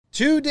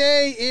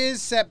Today is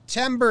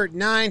September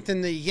 9th,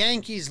 and the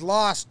Yankees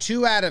lost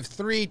 2 out of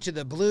 3 to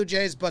the Blue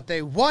Jays, but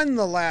they won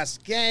the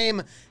last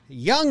game.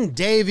 Young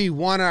Davey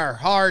won our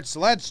hearts.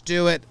 Let's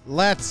do it.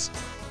 Let's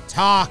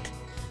talk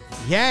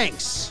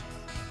Yanks.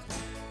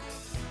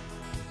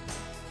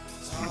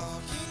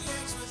 Talking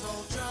Yanks with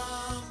old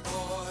John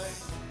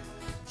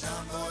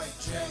Boy,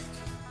 Jake.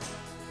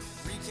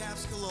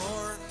 Recaps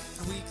galore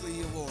and weekly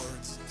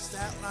awards.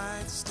 Stat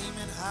lines,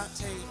 steaming hot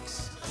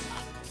takes.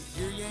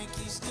 Get your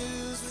Yankees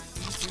news with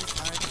these two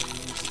fine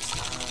babes. It's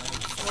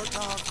time for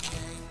Talking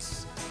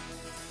Yanks.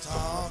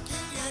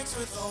 Talking Yanks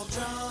with old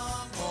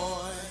John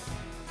Boy,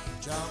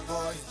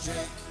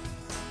 Jake.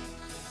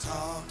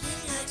 Talking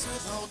Yanks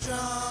with old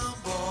John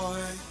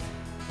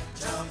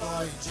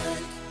Boy,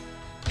 Jake.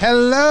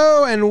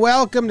 Hello and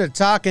welcome to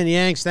Talking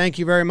Yanks. Thank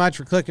you very much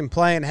for clicking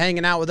play and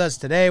hanging out with us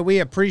today. We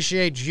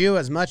appreciate you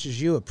as much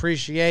as you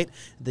appreciate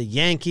the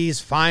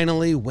Yankees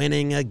finally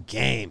winning a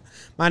game.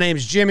 My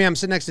name's Jimmy. I'm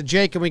sitting next to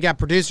Jake, and we got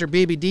producer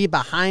BBD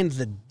behind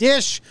the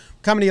dish.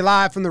 Coming to you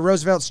live from the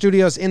Roosevelt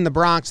Studios in the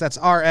Bronx. That's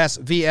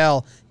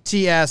rsvlts.com.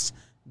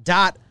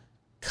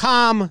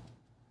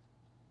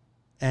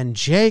 And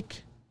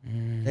Jake,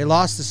 they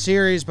lost the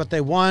series, but they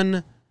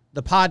won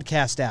the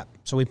podcast app.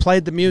 So we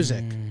played the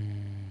music.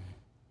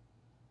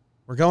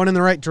 We're going in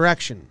the right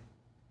direction.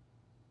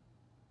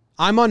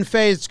 I'm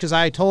unfazed because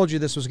I told you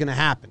this was going to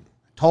happen.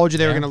 I told you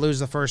they were going to lose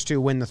the first two,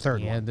 win the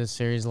third one. Yeah, this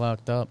series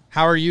locked up.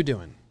 How are you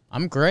doing?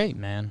 I'm great,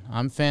 man.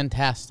 I'm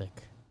fantastic.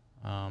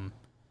 The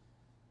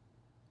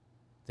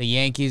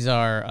Yankees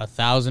are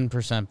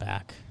 1,000%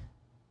 back.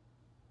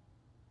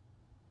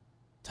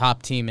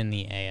 Top team in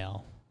the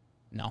AL.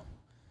 No.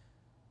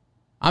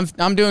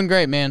 I'm doing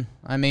great, man.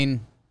 I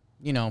mean,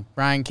 you know,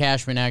 Brian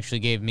Cashman actually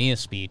gave me a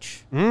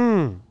speech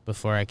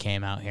before I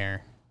came out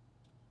here.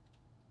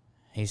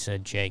 He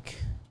said, Jake,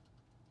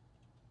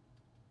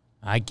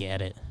 I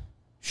get it.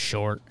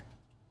 Short.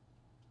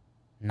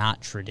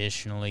 Not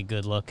traditionally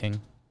good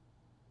looking.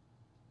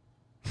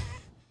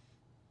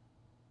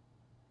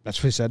 That's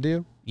what he said to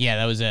you? Yeah,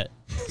 that was it.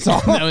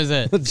 That was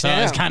it. So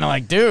I was kind of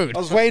like, dude. I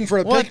was waiting for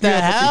a what the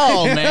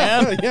hell,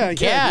 man? Yeah.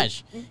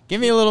 Cash. Give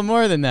me a little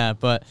more than that.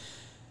 But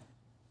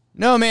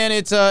no, man,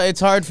 it's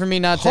hard for me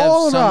not to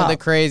have some of the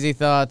crazy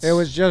thoughts. It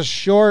was just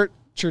short,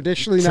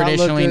 traditionally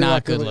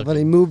not good looking. But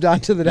he moved on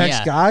to the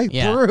next guy?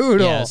 Yeah.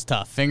 Brutal. Yeah, it's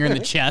tough. Finger in the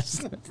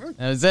chest.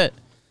 That was it.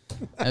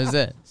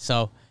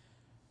 So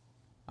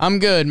I'm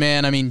good,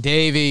 man. I mean,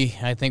 Davey,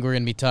 I think we're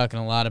going to be talking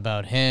a lot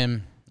about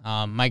him.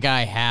 My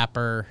guy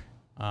Happer,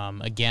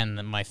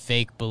 again, my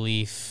fake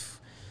belief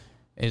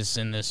is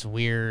in this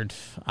weird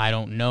I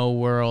don't know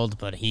world,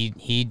 but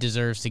he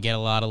deserves to get a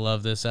lot of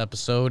love this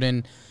episode.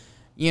 And,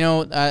 you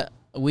know,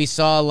 we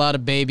saw a lot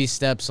of baby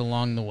steps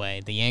along the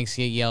way. The Yanks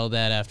get yelled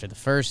at after the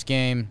first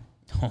game.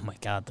 Oh, my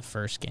God, the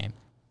first game.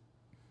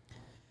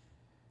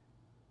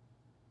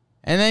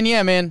 And then,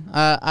 yeah, man,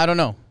 I don't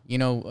know. You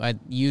know,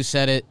 you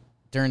said it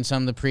during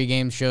some of the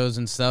pregame shows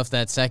and stuff.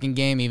 That second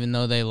game, even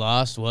though they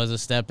lost, was a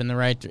step in the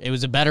right. It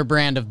was a better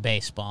brand of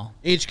baseball.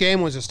 Each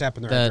game was a step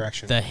in the right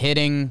direction. The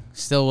hitting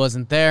still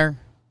wasn't there,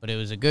 but it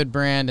was a good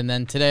brand. And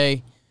then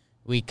today,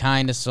 we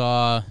kind of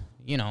saw,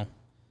 you know,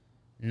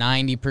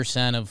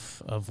 90%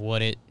 of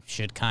what it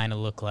should kind of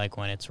look like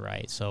when it's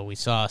right. So we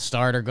saw a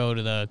starter go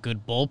to the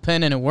good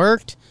bullpen, and it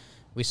worked.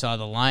 We saw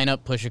the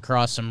lineup push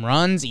across some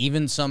runs,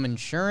 even some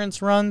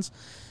insurance runs.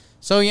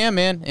 So, yeah,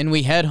 man, and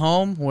we head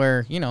home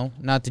where, you know,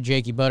 not to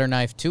Jakey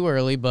Butterknife too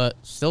early, but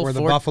still where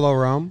the Buffalo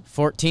roam.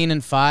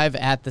 14-5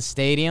 at the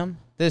stadium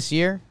this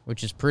year,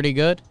 which is pretty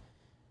good.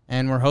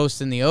 And we're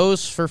hosting the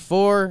O's for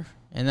 4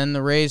 and then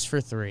the Rays for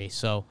 3.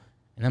 So,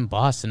 and then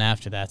Boston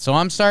after that. So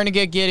I'm starting to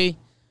get giddy.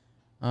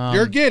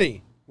 You're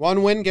giddy.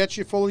 One win gets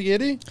you full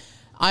giddy?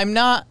 I'm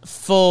not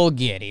full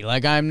giddy.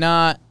 Like, I'm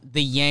not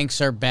the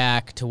Yanks are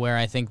back to where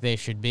I think they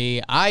should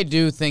be. I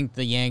do think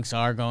the Yanks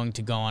are going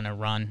to go on a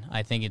run.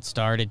 I think it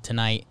started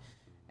tonight.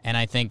 And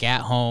I think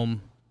at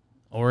home,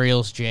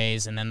 Orioles,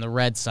 Jays, and then the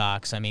Red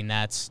Sox, I mean,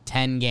 that's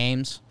 10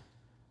 games.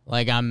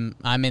 Like, I'm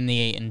in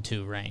the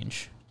 8-2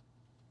 range.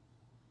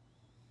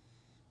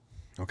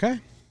 Okay.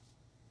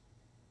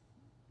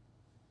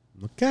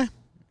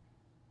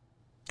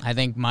 I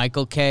think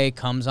Michael Kay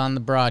comes on the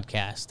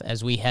broadcast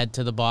as we head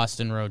to the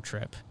Boston road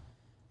trip.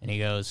 And he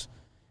goes,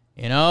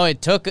 you know,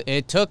 it took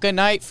a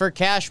night for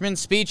Cashman's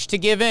speech to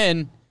give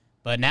in,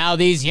 but now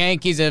these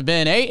Yankees have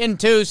been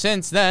 8-2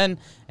 since then,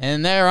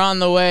 and they're on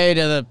the way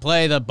to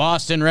play the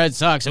Boston Red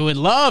Sox, who would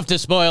love to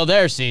spoil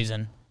their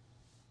season.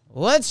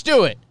 Let's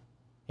do it.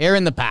 Here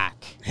in the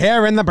pack.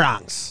 Here in the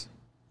Bronx.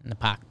 In the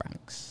pack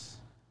Bronx.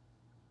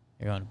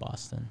 You're going to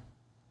Boston.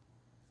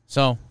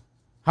 So,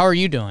 how are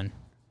you doing?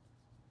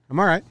 I'm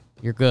all right.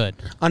 You're good.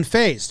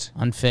 Unfazed.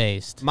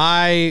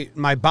 I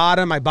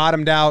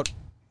bottomed out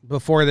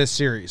before this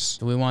series.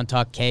 Do we want to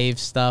talk cave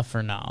stuff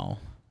or no?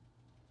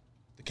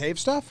 The cave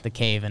stuff? The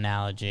cave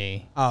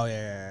analogy. Oh,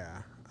 yeah.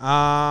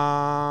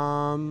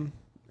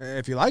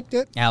 If you liked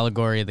it.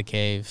 Allegory of the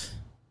cave.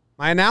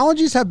 My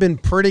analogies have been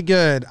pretty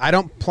good. I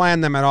don't plan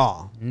them at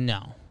all.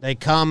 No. They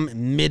come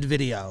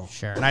mid-video.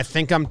 Sure. And I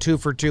think I'm 2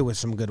 for 2 with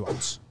some good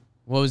ones.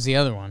 What was the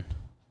other one?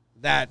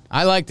 That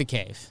I like the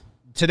cave.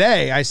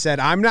 today I said,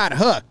 I'm not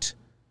hooked,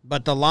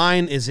 but the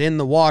line is in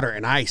the water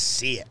and I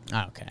see it.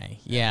 Okay.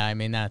 Yeah, I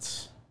mean, I'm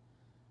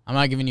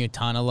not giving you a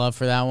ton of love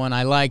for that one.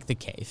 I like the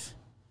cave.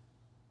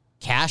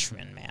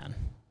 Cashman, man.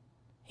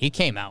 He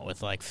came out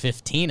with like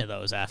 15 of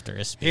those after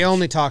his speech. He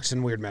only talks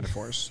in weird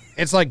metaphors.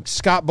 It's like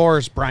Scott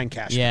Boras, Brian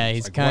Cashman. Yeah, It's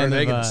he's like, kind what are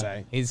they of going to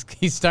say?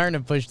 He's starting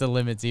to push the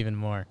limits even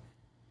more,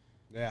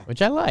 Yeah.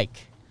 which I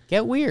like.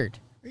 Get weird.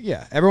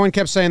 Yeah. Everyone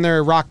kept saying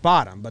they're rock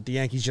bottom, but the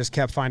Yankees just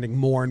kept finding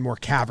more and more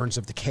caverns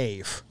of the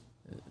cave.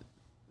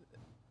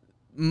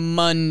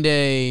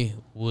 Monday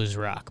was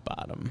rock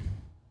bottom.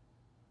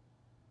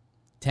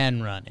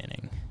 10-run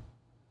inning.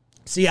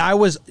 See,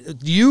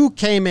 you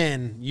came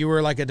in, you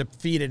were like a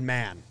defeated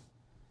man.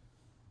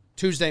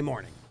 Tuesday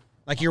morning.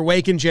 Like you're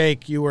waking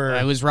Jake, you were.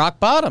 I was rock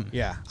bottom.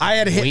 Yeah. I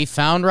had hit. We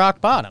found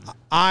rock bottom.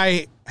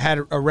 I had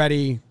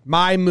already,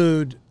 my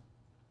mood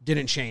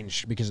didn't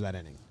change because of that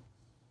inning.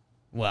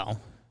 Well,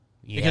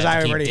 you Because had to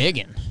I keep already-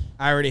 digging.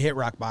 I already hit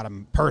rock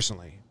bottom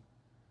personally.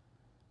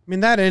 I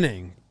mean, that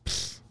inning,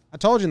 I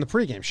told you in the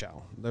pregame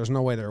show, there's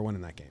no way they were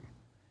winning that game.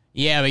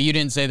 Yeah, but you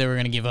didn't say they were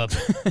going to give up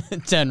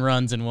 10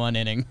 runs in one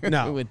inning.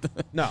 No. with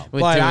No.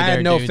 with But two of I had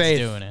their no dudes faith.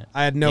 doing it.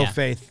 I had no Yeah.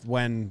 faith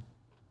when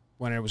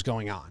it was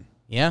going on.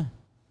 Yeah.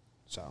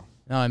 So,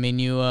 No, I mean,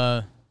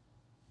 I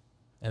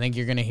think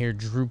you're going to hear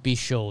droopy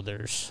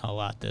shoulders a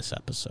lot this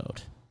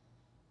episode.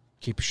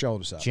 keep your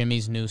shoulders up.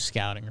 Jimmy's new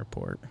scouting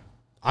report.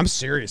 I'm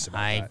serious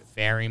about I that.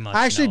 very much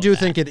I actually know do that.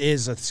 think it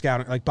is a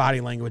scouting, like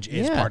body language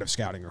is Yeah, part of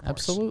scouting reports.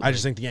 absolutely. I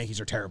just think the Yankees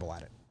are terrible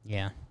at it.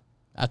 Yeah.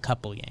 A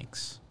couple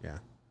Yanks. Yeah.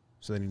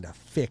 So they need to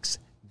fix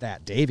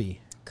that.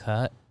 Davey,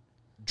 Cut.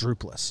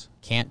 droopless.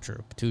 Can't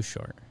droop. Too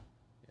short.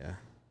 Yeah.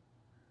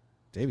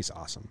 Davey's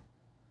awesome.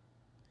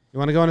 You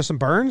want to go into some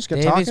burns? Get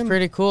Davey's talking?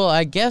 pretty cool.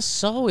 I guess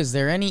so. Is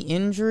there any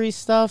injury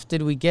stuff?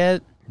 Did we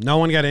get... No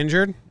one got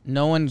injured.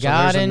 No one So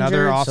got there's injured.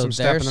 another awesome so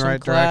step there's in the some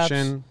right claps.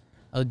 direction.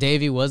 Oh,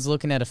 Davey was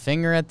looking at a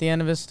finger at the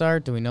end of his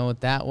start. Do we know what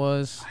that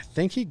was? I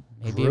think he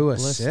Maybe grew a a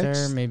blister.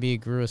 sixth. Maybe he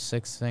grew a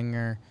sixth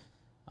finger.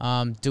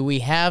 Do we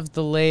have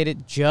the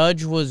latest?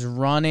 Judge was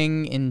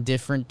running in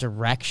different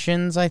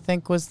directions, I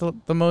think was the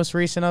most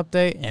recent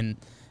update. And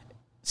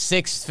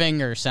sixth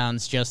finger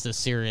sounds just as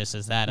serious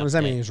as that What does that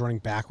update. mean? He was running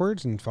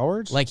backwards and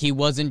forwards? Like he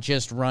wasn't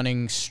just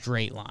running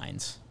straight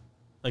lines.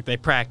 Like they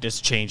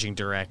practice changing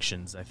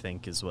directions, I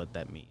think is what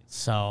that means.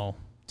 So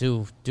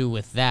do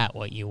with that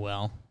what you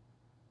will.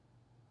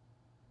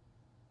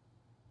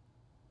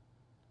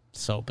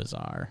 So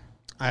bizarre.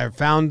 I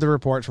found the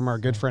report from our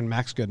good friend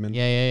Max Goodman.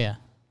 Yeah.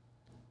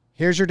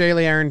 Here's your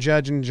daily Aaron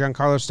Judge and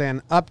Giancarlo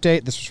Stanton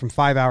update. This was from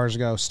 5 hours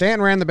ago.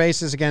 Stanton ran the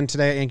bases again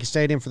today at Yankee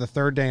Stadium for the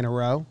third day in a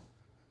row.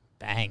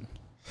 Bang.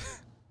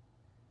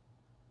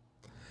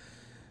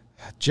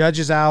 Judge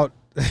is out.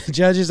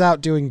 Judge is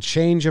out doing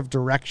change of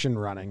direction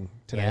running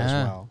today as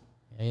Yeah. well.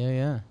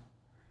 Yeah.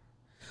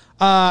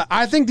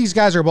 I think these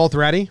guys are both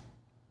ready.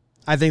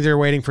 I think they're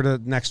waiting for the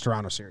next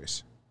Toronto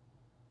series.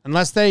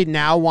 Unless they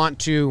now want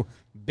to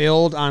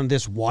build on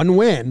this one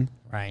win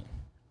Right.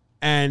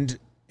 and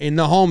in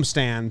the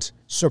homestand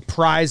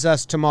surprise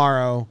us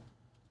tomorrow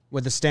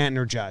with a Stanton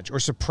or Judge, or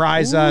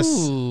surprise us.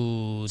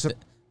 Ooh, that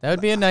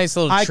would be a nice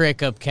little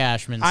trick up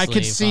Cashman's I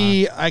could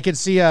sleeve, huh?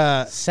 see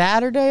a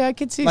Saturday. I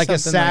could see like a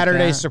something like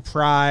Saturday that.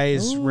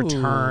 surprise Ooh.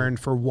 return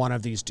for one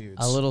of these dudes.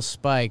 A little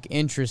spike.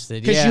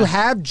 Interested. Because Yeah. you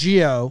have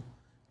Gio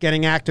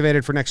getting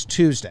activated for next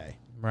Tuesday.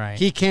 right.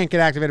 He can't get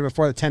activated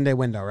before the 10-day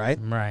window, right?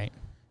 right.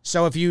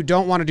 So if you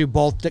don't want to do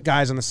both the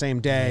guys on the same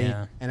day,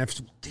 Yeah. and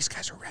if these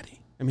guys are ready,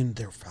 I mean,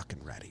 they're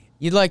fucking ready.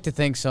 You'd like to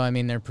think so. I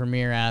mean, they're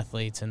premier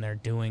athletes and they're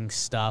doing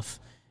stuff.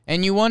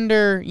 And you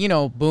wonder,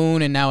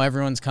 Boone, and now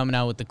everyone's coming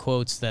out with the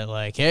quotes that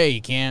like,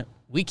 hey,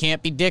 we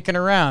can't be dicking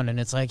around. And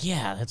it's like,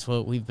 yeah, that's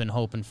what we've been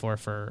hoping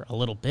for a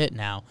little bit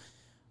now.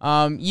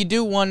 You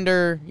do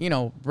wonder,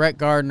 Brett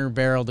Gardner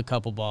barreled a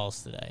couple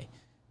balls today.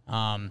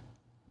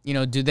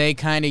 Do they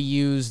kind of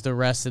use the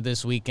rest of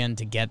this weekend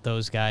to get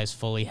those guys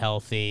fully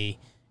healthy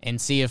and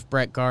see if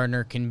Brett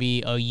Gardner can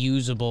be a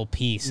usable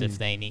piece if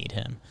they need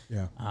him?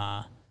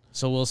 Yeah.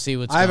 So we'll see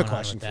what's I have going a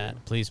question on with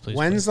for that. you. Please.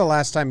 When's the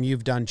last time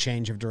you've done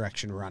change of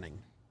direction running?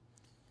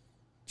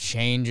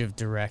 Change of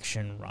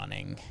direction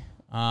running?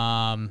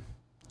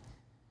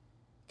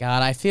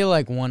 God, I feel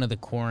like one of the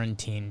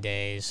quarantine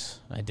days,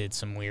 I did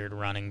some weird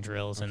running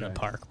drills in the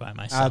park by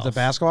myself. The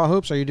basketball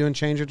hoops, are you doing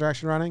change of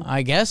direction running?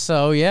 I guess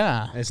so,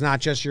 yeah. It's not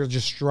just you're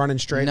just running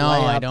straight No,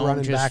 layup, I don't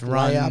running just back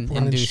run layup, and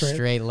running do straight.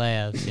 straight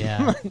layups,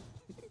 yeah.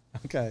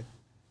 Okay.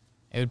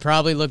 It would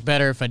probably look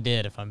better if I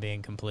did, if I'm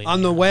being completely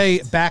On the honest. way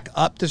back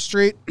up the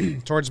street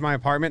towards my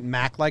apartment,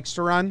 Mac likes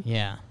to run,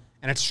 Yeah.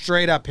 and it's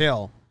straight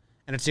uphill.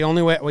 And it's the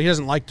only way. Well, he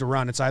doesn't like to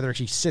run. It's either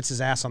he sits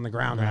his ass on the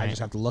ground and I Right.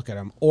 just have to look at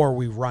him, or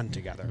we run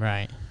together.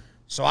 Right.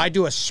 So I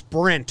do a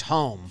sprint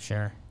home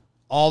Sure.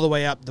 all the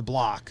way up the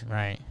block,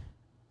 Right.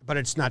 but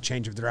it's not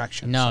change of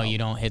direction. No, so you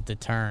don't hit the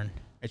turn.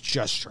 It's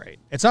just straight.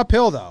 It's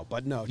uphill, though,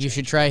 but no. You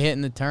should try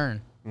hitting the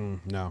turn.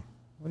 No.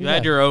 You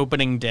had your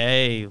opening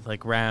day,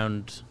 like,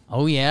 round.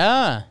 Oh,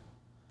 yeah.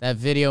 That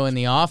video in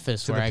the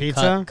office To where the I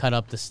pizza? cut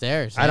up the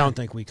stairs. I yeah. don't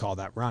think we call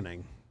that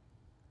running.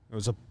 It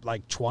was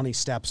like 20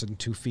 steps and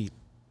 2 feet.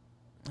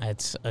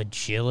 It's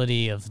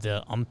agility of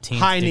the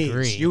umpteenth High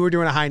degree. knees. You were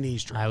doing a high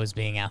knees drill. I was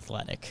being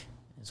athletic.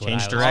 Is what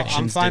Change I was directions,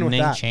 I'm fine didn't with he?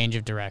 that. Change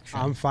of direction.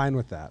 I'm fine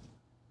with that.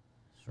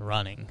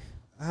 Running.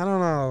 I don't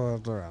know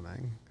about the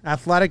running.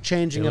 Athletic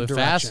changing Do of it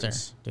directions.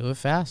 faster. Do it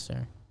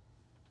faster.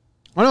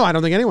 Oh, no, I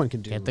don't think anyone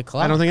can do. Get the I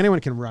clock. don't think anyone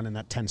can run in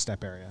that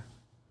 10-step area.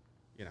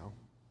 You know.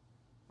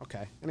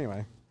 Okay.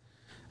 Anyway.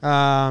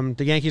 The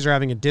Yankees are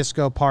having a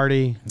disco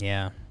party.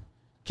 Yeah.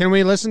 Can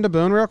we listen to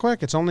Boone real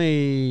quick? It's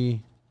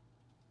only...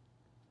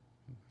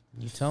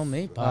 You tell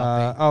me,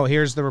 Poppy. oh,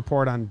 here's the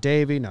report on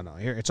Davey. No,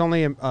 here. It's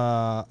only...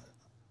 what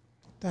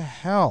the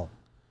hell?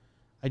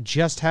 I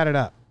just had it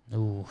up.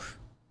 Ooh.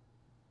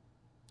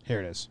 Here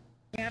it is.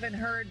 Haven't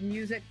heard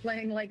music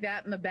playing like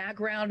that in the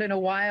background in a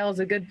while. It's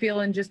a good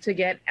feeling just to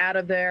get out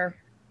of there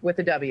with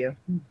a W.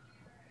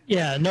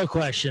 Yeah, no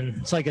question.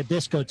 It's like a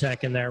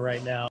discotheque in there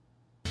right now.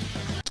 I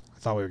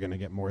thought we were going to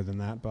get more than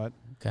that, but...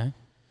 Okay.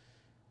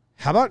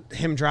 How about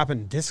him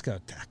dropping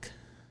discotheque?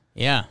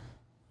 Yeah.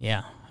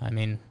 Yeah. I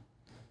mean,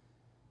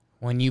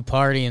 when you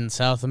party in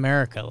South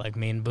America like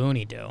me and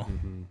Booney do,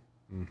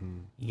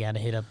 you got to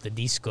hit up the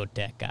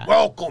discotheque.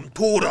 Welcome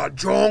to the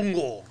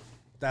jungle.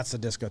 That's the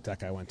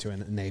discotheque I went to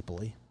in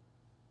Napoli.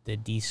 The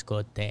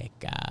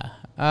discoteca.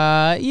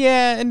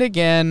 Yeah, and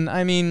again,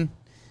 I mean,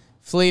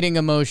 fleeting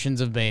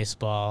emotions of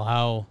baseball.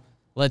 How,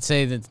 let's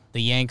say that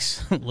the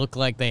Yanks look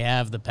like they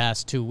have the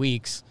past 2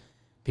 weeks.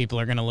 People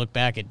are going to look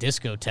back at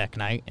discotheque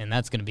night, and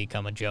that's going to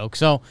become a joke.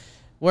 So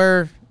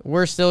we're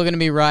still going to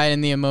be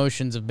riding the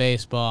emotions of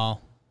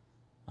baseball.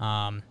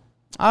 I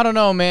don't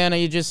know, man.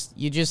 You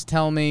just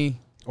tell me.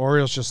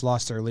 Orioles just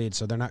lost their lead,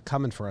 so they're not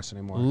coming for us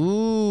anymore.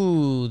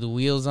 Ooh, the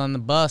wheels on the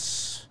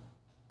bus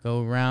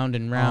go round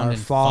and round Are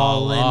and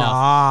fall falling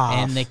off. off.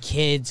 And the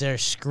kids are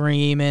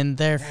screaming.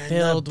 They're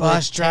filled the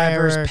bus with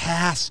driver's terror.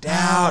 passed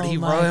out. Oh He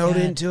my rode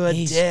God, into a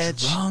he's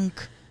ditch.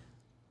 Drunk.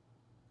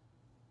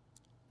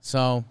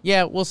 So,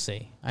 yeah, we'll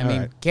see. I All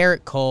mean, right.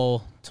 Garrett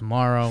Cole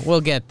tomorrow. We'll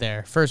get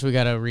there. First, we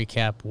got to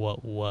recap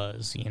what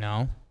was, you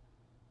know?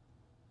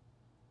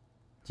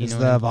 Do you Is know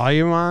the what I'm-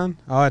 volume on?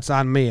 Oh, it's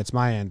on me. It's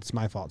my end. It's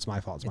my fault.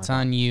 It's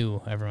on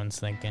you, everyone's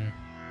thinking.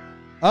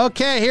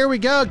 Okay, here we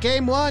go.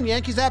 Game 1.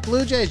 Yankees at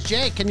Blue Jays.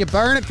 Jake, can you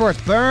burn it for us?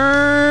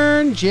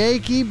 Burn,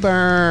 Jakey,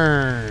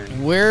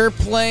 burn. We're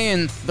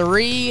playing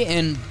 3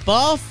 in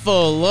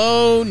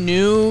Buffalo,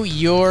 New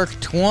York,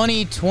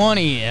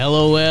 2020.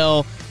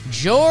 LOL.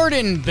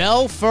 Jordan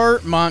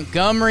Belfort,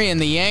 Montgomery, and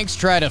the Yanks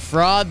try to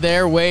fraud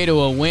their way to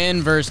a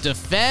win versus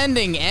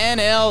defending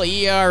NL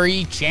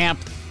ERA champ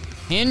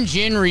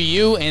Hyun-Jin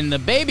Ryu and the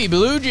baby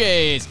Blue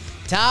Jays.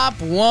 Top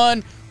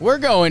 1. We're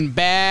going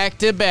back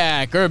to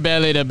back, or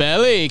belly to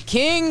belly.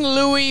 King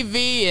Louis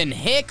V and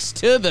Hicks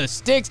to the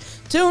sticks.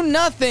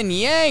 2-0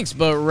 Yanks,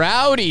 but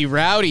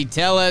Rowdy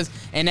Tellez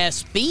and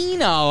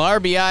Espinal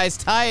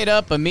RBIs tie it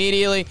up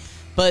immediately.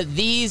 But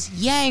these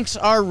Yanks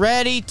are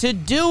ready to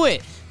do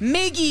it.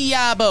 Miggy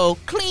Yabo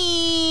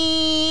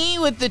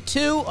clean with the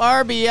 2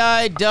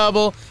 RBI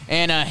double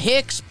and a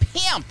Hicks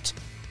pimped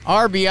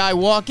RBI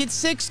walk.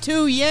 It's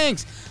 6-2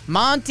 Yanks.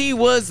 Monty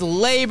was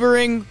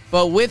laboring,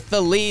 but with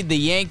the lead, the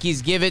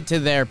Yankees give it to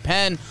their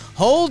pen.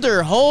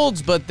 Holder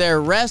holds, but their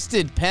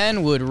rested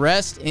pen would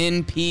rest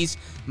in peace.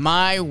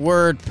 My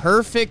word,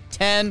 perfect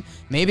 10.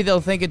 Maybe they'll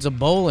think it's a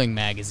bowling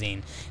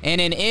magazine. And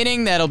an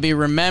inning that'll be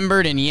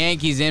remembered in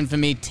Yankees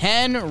infamy.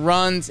 10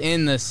 runs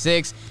in the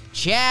 6th.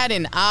 Chad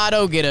and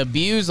Otto get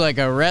abused like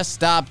a rest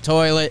stop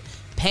toilet.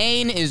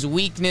 Pain is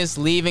weakness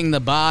leaving the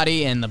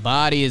body, and the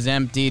body is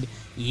emptied.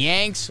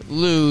 Yanks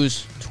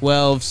lose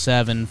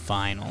 12-7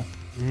 final.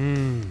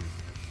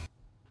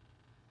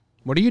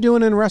 What are you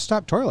doing in rest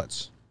stop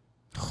toilets?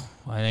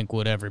 I think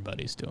what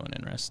everybody's doing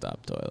in rest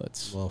stop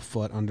toilets. Little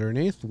foot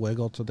underneath,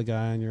 wiggle to the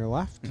guy on your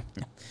left,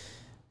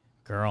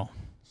 Girl.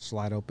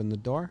 slide open the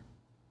door,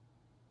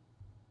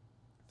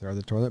 throw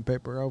the toilet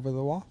paper over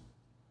the wall.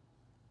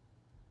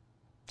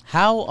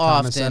 How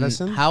Thomas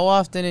Edison?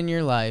 often in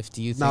your life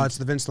do you think No, it's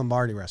the Vince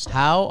Lombardi rest stop.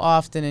 How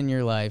often in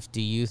your life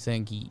do you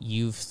think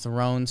you've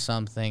thrown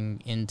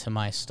something into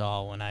my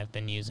stall when I've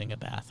been using a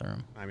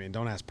bathroom? I mean,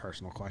 don't ask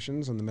personal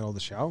questions in the middle of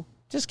the show.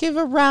 Just give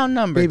a round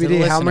number to the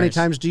BBD, how many listeners.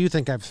 times do you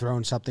think I've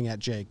thrown something at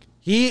Jake?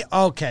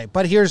 Okay,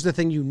 but here's the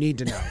thing you need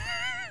to know.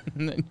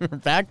 You're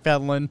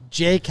backpedaling.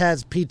 Jake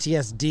has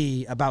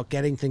PTSD about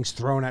getting things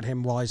thrown at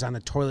him while he's on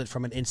the toilet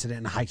from an incident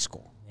in high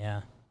school.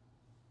 Yeah.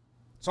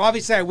 So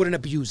obviously I wouldn't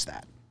abuse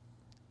that.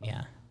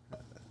 Yeah.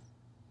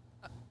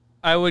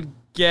 I would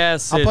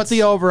guess I'll put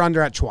the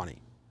over-under at 20.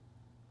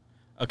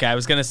 Okay, I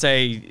was going to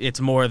say it's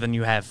more than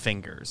you have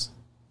fingers.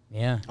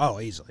 Yeah. Oh,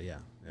 easily, yeah.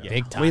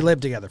 Big time. We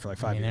lived together for like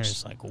 5 I mean, years.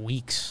 there's like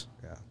weeks.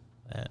 Yeah.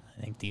 That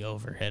I think the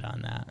over hit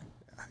on that.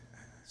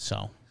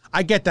 So.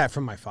 I get that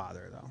from my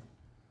father, though.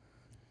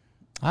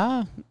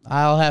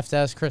 I'll have to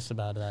ask Chris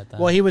about that then.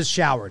 Well, he was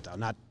showered, though,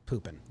 not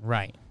pooping.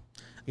 Right.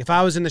 If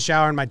I was in the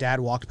shower and my dad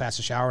walked past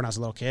the shower when I was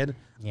a little kid,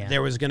 Yeah.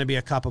 there was going to be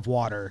a cup of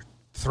water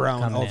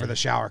thrown Coming over in. the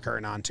shower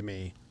curtain onto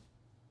me,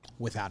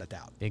 without a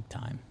doubt. Big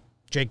time.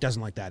 Jake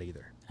doesn't like that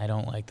either. I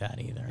don't like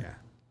that either. Yeah.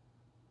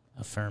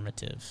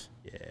 Affirmative.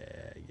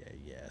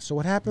 Yeah. So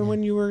what happened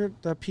when you were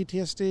the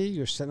PTSD? You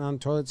were sitting on the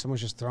toilet,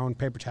 someone's just throwing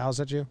paper towels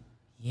at you?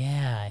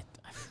 Yeah,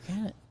 I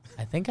forget.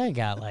 I think I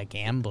got like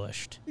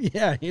ambushed.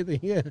 Yeah.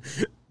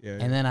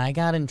 And then I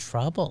got in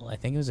trouble. I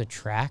think it was a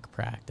track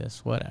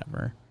practice,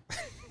 whatever.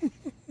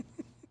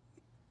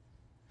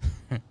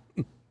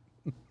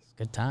 It's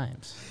good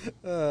times.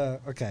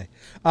 Okay.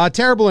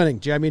 Terrible inning.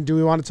 Do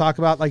we want to talk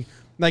about like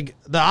the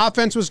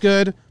offense was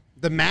good,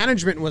 the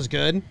management was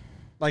good,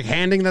 like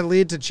handing the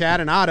lead to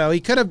Chad and Otto. He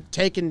could have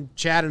taken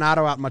Chad and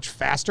Otto out much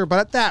faster, but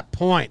at that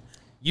point,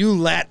 you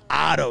let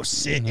Otto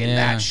sit in Yeah.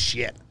 that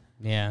shit.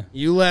 Yeah.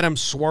 You let him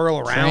swirl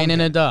around.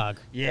 Training a dog.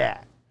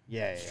 Yeah.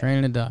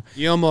 Training a dog.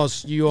 You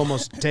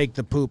almost take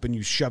the poop and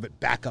you shove it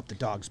back up the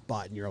dog's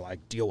butt, and you're like,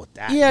 deal with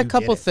that. Yeah, a You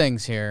couple did it.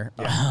 things here.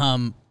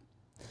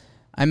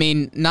 I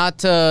mean, not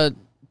to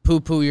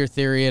poo-poo your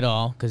theory at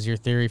all, because your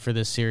theory for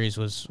this series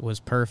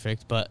was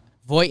perfect, but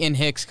Voit and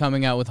Hicks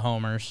coming out with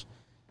homers.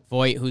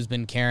 Voit, who's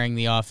been carrying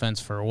the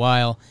offense for a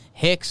while.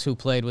 Hicks, who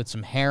played with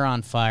some hair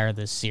on fire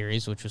this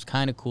series, which was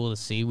kind of cool to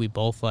see. We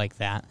both like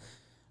that.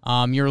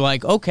 You're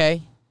like,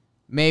 okay,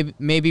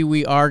 maybe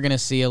we are going to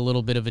see a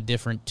little bit of a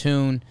different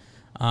tune.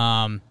 We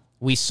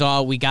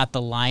got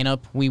the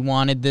lineup we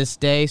wanted this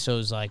day, so it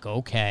was like,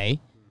 okay,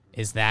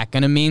 is that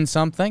going to mean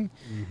something?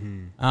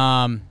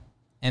 Mm-hmm.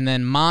 And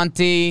then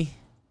Monty,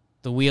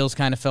 the wheels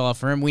kind of fell off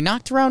for him. We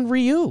knocked around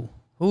Ryu,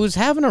 who was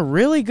having a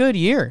really good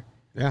year.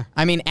 Yeah.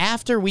 I mean,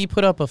 after we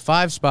put up a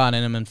 5 spot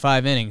in him in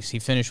 5 innings, he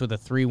finished with a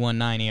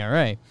 3.19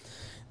 ERA.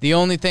 The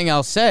only thing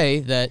I'll say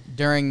that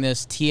during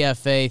this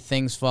TFA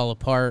things fall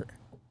apart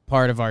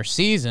part of our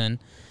season,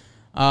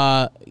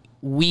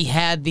 we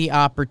had the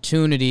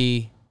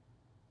opportunity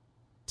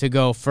to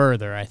go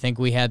further. I think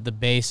we had the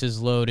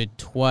bases loaded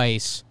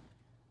twice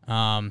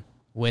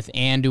with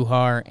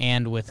Andujar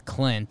and with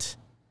Clint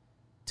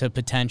to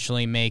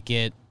potentially make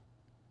it,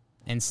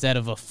 instead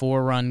of a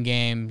 4-run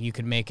game, you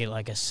could make it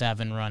like a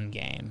 7-run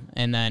game.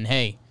 And then,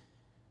 hey,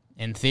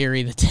 in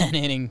theory, the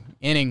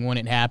 10-inning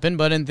wouldn't happen,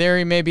 but in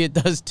theory, maybe it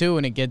does too,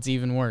 and it gets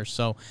even worse.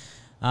 So,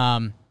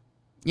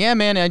 yeah,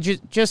 man,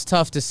 just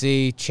tough to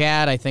see.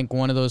 Chad, I think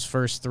one of those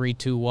first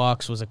 3-2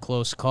 walks was a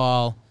close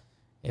call.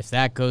 If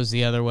that goes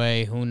the other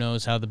way, who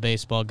knows how the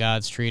baseball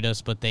gods treat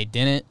us, but they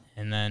didn't.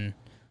 And then,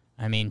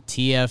 I mean,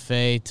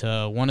 TFA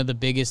to one of the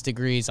biggest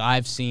degrees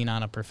I've seen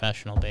on a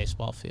professional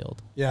baseball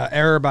field. Yeah,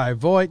 error by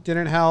Voit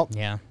didn't help.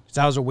 Yeah.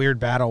 That was a weird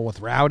battle with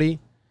Rowdy.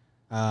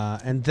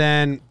 And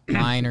then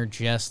Minor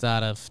just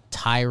out of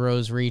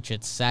Tyro's reach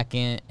at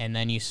second, and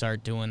then you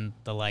start doing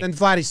the like. then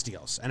Vladdy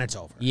steals, and it's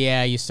over.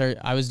 Yeah,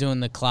 I was doing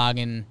the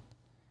clogging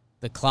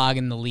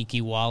the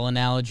leaky wall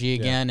analogy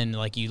again, and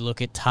like you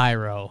look at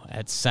Tyro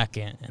at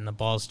second, and the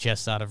ball's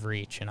just out of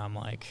reach, and I'm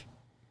like,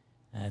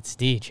 that's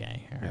DJ,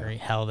 or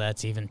hell,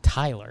 that's even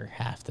Tyler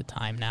half the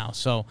time now.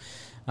 So,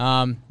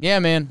 yeah,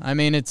 man. I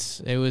mean,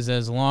 it was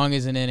as long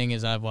as an inning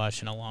as I've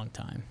watched in a long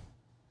time.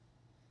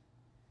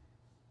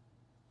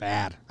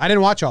 Bad. I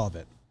didn't watch all of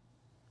it.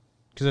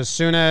 Because as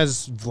soon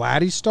as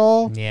Vladdy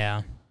stole,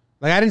 Yeah.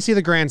 like I didn't see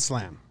the grand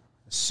slam.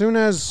 As soon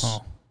as,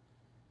 Oh,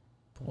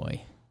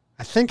 boy.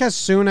 I think as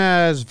soon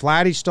as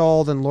Vladdy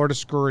stole, then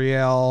Lourdes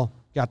Gurriel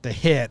got the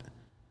hit,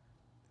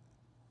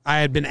 I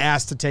had been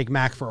asked to take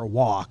Mac for a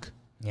walk.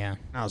 Yeah. And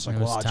I was like, It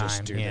well, was I'll just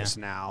time, do yeah. this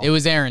now. It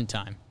was errand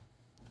time.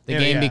 The Yeah,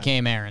 game yeah.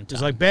 became errand time.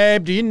 It's like,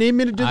 babe, do you need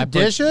me to do the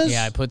dishes?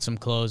 I put some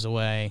clothes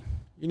away.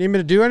 You need me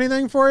to do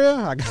anything for you?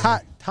 I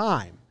got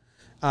time.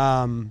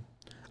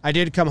 I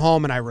did come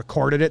home and I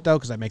recorded it though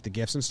because I make the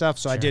GIFs and stuff.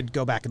 So I did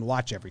go back and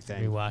watch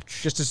everything.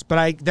 Rewatch.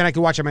 But then I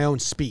could watch at my own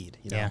speed.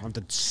 You know, Yeah. I don't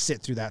have to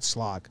sit through that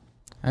slog.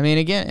 I mean,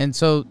 again, and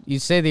so you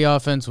say the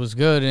offense was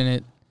good, and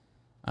it.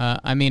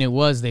 I mean, it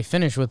was. They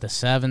finished with a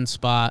 7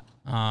 spot.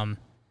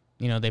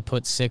 You know, they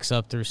put 6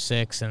 up through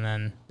 6, and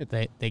then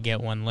they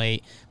get one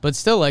late. But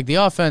still, like, the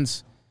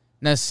offense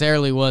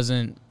necessarily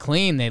wasn't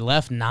clean. They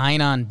left 9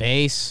 on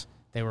base.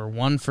 They were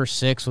 1 for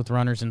 6 with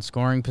runners in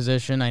scoring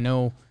position. I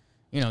know,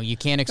 you know, you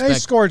can't They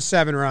expect. scored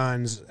 7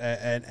 runs,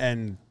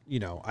 and you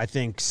know, I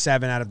think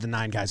 7 out of the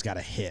 9 guys got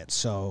a hit.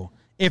 So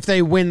if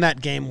they win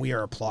that game, we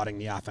are applauding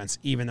the offense,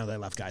 even though they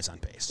left guys on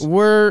base.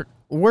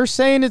 We're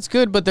saying it's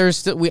good, but there's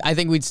still. I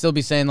think we'd still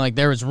be saying like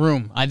there was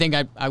room. I think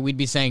we'd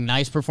be saying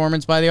nice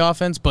performance by the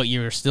offense, but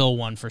you're still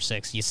 1 for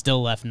 6. You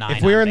still left 9.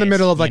 If we were on in the base,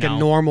 middle of like you a know?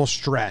 normal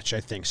stretch,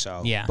 I think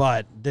so. Yeah.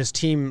 But this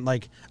team,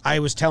 like I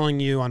was telling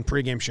you on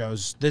pregame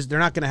shows, they're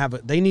not going to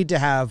have. They need to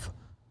have,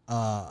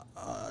 a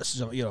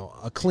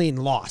clean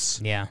loss.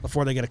 Yeah.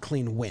 Before they get a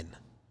clean win.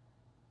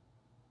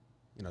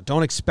 You know,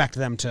 don't expect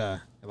them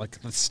to.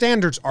 Like the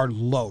standards are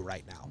low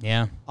right now.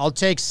 Yeah. I'll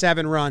take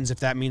 7 runs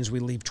if that means we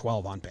leave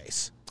 12 on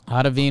base.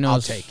 Ottavino's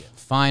I'll take it.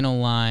 final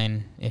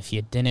line, if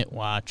you didn't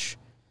watch,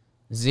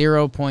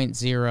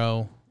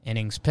 0.0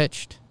 innings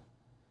pitched,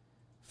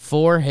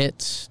 4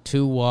 hits,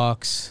 2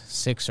 walks,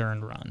 6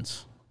 earned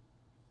runs.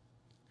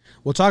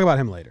 We'll talk about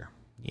him later.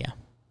 Yeah.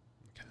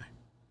 Okay.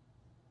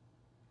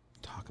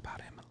 Talk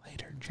about him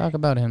later. Talk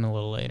about him a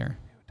little later.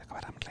 Talk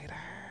about him later.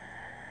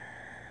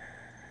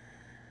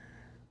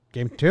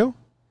 Game 2?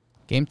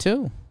 Game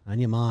 2. On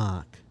your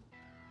mark.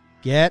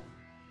 Get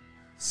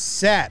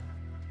set.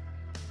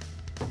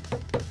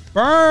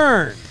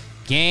 Burn.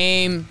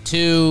 Game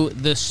 2,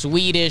 the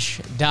Swedish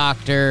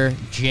doctor,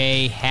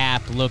 Jay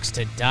Happ, looks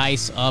to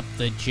dice up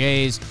the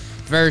Jays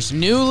versus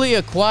newly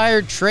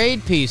acquired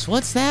trade piece.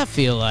 What's that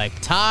feel like?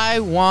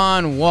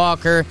 Taijuan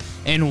Walker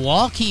and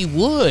Walkie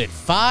Wood.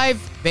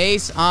 5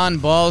 base on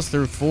balls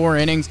through 4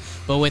 innings,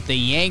 but with the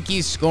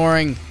Yankees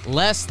scoring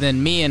less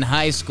than me in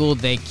high school,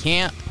 they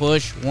can't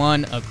push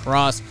one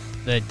across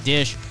the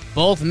dish.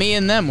 Both me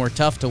and them were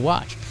tough to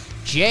watch.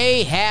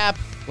 Jay Happ,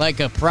 like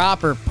a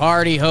proper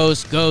party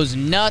host, goes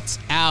nuts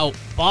out.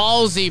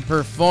 Ballsy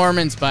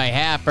performance by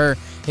Happer.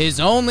 His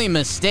only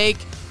mistake,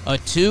 a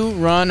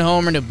 2-run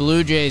homer to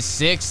Blue Jays'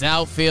 6th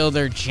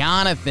outfielder,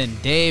 Jonathan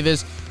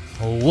Davis.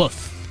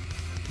 Woof.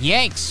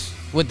 Yanks,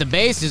 with the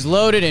bases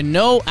loaded and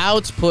no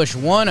outs, push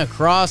one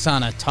across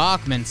on a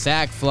Tauchman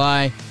sac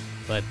fly.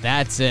 But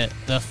that's it.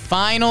 The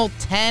final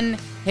 10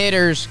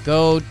 hitters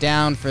go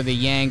down for the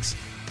Yanks.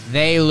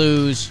 They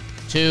lose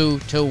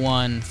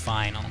 2-1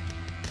 final.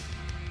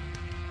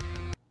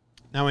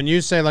 Now, when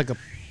you say like a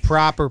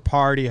proper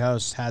party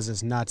host has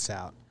his nuts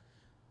out,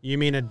 you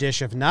mean a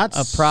dish of nuts?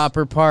 A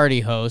proper party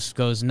host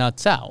goes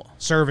nuts out.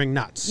 Serving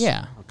nuts.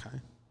 Yeah. Okay.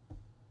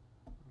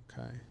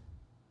 Okay.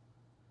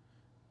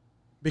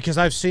 Because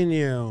I've seen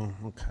you.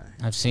 Okay.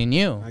 I've seen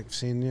you. I've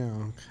seen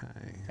you.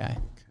 Okay. Okay.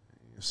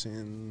 You've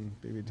seen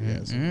BB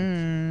Diaz.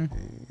 Okay.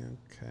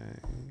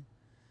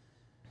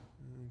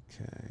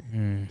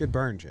 Okay. Good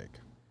burn, Jake.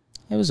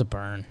 It was a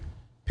burn.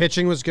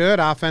 Pitching was good.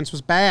 Offense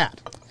was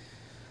bad.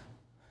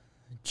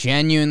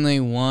 Genuinely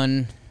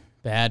one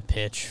bad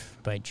pitch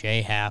by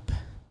Jay Happ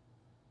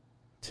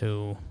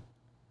to...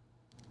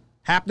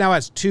 Happ now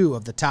has 2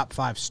 of the top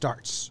 5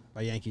 starts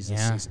by Yankees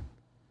this season.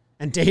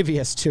 And Davey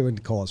has 2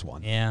 and Cole has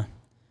 1. Yeah.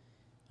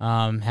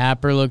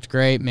 Happer looked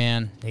great,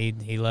 man.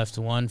 He left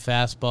one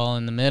fastball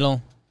in the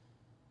middle.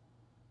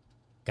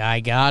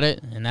 Guy got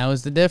it, and that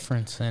was the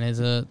difference.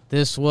 And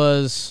this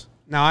was...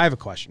 Now, I have a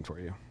question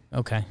for you.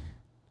 Okay.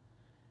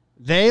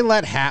 They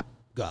let Happ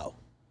go.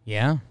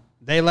 Yeah.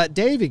 They let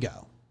Davey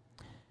go.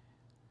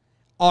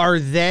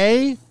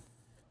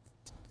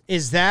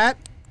 Is that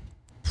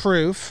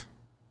proof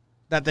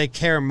that they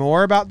care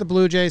more about the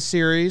Blue Jays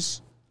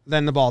series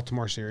than the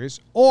Baltimore series?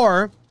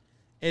 Or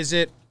is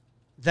it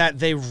that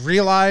they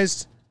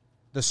realized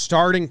the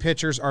starting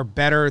pitchers are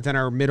better than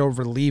our middle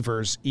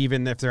relievers,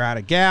 even if they're out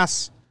of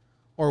gas?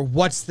 Or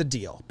what's the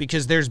deal?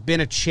 Because there's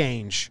been a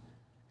change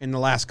in the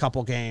last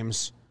couple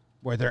games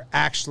where they're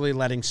actually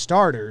letting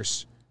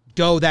starters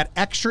go that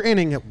extra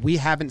inning that we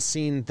haven't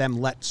seen them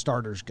let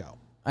starters go.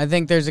 I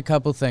think there's a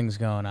couple things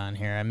going on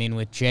here. I mean,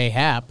 with Jay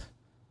Happ,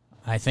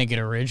 I think it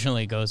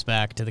originally goes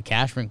back to the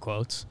Cashman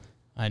quotes.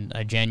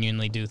 I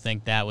genuinely do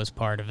think that was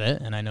part of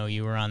it, and I know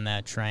you were on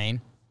that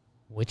train.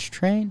 Which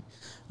train?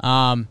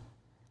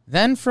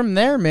 Then from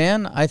there,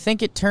 man, I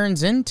think it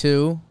turns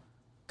into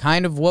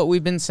kind of what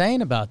we've been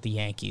saying about the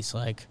Yankees.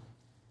 Like,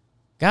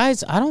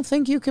 guys, I don't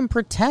think you can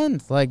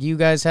pretend like you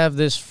guys have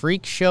this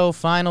freak show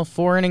final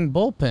 4-inning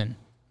bullpen,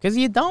 because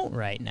you don't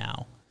right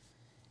now.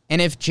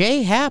 And if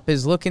Jay Happ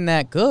is looking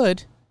that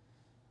good,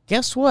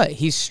 guess what?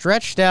 He's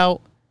stretched out.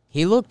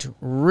 He looked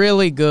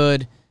really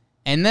good.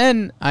 And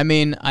then, I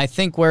mean, I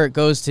think where it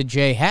goes to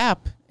Jay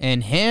Happ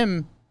and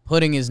him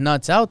putting his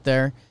nuts out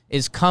there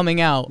is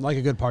coming out Like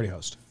a good party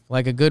host.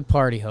 like a good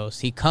party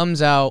host. He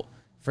comes out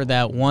for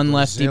that one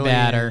lefty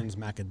batter.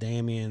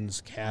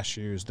 Macadamians,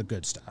 cashews, the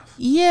good stuff.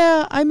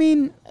 Yeah, I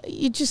mean,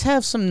 you just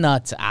have some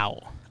nuts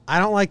out. I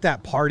don't like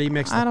that party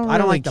mix. I don't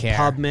like really the care.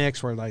 pub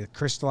mix where like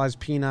crystallized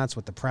peanuts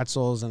with the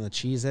pretzels and the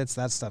Cheez-Its.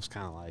 That stuff's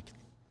kind of like,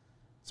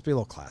 let's be a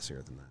little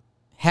classier than that.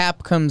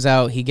 Happ comes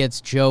out. He gets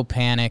Joe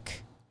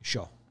Panic.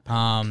 Sure.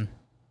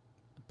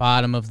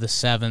 Bottom of the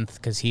 7th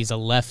because he's a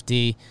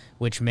lefty,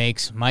 which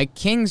makes Mike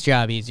King's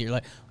job easier.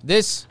 Like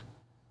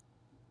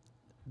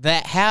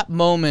that Happ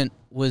moment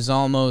was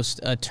almost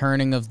a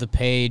turning of the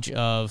page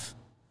of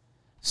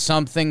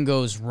something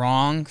goes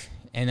wrong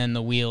and then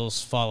the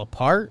wheels fall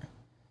apart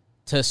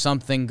to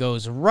something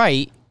goes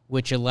right,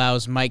 which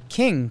allows Mike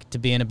King to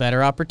be in a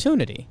better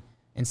opportunity.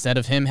 Instead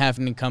of him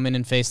having to come in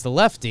and face the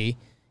lefty,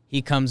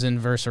 he comes in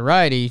versus a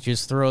righty,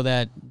 just throw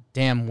that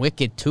damn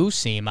wicked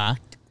two-seamer.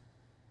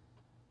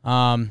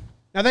 Now,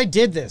 they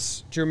did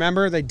this. Do you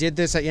remember? They did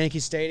this at Yankee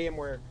Stadium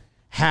where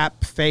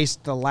Happ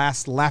faced the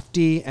last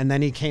lefty, and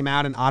then he came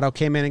out and Otto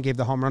came in and gave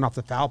the home run off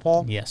the foul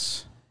pole.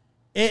 Yes.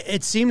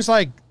 It seems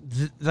like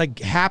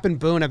Happ and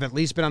Boone have at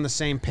least been on the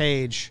same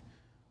page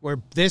where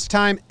this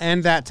time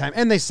and that time,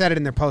 and they said it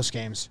in their post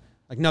games,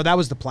 like, no, that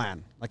was the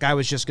plan. Like, I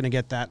was just going to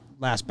get that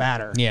last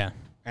batter. Yeah.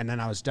 And then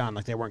I was done.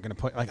 Like, they weren't going to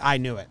put, like, I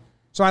knew it.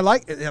 So I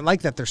like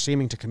that they're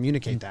seeming to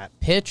communicate that.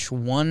 Pitch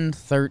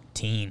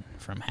 113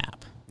 from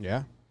Happ.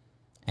 Yeah.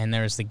 And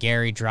there's the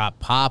Gary drop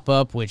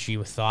pop-up, which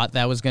you thought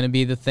that was going to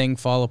be the thing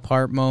fall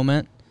apart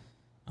moment.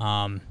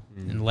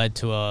 and led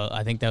to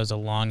I think that was a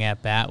long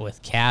at bat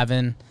with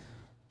Cavan,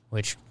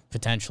 which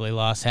potentially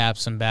lost Hap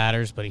some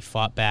batters, but he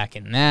fought back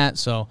in that.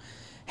 So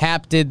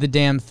Hap did the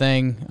damn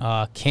thing.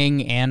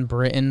 King and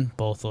Britton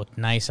both looked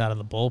nice out of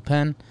the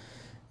bullpen.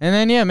 And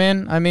then, yeah,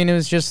 man, I mean, it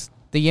was just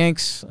the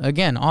Yanks,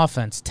 again,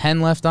 offense,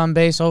 10 left on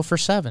base, 0 for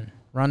 7.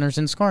 Runners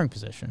in scoring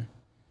position.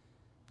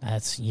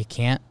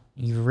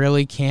 You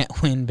really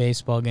can't win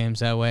baseball games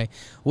that way.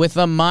 With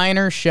a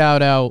minor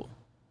shout out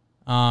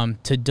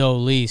to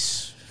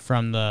Dolis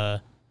from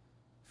the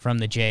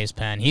Jays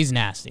pen. He's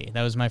nasty.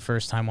 That was my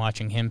first time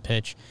watching him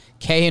pitch.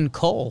 Kay and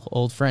Cole,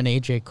 old friend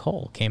AJ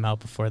Cole, came out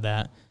before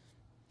that.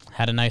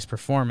 Had a nice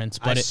performance.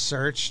 But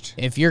searched.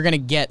 If you're going to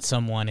get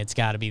someone, it's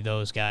got to be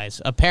those guys.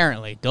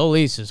 Apparently,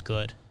 Dolis is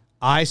good.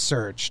 I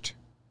searched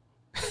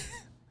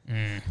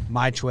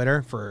my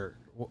Twitter for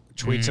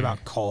tweets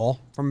about Cole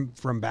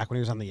from back when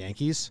he was on the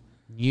Yankees.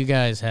 You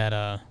guys had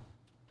a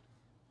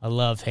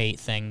love-hate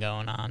thing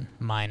going on,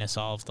 minus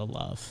all of the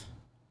love.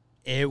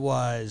 It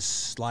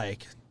was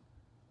like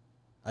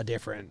a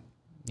different...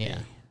 Yeah.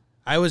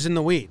 I was in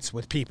the weeds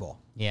with people.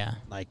 Yeah.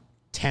 Like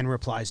 10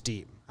 replies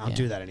deep. I don't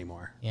do that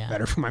anymore. Yeah.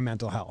 Better for my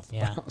mental health.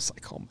 Yeah. But I was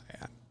like, oh,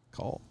 man,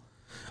 Cole.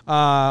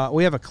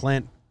 We have a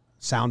Clint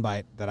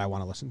soundbite that I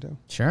want to listen to.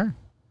 Sure.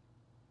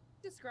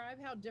 Describe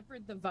how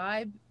different the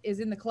vibe is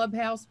in the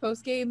clubhouse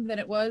post-game than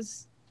it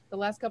was the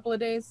last couple of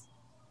days.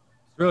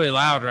 It's really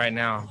loud right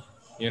now.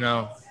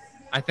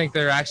 I think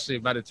they're actually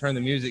about to turn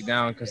the music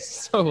down because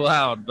it's so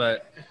loud,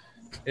 but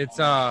it's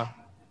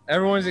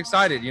everyone's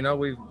excited.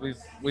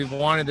 We've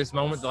wanted this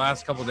moment the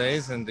last couple of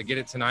days, and to get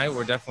it tonight,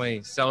 we're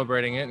definitely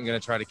celebrating it and going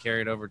to try to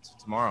carry it over to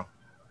tomorrow.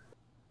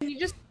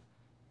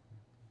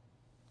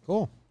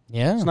 Cool.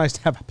 Yeah. It's nice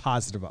to have a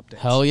positive update.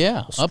 Hell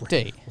yeah.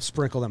 Update. We'll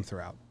sprinkle them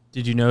throughout.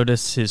 Did you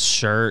notice his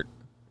shirt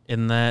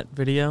in that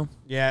video?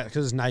 Yeah,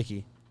 because it's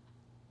Nike.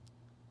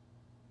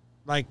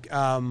 Like,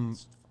 all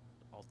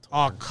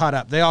cut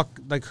up. They all,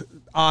 like,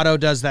 Otto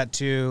does that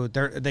too.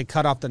 They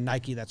cut off the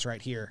Nike that's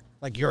right here,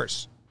 like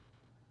yours.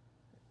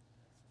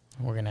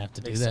 We're going to have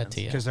to do Makes that sense.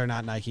 to you. Because they're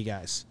not Nike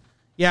guys.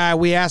 Yeah,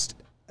 we asked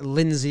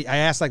Lindsay. I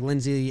asked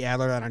Lindsay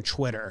Adler that on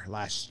Twitter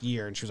last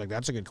year, and she was like,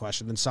 "That's a good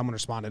question." Then someone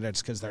responded,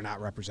 "It's because they're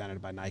not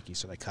represented by Nike,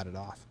 so they cut it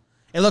off."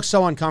 It looks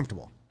so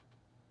uncomfortable.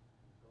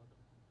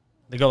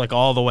 They go like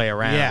all the way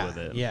around with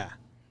it. Yeah.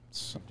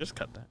 Just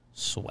cut that.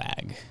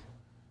 Swag.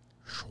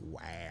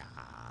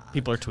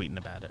 People are tweeting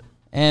about it.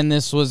 And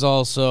this was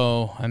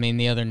also, I mean,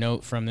 the other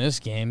note from this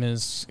game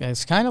is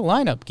it's kind of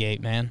lineup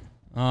gate, man.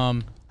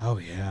 Oh,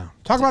 yeah.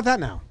 Talk about that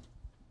now.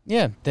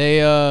 Yeah, they,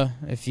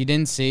 if you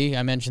didn't see,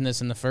 I mentioned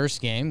this in the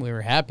first game. We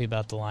were happy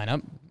about the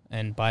lineup.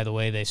 And by the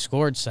way, they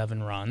scored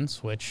 7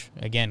 runs, which,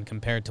 again,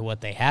 compared to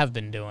what they have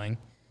been doing.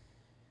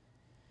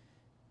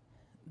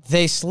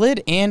 They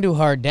slid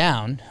Andujar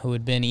down, who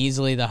had been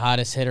easily the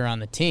hottest hitter on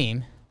the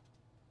team.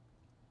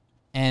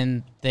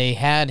 And they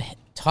had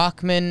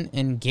Tauchman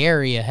and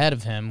Gary ahead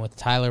of him with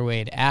Tyler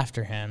Wade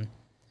after him,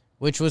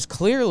 which was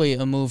clearly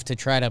a move to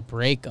try to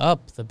break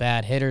up the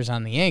bad hitters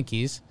on the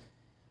Yankees.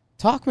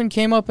 Tauchman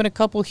came up in a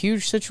couple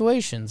huge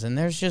situations, and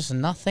there's just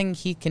nothing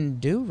he can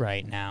do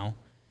right now.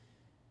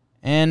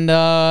 And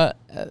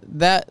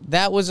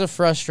that was a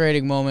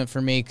frustrating moment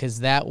for me because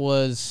that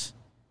was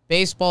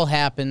baseball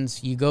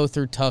happens. You go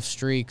through tough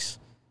streaks.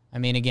 I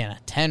mean, again, a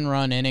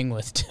 10-run inning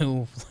with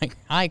 2 like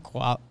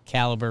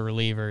high-caliber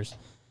relievers.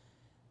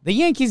 The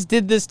Yankees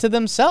did this to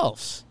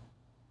themselves.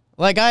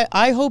 Like,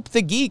 I hope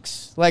the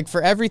geeks, like,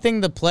 for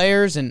everything the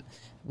players and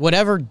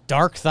whatever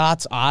dark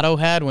thoughts Otto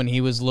had when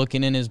he was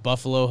looking in his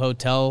Buffalo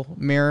hotel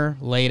mirror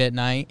late at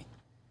night,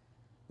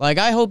 like,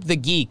 I hope the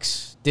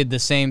geeks did the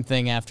same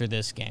thing after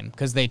this game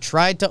because they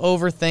tried to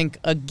overthink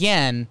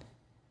again,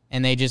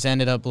 and they just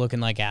ended up looking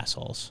like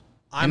assholes.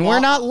 We're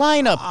not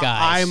lineup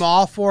guys. I'm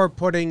all for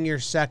putting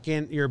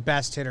your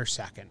best hitter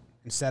second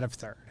instead of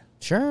third.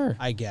 Sure.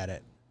 I get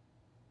it.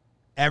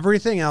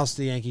 Everything else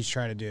the Yankees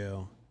try to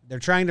do, they're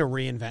trying to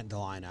reinvent the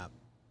lineup.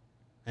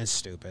 And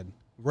stupid.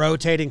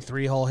 Rotating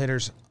 3-hole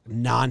hitters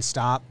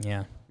nonstop.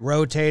 Yeah.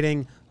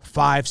 Rotating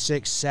 5,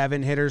 6,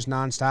 7 hitters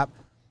nonstop.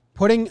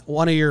 Putting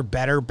one of your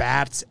better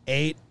bats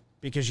 8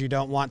 because you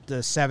don't want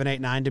the 7,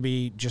 8, 9 to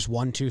be just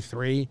 1, 2,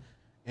 3,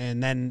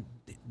 and then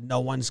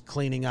no one's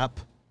cleaning up.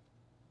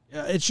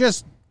 It's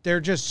just they're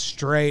just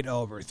straight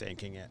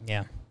overthinking it.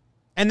 Yeah.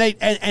 And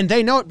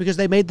they know it because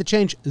they made the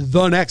change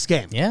the next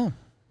game. Yeah.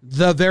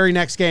 The very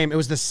next game, it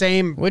was the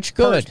same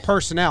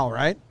personnel,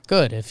 right?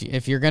 Good.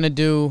 If you're gonna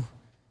do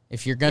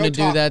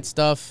that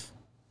stuff,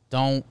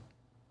 don't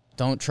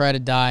try to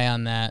die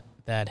on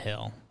that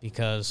hill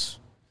because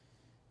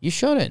you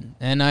shouldn't.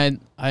 And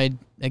I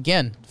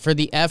again, for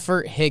the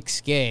effort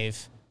the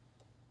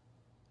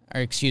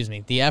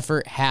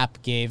effort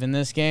Hap gave in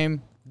this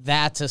game,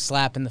 that's a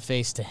slap in the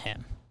face to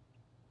him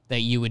that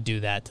you would do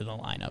that to the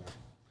lineup.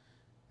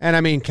 And,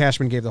 I mean,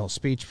 Cashman gave the whole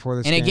speech before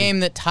this game. In a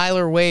game that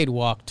Tyler Wade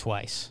walked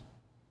twice.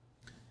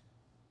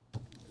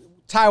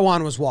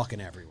 Taiwan was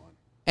walking everyone.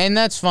 And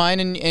that's fine,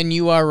 and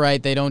you are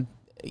right. They don't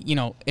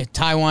if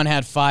Taiwan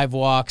had 5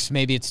 walks,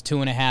 maybe it's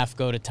 2.5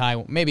 go to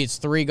Taiwan. Maybe it's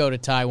 3 go to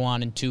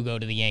Taiwan and 2 go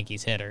to the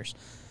Yankees hitters.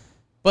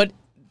 But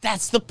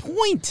that's the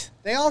point.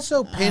 They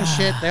also pinch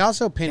hit. They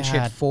also pinch hit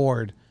God.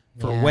 Ford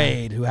for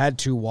Wade, who had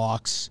 2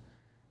 walks,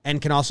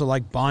 and can also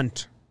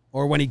bunt.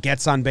 Or when he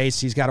gets on base,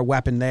 he's got a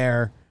weapon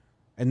there.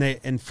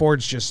 And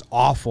Ford's just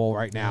awful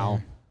right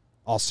now,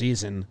 all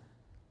season.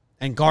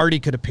 And Gardy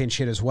could have pinch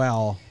hit as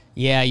well.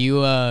 Yeah,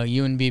 you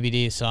and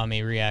BBD saw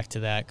me react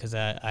to that because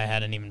I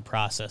hadn't even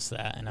processed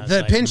that. And I was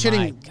The like, pinch my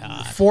hitting,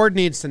 God. Ford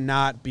needs to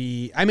not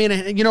be. I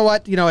mean, you know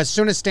what? As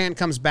soon as Stanton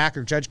comes back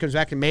or Judge comes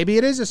back, and maybe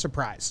it is a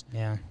surprise.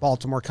 Yeah.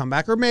 Baltimore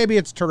comeback, or maybe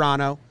it's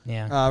Toronto.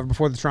 Yeah.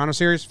 Before the Toronto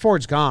series,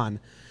 Ford's gone,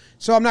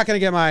 so I'm not going to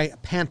get my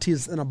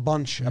panties in a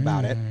bunch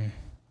about it.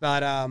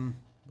 But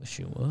Wish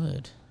you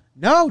would.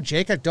 no,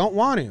 Jake, I don't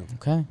want to.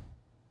 Okay.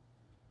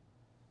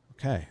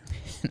 Okay,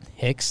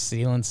 Hicks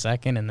stealing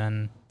second and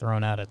then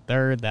thrown out at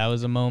third. That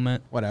was a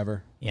moment.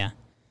 whatever. Yeah.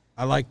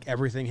 I like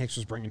everything Hicks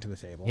was bringing to the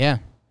table. Yeah.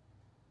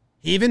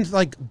 He even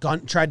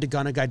tried to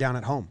gun a guy down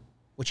at home,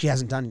 which he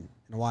hasn't done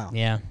in a while.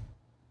 Yeah.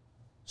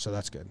 So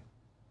that's good.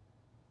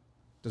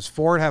 Does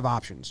Ford have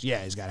options?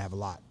 Yeah, he's got to have a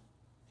lot.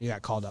 He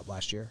got called up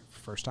last year for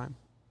first time.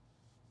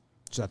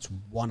 So that's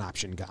one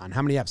option gone.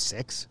 How many have?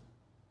 6?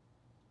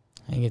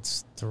 I think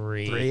it's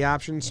 3. 3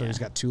 options, so Yeah. he's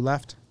got 2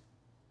 left.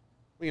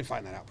 We can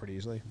find that out pretty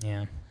easily.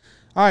 Yeah.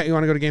 All right, you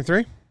want to go to game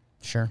 3?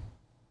 Sure.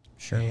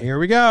 Sure. Here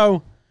we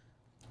go.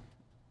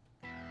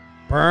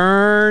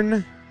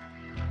 Burn.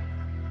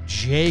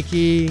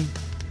 Jakey.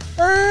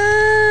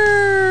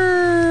 Burn.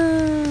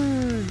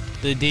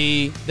 The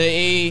D, the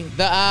E,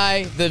 the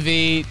I, the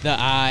V, the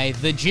I,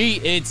 the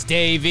G. It's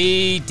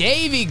Davey.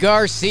 Davey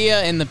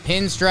Garcia and the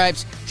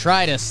Pinstripes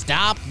try to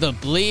stop the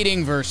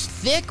bleeding versus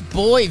thick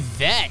boy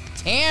vet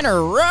Tanner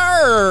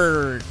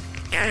Roark.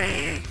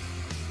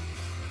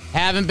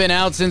 Haven't been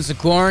out since the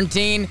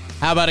quarantine.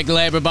 How about a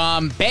Glaber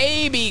bomb?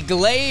 Baby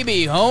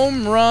Glaby,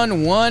 home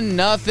run,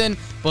 1-0.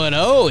 But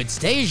it's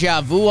deja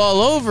vu all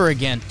over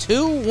again.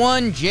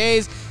 2-1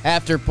 Jays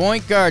after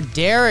point guard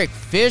Derek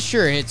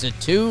Fisher hits a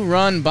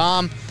 2-run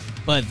bomb.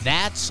 But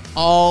that's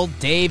all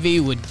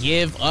Davey would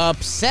give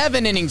up.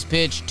 7 innings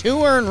pitched,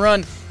 2 earned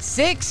run,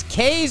 6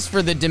 Ks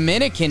for the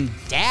Dominican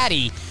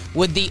daddy.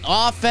 Would the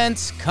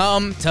offense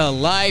come to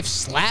life?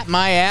 Slap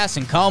my ass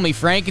and call me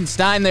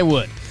Frankenstein? They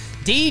would.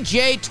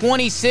 DJ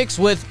 26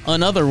 with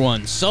another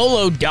one.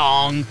 Solo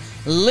dong.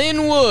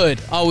 Linwood,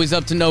 always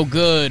up to no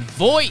good.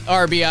 Voit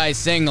RBI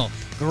single.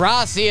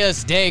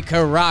 Gracias de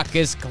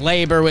Caracas.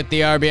 Glaber with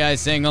the RBI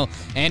single.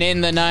 And in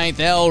the 9th,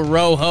 El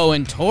Rojo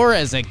and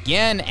Torres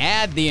again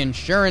add the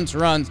insurance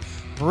runs.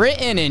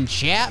 Britton and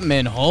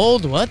Chapman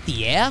hold. What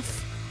the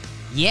F?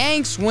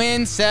 Yanks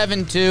win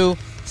 7-2.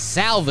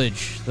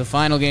 Salvage the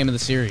final game of the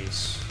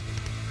series.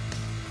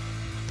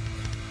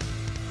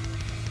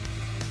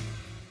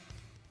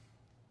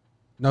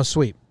 No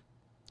sweep.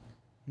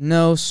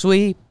 No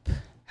sweep.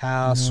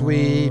 How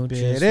sweep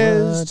just it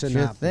is to what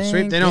you're not be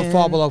sweep. They don't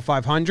fall thinking. below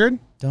 500.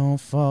 Don't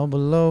fall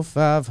below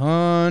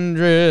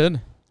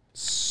 500.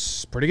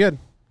 It's pretty good.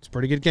 It's a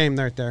pretty good game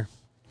right there.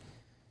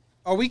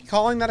 Are we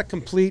calling that a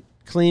complete,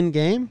 clean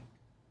game?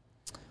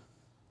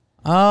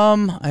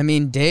 I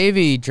mean,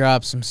 Davey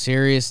dropped some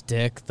serious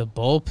dick. The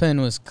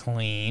bullpen was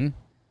clean.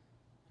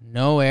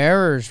 No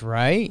errors,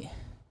 right?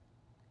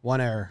 1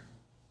 error.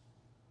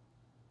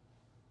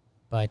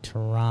 By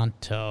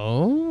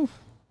Toronto.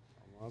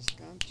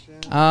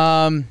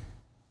 Yeah,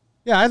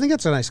 I think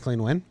that's a nice,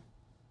 clean win.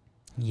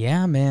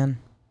 Yeah, man.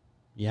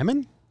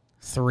 Yemen?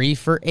 3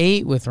 for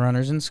 8 with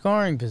runners in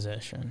scoring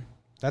position.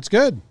 That's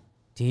good.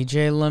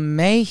 DJ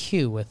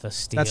LeMahieu with a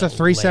steal. That's a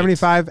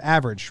 375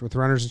 average with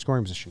runners in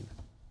scoring position.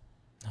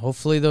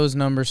 Hopefully those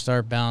numbers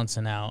start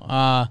balancing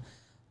out.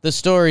 The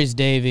story's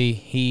Davey.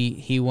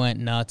 He went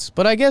nuts.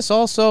 But I guess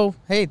also,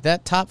 hey,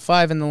 that top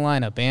 5 in the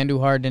lineup.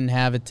 Andujar didn't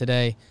have it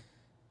today.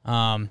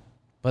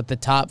 But the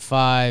top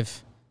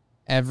 5,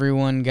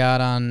 everyone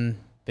got on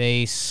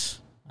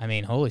base. I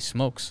mean, holy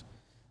smokes.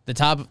 The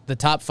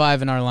top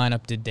 5 in our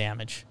lineup did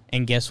damage.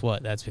 And guess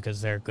what? That's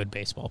because they're good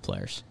baseball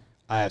players.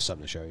 I have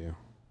something to show you.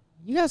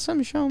 You got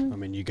something to show me? I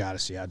mean, you got to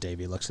see how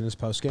Davey looks in his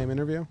post-game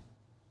interview.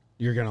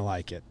 You're going to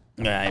like it.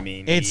 I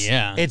mean,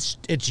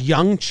 It's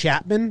young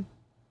Chapman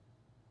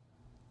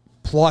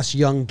plus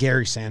young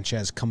Gary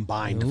Sanchez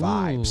combined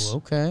vibes.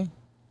 Okay.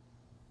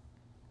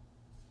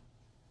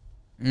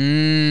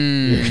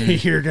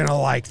 You're going to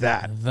like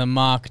that. The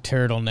mock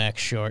turtleneck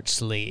short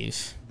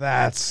sleeve.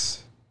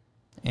 That's...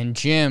 And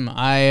Jim,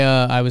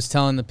 I was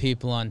telling the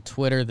people on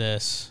Twitter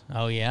this.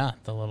 Oh yeah,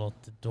 the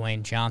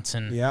Dwayne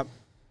Johnson Yep.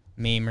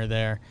 memer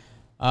there.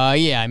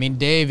 Yeah, I mean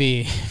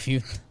Davey, if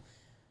you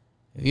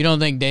don't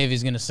think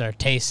Davey's gonna start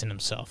tasting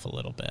himself a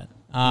little bit.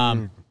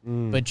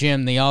 But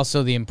Jim, the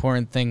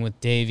important thing with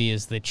Davey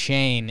is the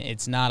chain.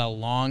 It's not a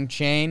long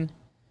chain,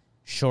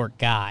 short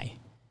guy.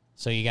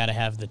 So you got to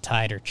have the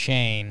tighter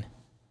chain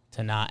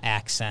to not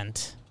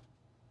accent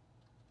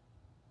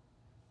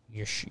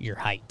your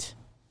height.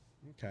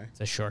 Okay.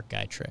 It's a short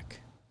guy trick.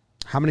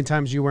 How many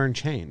times are you wearing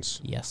chains?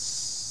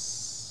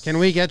 Yes. Can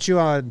we get you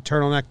a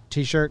turtleneck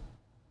T-shirt?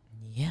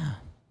 Yeah.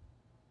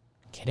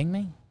 Kidding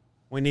me?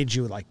 We need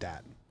you like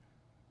that.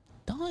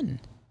 Done.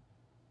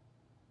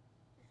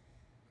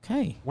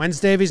 Okay. When's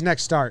Davies'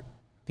 next start?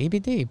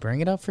 BBD,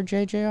 bring it up for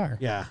JJR.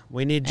 Yeah,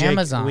 we need Jake.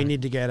 Amazon. We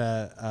need to get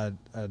a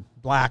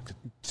black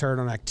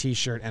turtleneck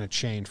T-shirt and a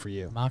chain for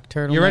you. Mock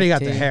turtle. You already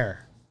got the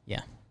hair.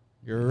 Yeah.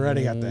 You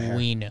already got the hair.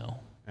 We know.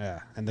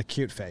 Yeah, and the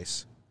cute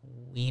face.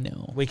 We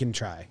know. We can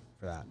try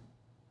for that.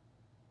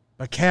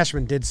 But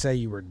Cashman did say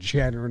you were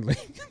generally.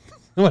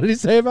 What did he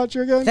say about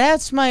you again?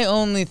 That's my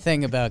only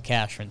thing about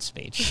Cashman's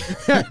speech.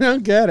 I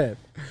don't get it.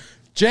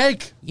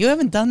 Jake. You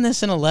haven't done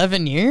this in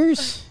 11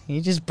 years?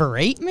 You just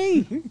berate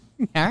me?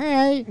 All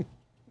right.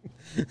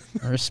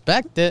 I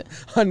respect it.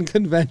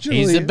 Unconventionally.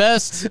 He's the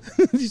best.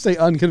 Did you say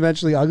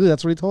unconventionally ugly?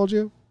 That's what he told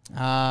you?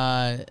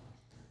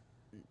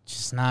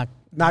 Just not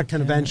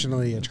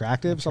conventionally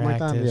attractive, something like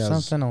that? attractive,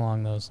 Yes. something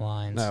along those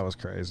lines. That was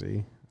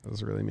crazy. That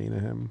was really mean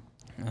of him.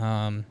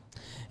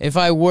 If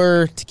I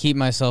were to keep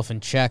myself in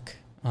check,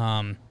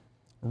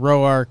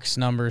 Roark's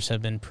numbers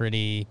have been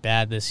pretty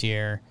bad this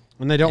year.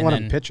 When they don't want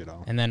him to pitch at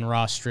all. And then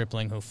Ross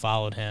Stripling, who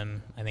followed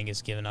him, I think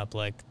has given up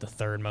like the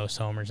third most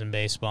homers in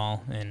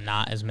baseball and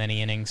not as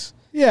many innings.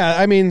 Yeah,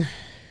 I mean,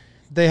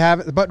 they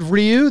have, but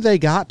Ryu, they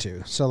got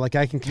to. So, like,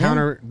 I can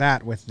counter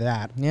that with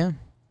that. Yeah.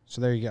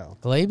 So there you go.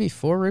 Glaby,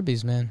 4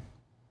 ribbies, man.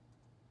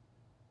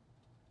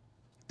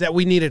 That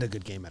we needed a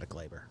good game out of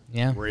Glaber.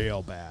 Yeah.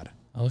 Real bad.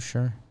 Oh,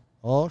 sure.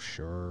 Oh,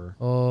 sure.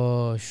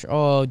 Oh, sure.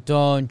 Oh,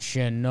 don't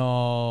you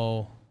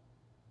know?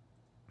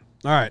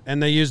 All right,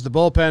 and they used the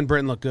bullpen.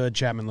 Britton looked good.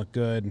 Chapman looked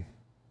good.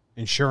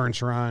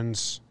 Insurance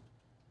runs.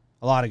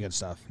 A lot of good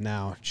stuff.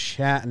 Now,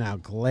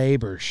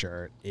 Glaber's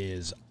shirt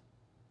is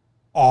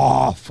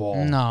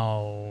awful.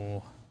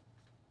 No.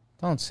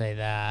 Don't say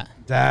that.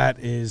 That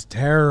is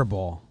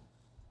terrible.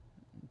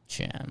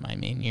 Jim, I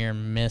mean, you're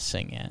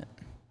missing it.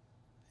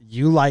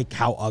 You like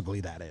how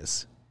ugly that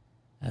is.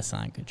 That's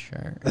not a good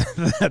shirt.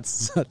 That's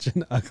such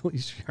an ugly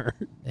shirt.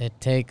 It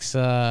takes,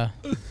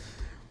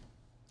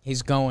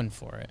 he's going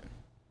for it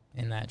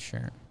in that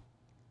shirt.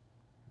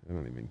 I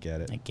don't even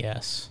get it. I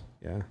guess.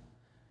 Yeah.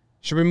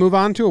 Should we move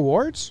on to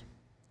awards?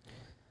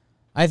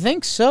 I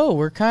think so.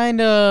 We're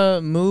kind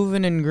of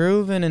moving and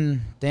grooving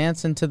and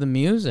dancing to the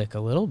music a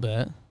little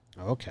bit.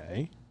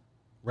 Okay.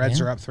 Reds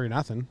Yeah. are up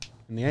 3-0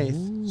 in the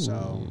 8th,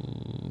 so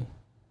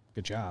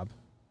good job.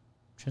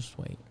 Just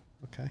wait.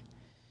 Okay.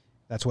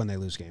 That's when they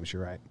lose games,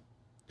 you're right.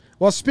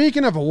 Well,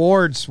 speaking of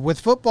awards, with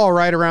football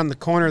right around the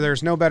corner,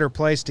 there's no better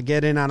place to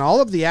get in on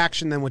all of the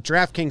action than with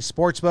DraftKings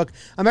Sportsbook,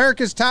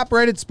 America's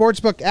top-rated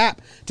sportsbook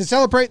app. To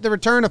celebrate the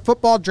return of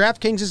football,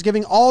 DraftKings is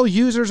giving all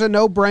users a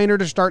no-brainer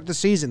to start the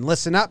season.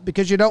 Listen up,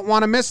 because you don't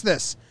want to miss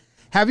this.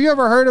 Have you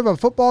ever heard of a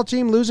football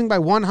team losing by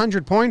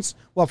 100 points?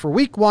 Well, for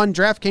Week 1,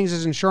 DraftKings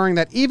is ensuring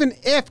that even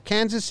if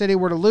Kansas City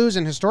were to lose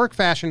in historic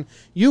fashion,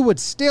 you would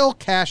still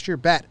cash your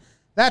bet.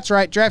 That's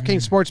right,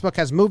 DraftKings Sportsbook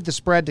has moved the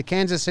spread to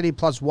Kansas City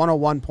plus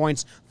 101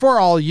 points for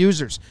all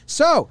users.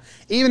 So,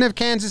 even if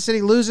Kansas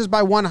City loses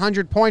by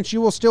 100 points,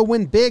 you will still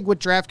win big with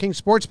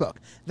DraftKings Sportsbook.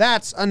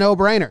 That's a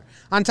no-brainer.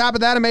 On top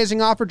of that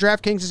amazing offer,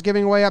 DraftKings is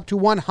giving away up to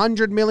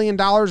 $100 million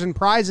in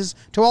prizes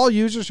to all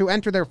users who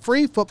enter their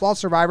free Football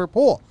Survivor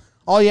pool.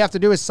 All you have to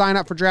do is sign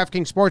up for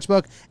DraftKings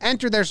Sportsbook,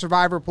 enter their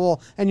Survivor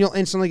pool, and you'll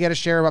instantly get a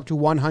share of up to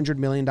 $100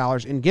 million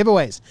in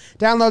giveaways.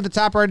 Download the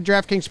top-rated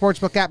DraftKings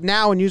Sportsbook app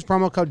now and use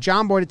promo code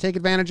JOHNBOY to take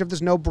advantage of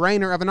this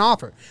no-brainer of an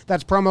offer.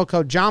 That's promo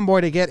code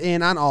JOHNBOY to get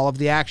in on all of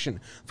the action.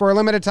 For a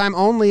limited time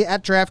only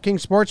at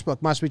DraftKings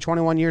Sportsbook. Must be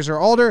 21 years or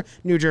older,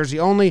 New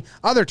Jersey only.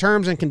 Other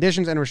terms and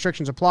conditions and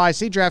restrictions apply.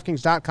 See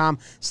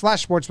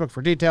DraftKings.com/sportsbook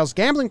for details.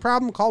 Gambling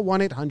problem? Call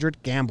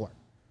 1-800-GAMBLER.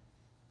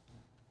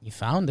 You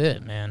found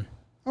it, man.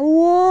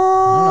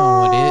 Awards. I don't know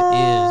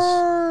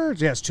what it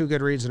is. Yes, 2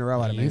 good reads in a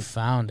row out of me. You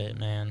found it,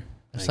 man.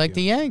 It's Thank like you.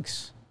 the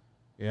Yanks.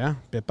 Yeah,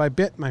 bit by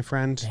bit, my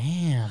friend.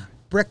 Damn.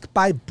 Brick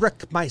by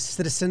brick, my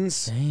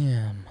citizens.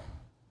 Damn.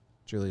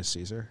 Julius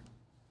Caesar.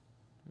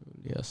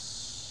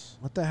 Yes.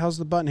 What the hell's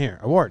the button here?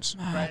 Awards.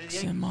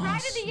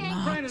 Maximus.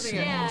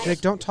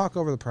 Jake, don't talk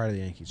over the Pride of the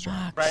Yankees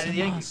drop. Pride of the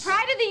Yankees.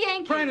 Pride of the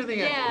Yankees. Pride of the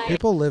Yankees. Yeah.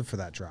 People live for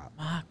that drop.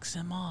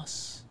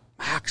 Maximus.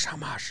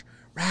 Maximus.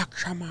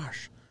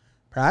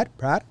 Pride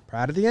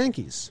of the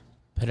Yankees.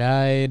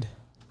 Pride.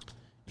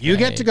 You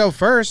get to go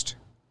first.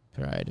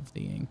 Pride of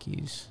the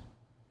Yankees.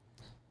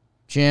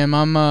 Jim,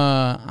 I'm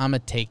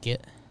take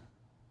it.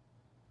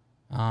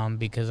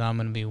 Because I'm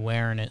gonna be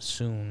wearing it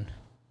soon.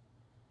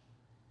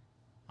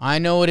 I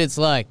know what it's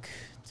like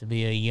to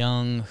be a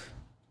young,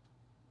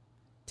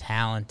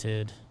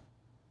 talented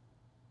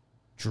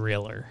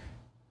driller.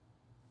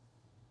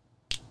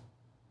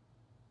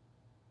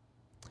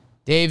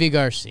 Davy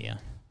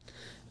Garcia.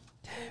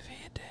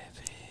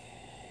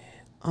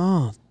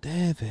 Oh,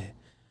 David,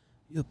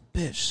 you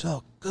pitched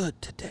so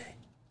good today.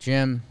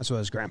 Jim, That's what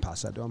his grandpa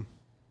said to him.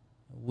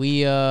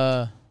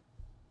 we're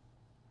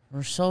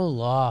so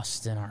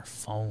lost in our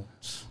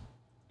phones.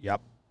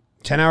 Yep.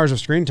 10 hours of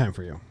screen time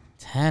for you.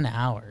 10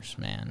 hours,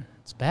 man.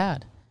 It's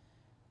bad.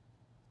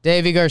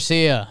 Davy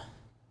Garcia.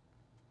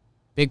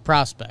 Big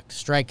prospect,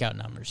 strikeout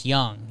numbers,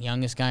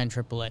 youngest guy in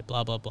AAA,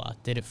 blah, blah, blah.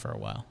 Did it for a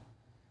while.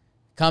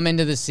 Come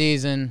into the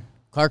season,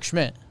 Clark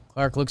Schmidt.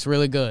 Clark looks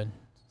really good.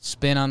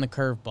 Spin on the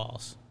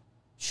curveballs.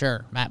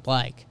 Sure, Matt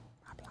Blake.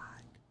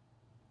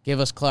 Give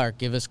us Clark.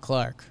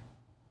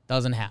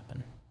 Doesn't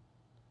happen.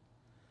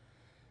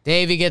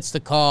 Davey gets the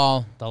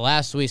call. The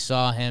last we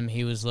saw him,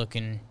 he was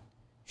looking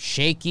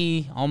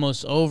shaky,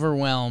 almost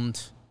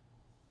overwhelmed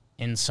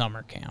in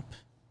summer camp,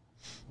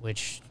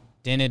 which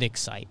didn't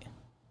excite.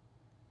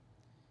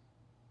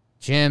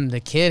 Jim, the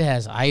kid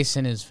has ice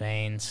in his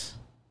veins.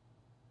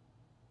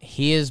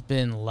 He has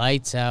been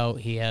lights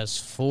out. He has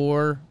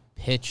 4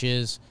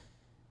 pitches.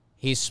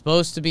 He's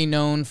supposed to be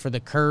known for the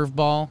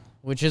curveball,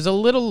 which is a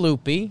little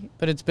loopy,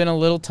 but it's been a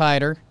little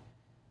tighter.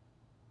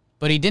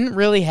 But he didn't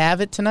really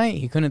have it tonight.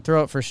 He couldn't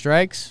throw it for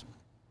strikes.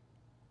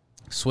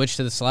 Switch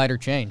to the slider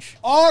change.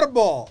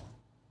 Audible.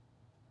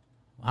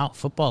 Wow,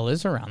 football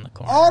is around the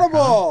corner.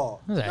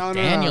 Audible. Huh? Was that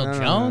Daniel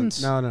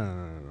Jones?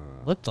 No.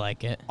 Looked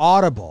like it.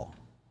 Audible.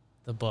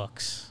 The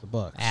books.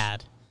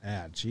 Ad,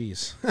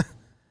 jeez.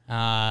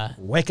 Uh,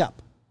 Wake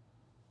up.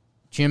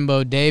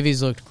 Jimbo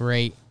Davies looked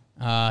great.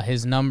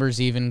 His numbers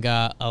even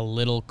got a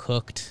little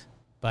cooked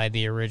by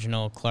the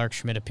original Clark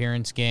Schmidt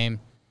appearance game.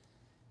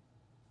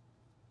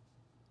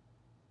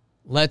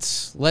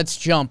 Let's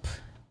jump.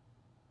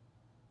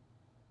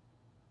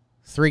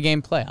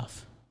 3-game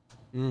playoff.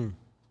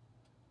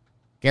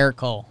 Garrett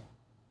Cole.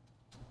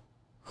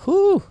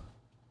 Whew.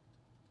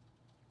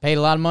 Paid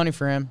a lot of money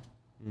for him.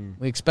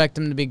 We expect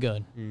him to be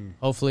good.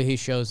 Hopefully he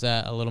shows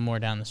that a little more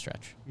down the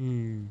stretch.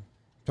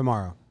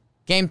 Tomorrow.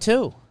 Game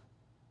 2.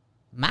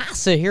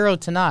 Masahiro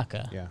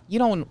Tanaka. Yeah. You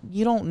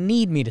don't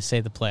need me to say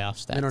the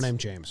playoff stats. Middle name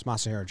James.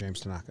 Masahiro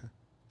James Tanaka.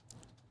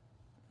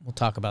 We'll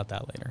talk about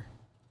that later.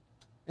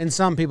 In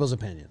some people's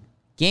opinion.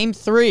 Game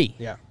 3.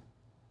 Yeah.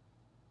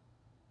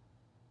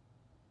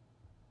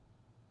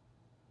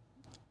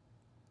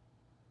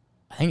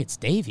 I think it's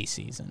Davey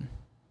season.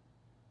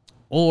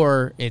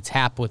 Or it's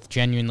Hap with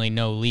genuinely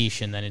no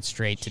leash and then it's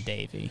straight to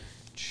Davey.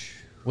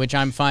 Which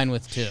I'm fine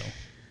with too.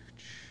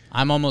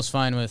 I'm almost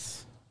fine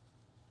with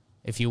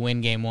if you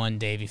win game 1,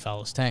 Davey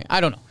follows Tank.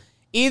 I don't know.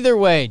 Either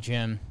way,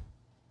 Jim.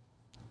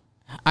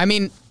 I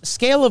mean,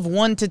 scale of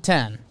 1 to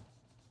 10.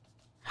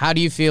 How do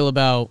you feel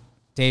about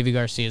Davey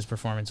Garcia's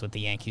performance with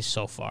the Yankees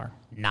so far?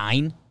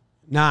 9?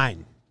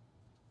 9.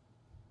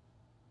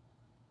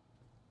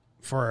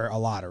 For a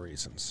lot of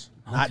reasons.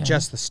 Not Okay.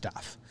 just the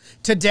stuff.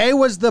 Today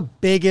was the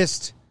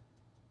biggest,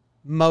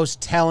 most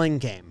telling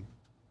game.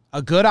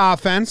 A good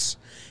offense.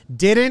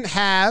 Didn't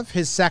have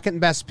his second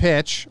best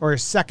pitch or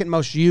his second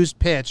most used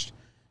pitch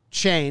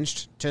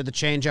changed to the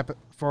changeup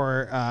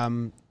for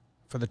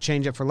the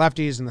changeup for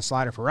lefties and the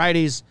slider for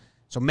righties.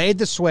 So made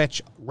the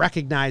switch,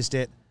 recognized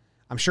it.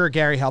 I'm sure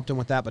Gary helped him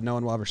with that, but no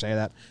one will ever say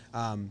that.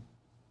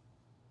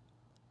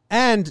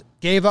 And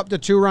gave up the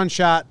 2-run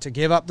shot to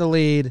give up the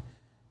lead.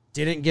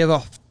 Didn't give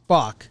a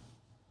fuck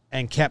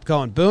and kept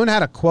going. Boone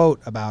had a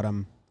quote about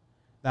him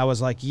that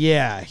was like,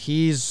 yeah,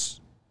 he's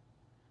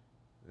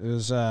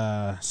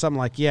something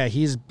like, yeah,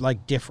 he's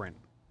like different.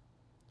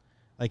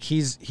 Like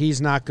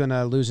he's not going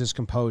to lose his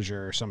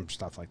composure or some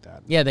stuff like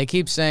that. Yeah, they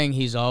keep saying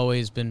he's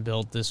always been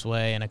built this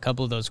way, and a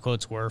couple of those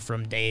quotes were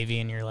from Davey,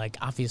 and you're like,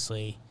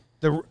 obviously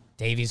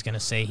Davey's going to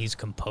say he's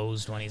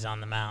composed when he's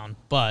on the mound.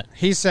 But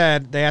he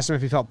said, they asked him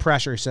if he felt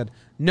pressure. He said,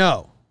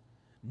 no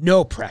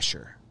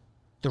pressure.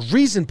 The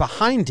reason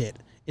behind it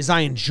is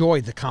I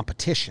enjoy the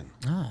competition.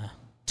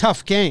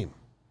 Tough game.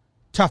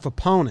 Tough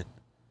opponent.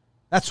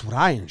 That's what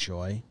I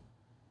enjoy.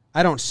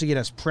 I don't see it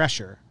as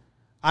pressure.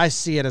 I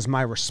see it as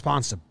my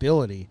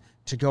responsibility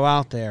to go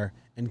out there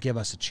and give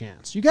us a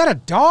chance. You got a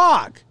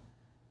dog.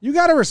 You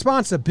got a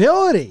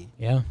responsibility.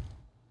 yeah.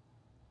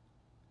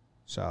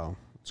 So,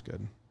 it's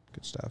good.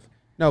 Good stuff.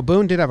 No,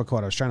 Boone did have a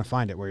quote. I was trying to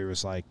find it where he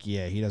was like,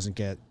 yeah, he doesn't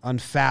get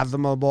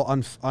unfathomable,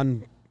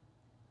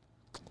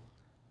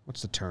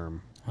 what's the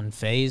term?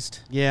 Unfazed.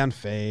 Yeah,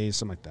 unfazed,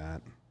 something like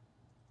that.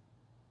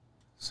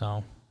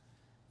 So,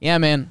 yeah,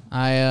 man,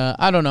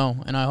 I don't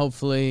know, and I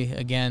hopefully,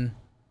 again,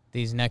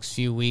 these next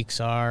few weeks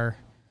are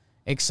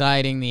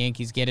exciting. The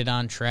Yankees get it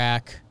on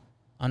track.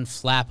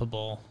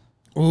 Unflappable.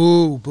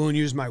 Ooh, Boone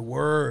used my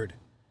word.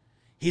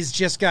 He's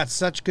just got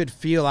such good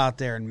feel out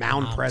there and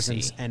mound Moxie.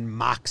 presence and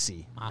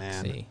moxie. Man.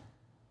 Moxie.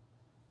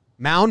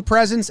 Mound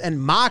presence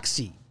and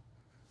moxie.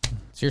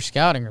 It's your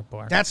scouting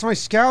report. That's my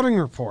scouting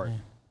report.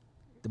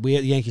 The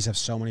Yankees have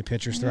so many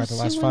pitchers throughout the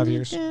last 5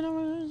 years.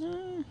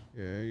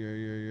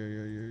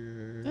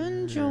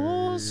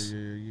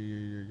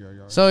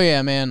 So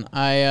yeah, man,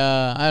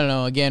 I don't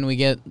know. Again, we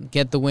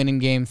get the win in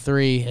Game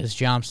 3 as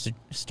Stradamus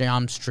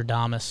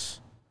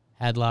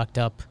had locked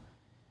up.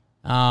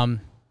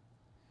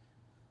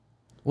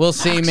 We'll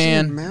see, Moxie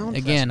man. and mound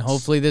Again, presence.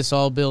 hopefully this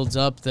all builds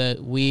up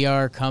that we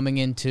are coming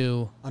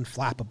into.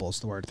 Unflappable is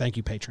the word. Thank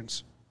you,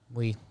 patrons.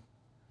 We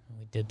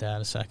did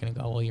that a second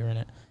ago while you were in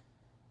it.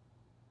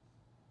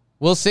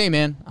 We'll see,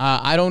 man.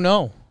 I don't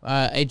know.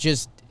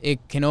 It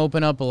can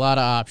open up a lot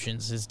of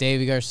options. Does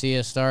Davey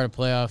Garcia start a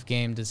playoff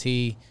game? Does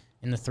he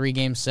in the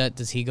 3-game set,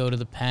 does he go to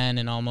the pen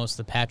in almost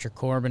the Patrick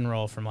Corbin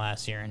role from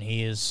last year? And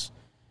he is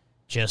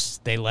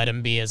just, they let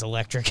him be as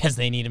electric as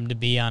they need him to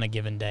be on a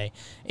given day.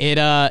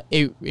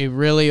 It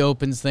really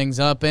opens things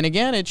up. And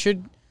again,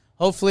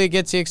 hopefully it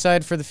gets you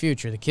excited for the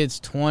future. The kid's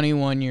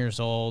 21 years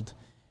old.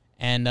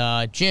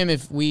 And Jim,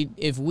 if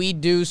we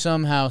do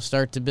somehow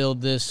start to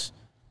build this,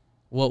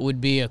 what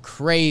would be a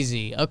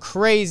crazy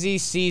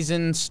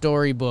season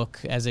storybook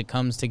as it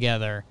comes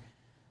together,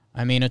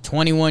 I mean, a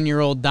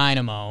 21-year-old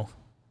dynamo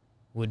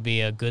would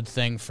be a good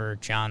thing for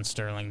John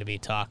Sterling to be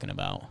talking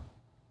about.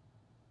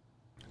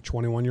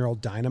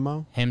 21-year-old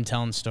dynamo? Him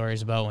telling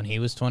stories about when he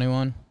was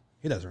 21.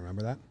 He doesn't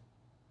remember that.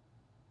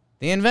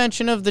 The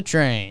invention of the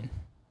train.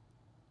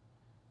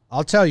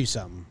 I'll tell you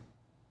something.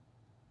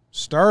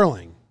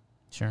 Sterling.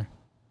 Sure.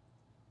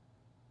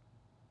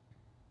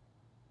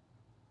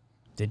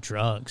 Did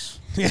drugs.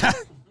 Yeah.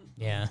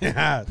 Yeah.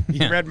 Yeah.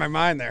 You read my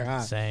mind there,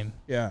 huh? Same.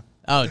 Yeah.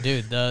 Oh,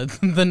 dude,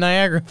 the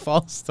Niagara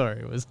Falls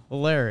story was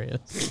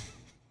hilarious.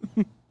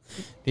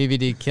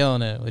 BBD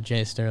killing it with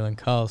Jay Sterling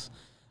calls.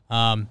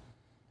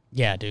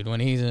 Yeah, dude,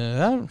 when he's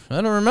I don't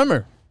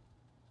remember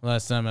the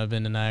last time I've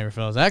been to Niagara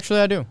Falls.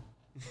 Actually, I do.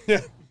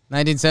 Yeah.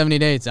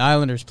 1978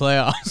 Islanders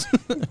playoffs.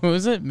 Who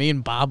was it? Me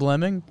and Bob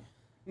Lemming?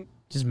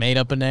 Just made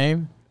up a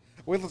name?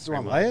 Wait, let's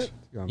play it?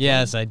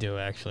 Yes, I do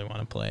actually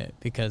want to play it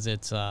because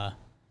it's,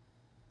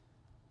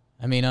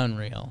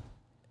 unreal.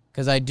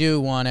 Because I do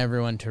want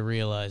everyone to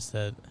realize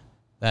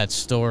that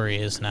story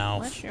is now.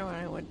 Last year when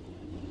I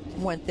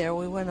went there,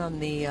 we went on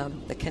the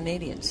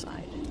Canadian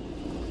side.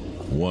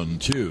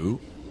 1-2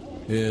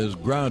 is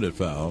grounded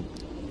foul.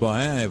 Well,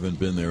 I haven't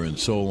been there in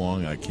so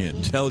long I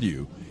can't tell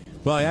you.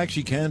 Well, I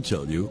actually can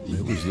tell you.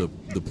 It was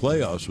the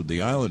playoffs with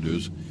the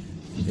Islanders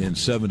in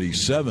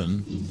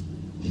 77.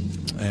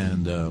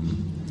 And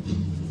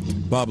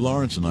Bob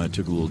Lawrence and I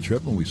took a little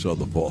trip and we saw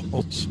the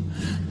Falls.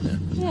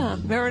 Yeah,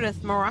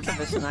 Meredith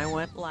Marakovitz and I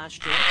went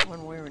last year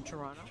when we were in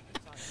Toronto.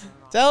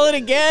 Tell it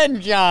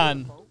again,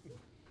 John.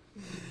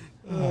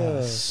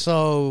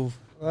 So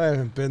I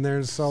haven't been there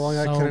in so long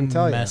I couldn't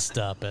tell you. Messed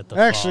up at the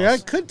Actually,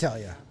 Falls. I could tell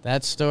you.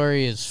 That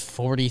story is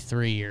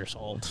 43 years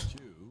old.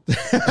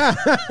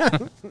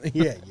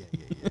 Yeah.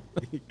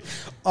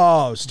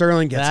 Oh,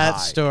 Sterling gets high. That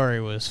story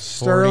was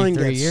 43 Sterling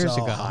gets years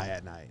so ago. high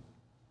at night.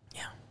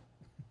 Yeah.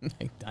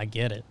 I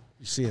get it.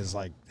 You see his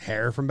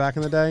hair from back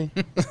in the day?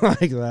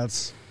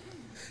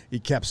 He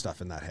kept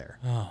stuff in that hair.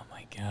 Oh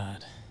my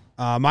God.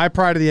 My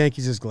pride of the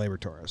Yankees is Gleyber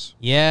Torres.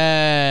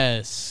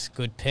 Yes.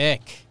 Good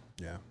pick.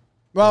 Yeah.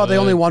 Well, they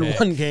only won pick.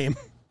 one game.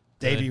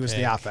 Davey was the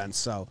pick. offense,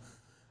 so.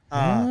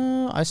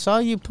 I saw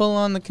you pull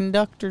on the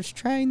conductor's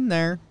train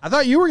there. I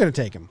thought you were going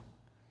to take him.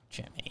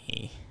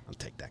 Jimmy. I'll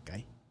take that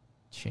guy.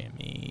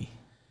 Jimmy.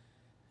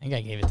 I think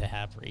I gave it to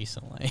Hap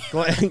recently.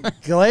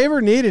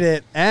 Gleyber needed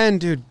it. And,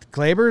 dude,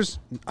 Gleyber's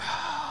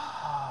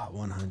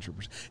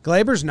 100%.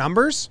 Gleyber's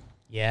numbers,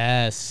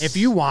 Yes. if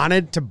you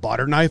wanted to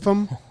butter knife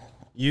him,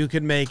 you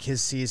could make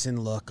his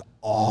season look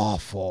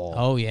awful.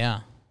 Oh,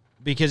 yeah.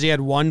 Because he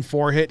had 1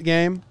 4-hit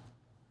game.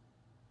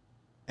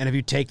 And if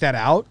you take that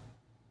out,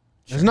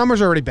 his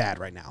numbers are already bad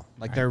right now.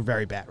 They're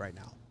very bad right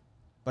now.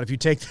 But if you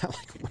take that,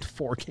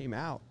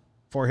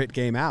 4-hit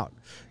game out.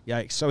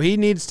 Yikes. So he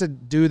needs to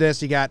do this.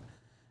 He got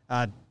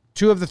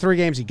 2 of the 3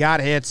 games. He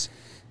got hits.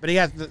 But he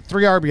got the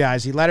 3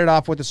 RBIs. He let it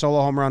off with the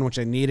solo home run, which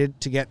I needed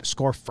to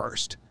score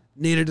first.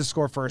 Needed to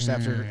score first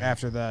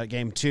after the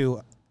game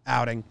 2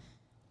 outing.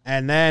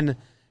 And then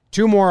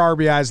 2 more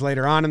RBIs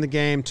later on in the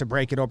game to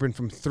break it open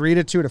from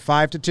 3-2 to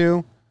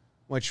 5-2,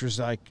 which was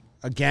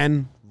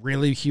again,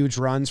 really huge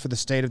runs for the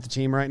state of the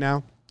team right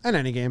now in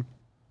any game.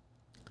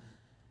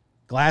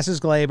 Glasses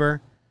Gleyber.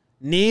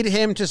 Need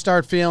him to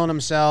start feeling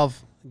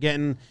himself,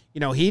 getting,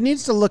 he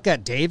needs to look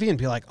at Davey and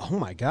be like, oh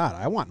my God,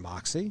 I want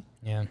moxie.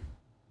 Yeah.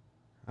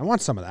 I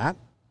want some of that.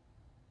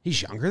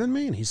 He's younger than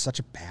me and he's such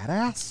a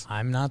badass.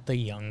 I'm not the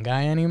young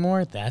guy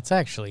anymore. That's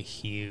actually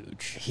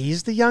huge.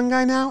 He's the young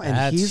guy now and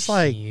That's he's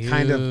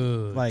kind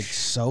of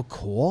so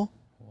cool.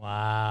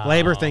 Wow.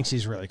 Gleyber thinks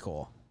he's really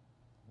cool.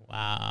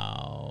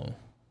 Wow.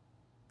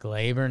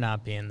 Gleyber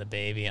not being the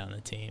baby on the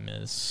team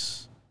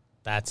that's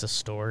a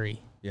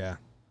story. Yeah.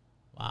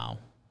 Wow.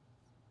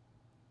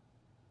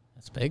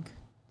 That's big.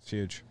 It's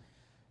huge.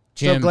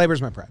 Jim, So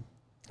Gleyber's my pride.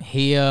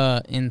 He,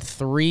 in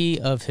 3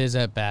 of his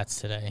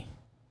at-bats today,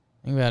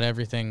 think about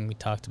everything we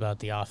talked about,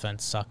 the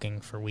offense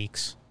sucking for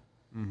weeks.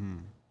 Mm-hmm.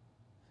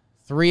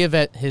 3 of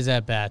his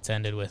at-bats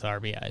ended with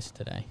RBIs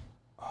today.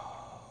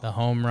 The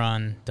home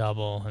run,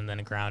 double, and then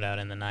a ground out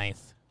in the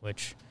 9th,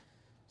 which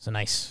is a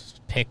nice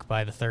pick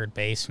by the third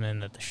baseman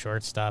that the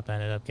shortstop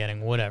ended up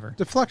getting, whatever.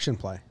 Deflection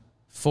play.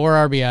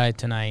 4 RBI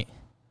tonight.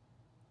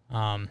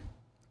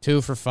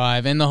 2 for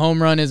 5. And the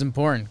home run is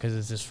important because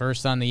it's his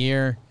first on the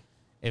year.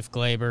 If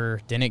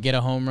Gleyber didn't get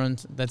a home run,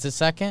 that's his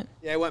second?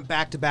 Yeah, he went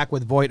back-to-back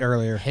with Voit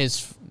earlier.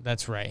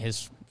 That's right.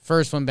 His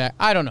first one back.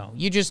 I don't know.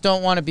 You just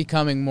don't want it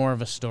becoming more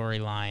of a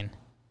storyline.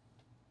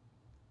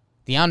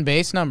 The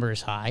on-base number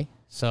is high,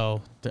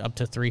 so up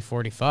to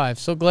 345.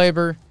 So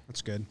Gleyber,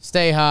 that's good.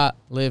 Stay hot,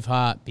 live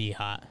hot, be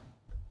hot.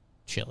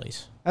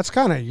 Chili's. That's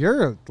kind of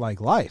your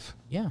life.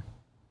 Yeah.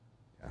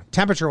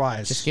 Temperature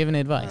wise, Just giving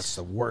advice. That's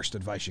the worst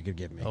advice you could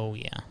give me. Oh,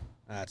 yeah.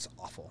 That's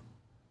awful.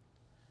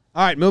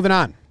 All right, moving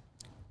on.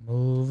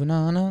 Moving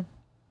on up.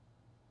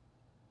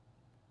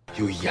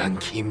 You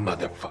Yankee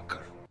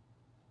motherfucker.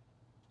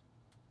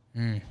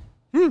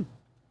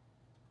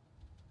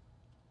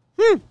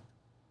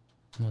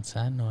 What's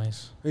that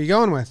noise? Who are you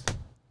going with?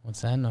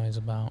 What's that noise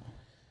about?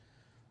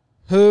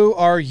 Who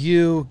are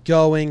you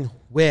going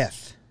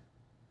with?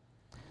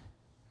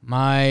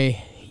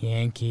 My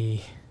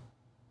Yankee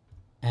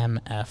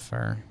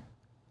MFer.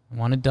 I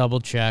want to double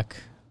check.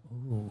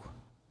 Ooh.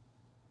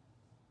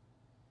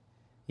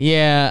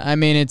 Yeah, I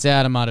mean, it's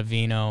Adam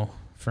Ottavino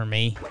for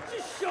me. Put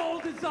your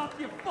shoulders up,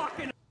 you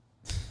fucking.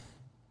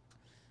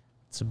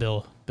 It's a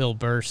Bill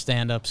Burr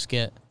stand-up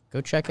skit.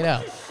 Go check it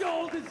out. Put your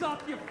shoulders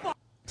up, you fucking.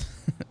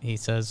 He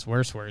says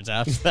worse words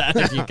after that,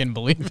 if you can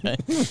believe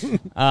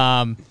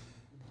it.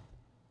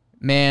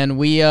 Man,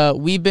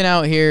 we've been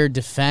out here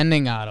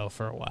defending Otto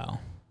for a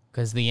while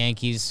because the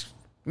Yankees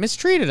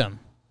mistreated him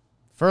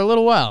for a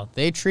little while.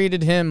 They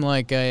treated him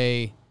like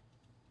a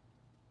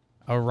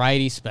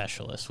righty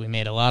specialist. We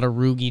made a lot of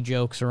Rugi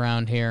jokes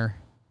around here.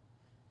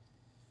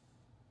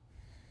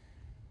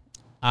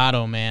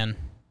 Otto, man.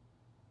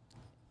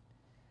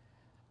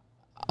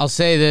 I'll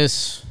say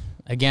this.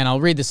 Again, I'll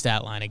read the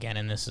stat line again,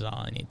 and this is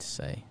all I need to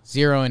say.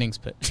 0 innings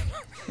pitched.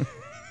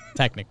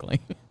 Technically.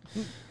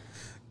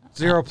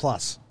 0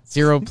 plus.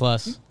 0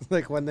 plus.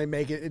 Like when they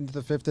make it into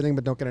the 5th inning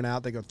but don't get an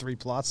out, they go 3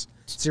 plus.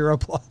 0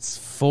 plus.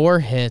 4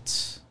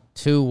 hits,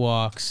 2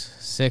 walks,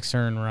 6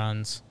 earned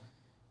runs.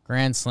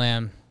 Grand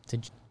slam to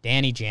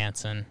Danny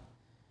Jansen.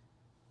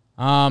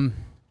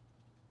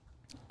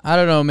 I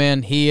don't know,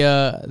 man. He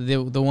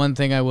the one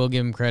thing I will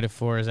give him credit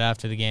for is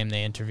after the game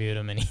they interviewed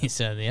him and he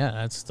said, "Yeah,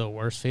 that's the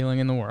worst feeling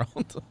in the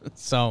world."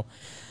 So,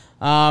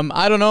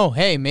 I don't know.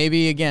 Hey,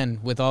 maybe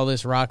again with all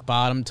this rock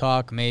bottom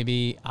talk,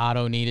 maybe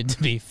Otto needed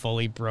to be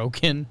fully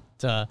broken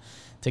to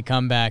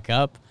come back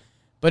up.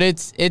 But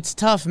it's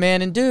tough,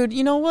 man. And dude,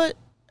 you know what?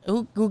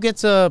 Who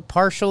gets a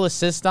partial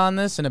assist on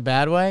this in a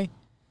bad way?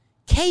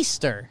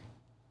 K-Ster.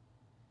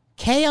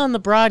 Kay on the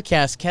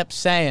broadcast kept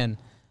saying,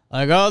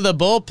 like, oh, the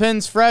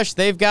bullpen's fresh.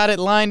 They've got it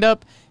lined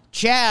up.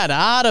 Chad,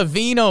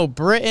 Ottavino,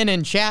 Britton,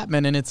 and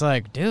Chapman. And it's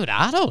like, dude,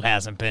 Otto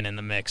hasn't been in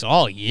the mix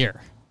all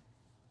year.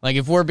 Like,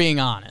 if we're being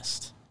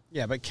honest.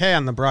 Yeah, but Kay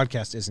on the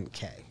broadcast isn't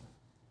Kay.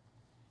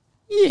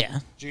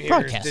 Yeah.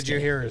 Did you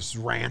hear his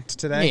rant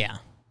today? Yeah.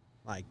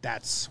 Like,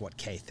 that's what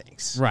Kay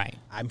thinks. Right.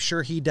 I'm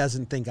sure he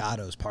doesn't think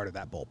Otto's part of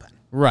that bullpen.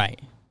 Right.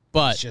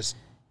 But he's just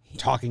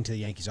talking to the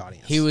Yankees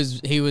audience. He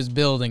was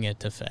building it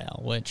to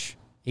fail, which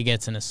he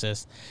gets an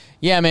assist.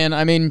 Yeah, man,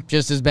 I mean,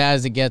 just as bad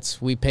as it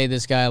gets, we pay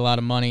this guy a lot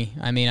of money.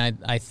 I mean,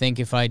 I think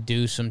if I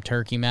do some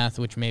turkey math,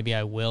 which maybe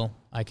I will,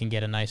 I can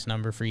get a nice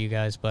number for you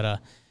guys. But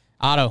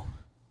Otto,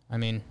 I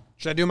mean.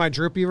 Should I do my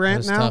droopy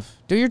rant now? Tough.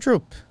 Do your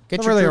droop. Get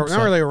not your really, droops not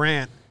up. really a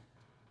rant.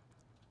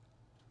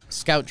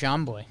 Scout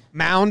John Boy.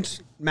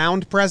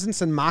 Mound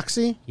presence and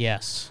moxie.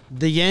 Yes.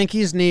 The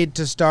Yankees need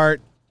to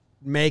start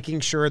making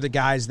sure the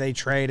guys they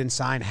trade and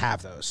sign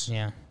have those.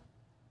 Yeah.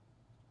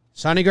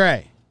 Sonny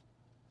Gray.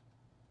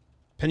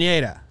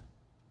 Pineda.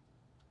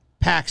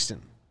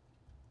 Paxton.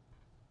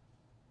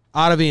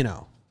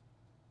 Ottavino.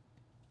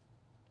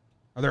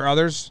 Are there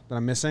others that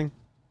I'm missing?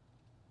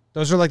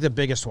 Those are like the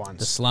biggest ones.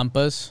 The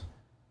Slumpas.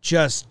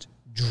 Just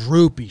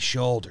droopy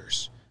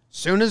shoulders.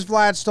 Soon as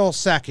Vlad stole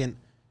second,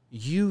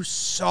 you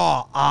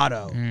saw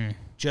Otto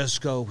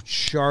just go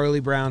Charlie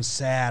Brown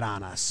sad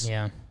on us.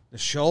 Yeah. The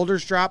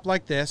shoulders drop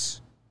like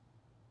this,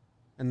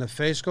 and the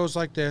face goes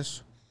like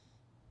this,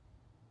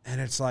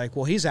 and it's like,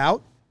 well, he's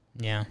out.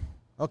 Yeah.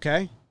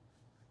 Okay.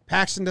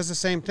 Paxton does the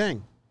same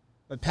thing.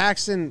 But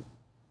Paxton,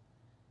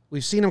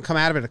 we've seen him come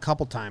out of it a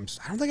couple times.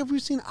 I don't think we've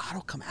seen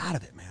Otto come out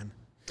of it, man.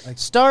 Like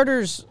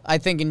starters, I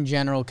think in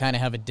general kind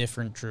of have a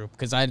different droop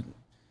because I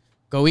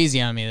go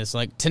easy on me. This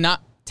like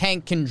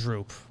Tank can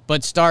droop,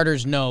 but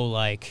starters know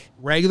like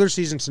regular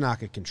season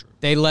Tanaka can droop.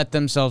 They let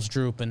themselves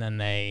droop and then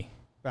they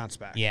bounce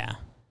back. Yeah.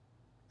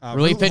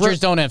 Relief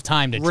pitchers don't have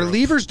time to droop.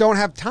 Relievers don't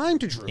have time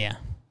to droop. Yeah.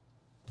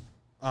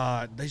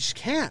 They just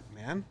can't,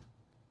 man.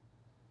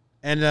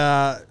 And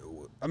I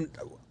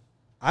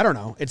don't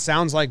know. It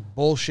sounds like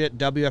bullshit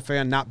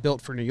WFAN not built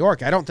for New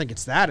York. I don't think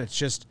it's that. It's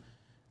just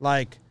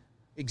like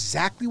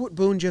exactly what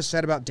Boone just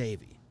said about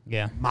Davey.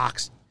 Yeah.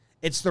 Moxie.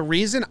 It's the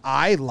reason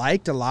I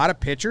liked a lot of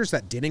pitchers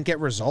that didn't get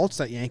results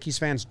that Yankees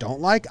fans don't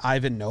like.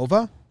 Ivan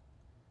Nova,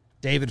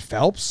 David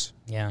Phelps.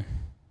 Yeah.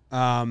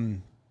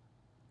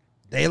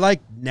 They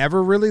like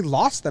never really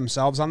lost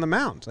themselves on the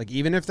mound. Like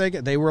even if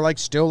they were like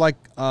still like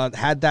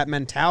had that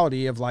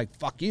mentality of like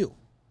fuck you.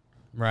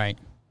 Right.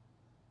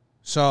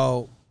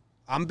 So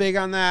I'm big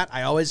on that.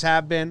 I always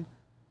have been.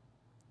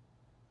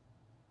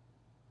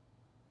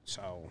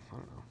 So I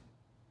don't know.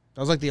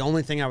 That was like the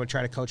only thing I would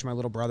try to coach my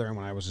little brother in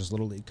when I was his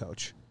little league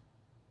coach.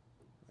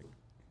 Like,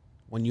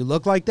 when you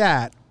look like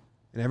that,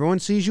 and everyone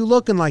sees you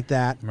looking like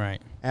that,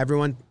 right?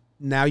 Everyone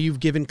now you've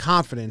given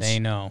confidence. They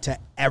know to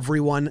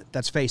everyone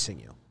that's facing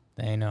you.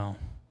 They know.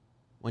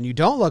 When you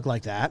don't look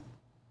like that,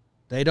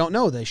 they don't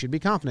know they should be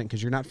confident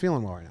because you're not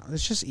feeling well right now.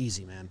 It's just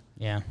easy, man.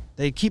 Yeah.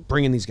 They keep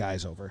bringing these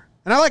guys over.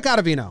 And I like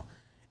Ottavino.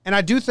 And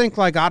I do think,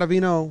 like,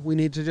 Ottavino, we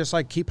need to just,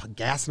 like, keep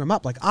gassing him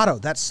up. Like, Otto,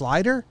 that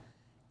slider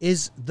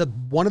is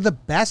one of the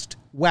best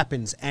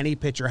weapons any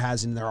pitcher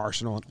has in their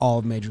arsenal in all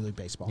of Major League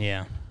Baseball.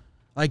 Yeah.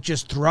 Like,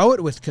 just throw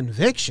it with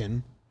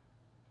conviction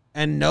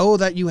and know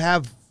that you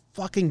have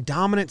fucking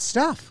dominant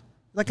stuff.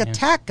 Like,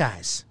 attack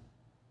guys.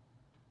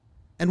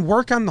 And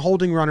work on the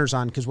holding runners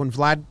on, because when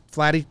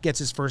Vladdy gets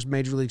his first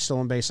Major League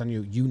stolen base on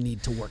you, you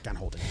need to work on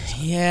holding runners.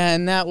 Yeah,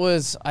 and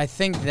I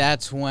think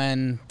that's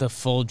when the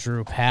full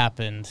droop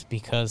happened,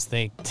 because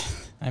they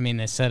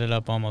set it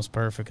up almost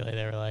perfectly.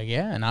 They were like,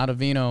 yeah, and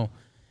Ottavino,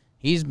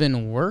 he's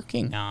been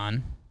working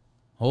on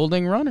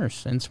holding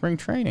runners in spring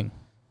training.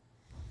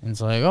 And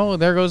it's like, oh,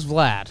 there goes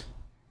Vlad.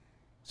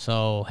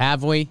 So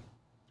have we?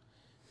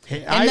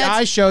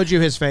 I showed you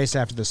his face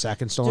after the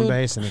second stolen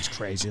base, and it's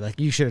crazy.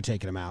 Like, you should have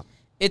taken him out.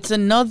 It's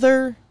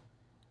the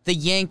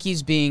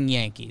Yankees being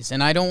Yankees,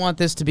 and I don't want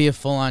this to be a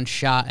full-on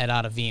shot at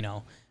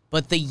Ottavino,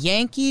 but the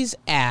Yankees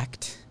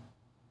act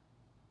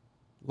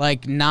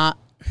like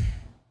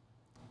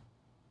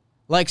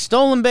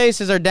stolen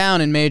bases are down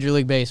in Major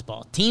League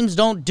Baseball. Teams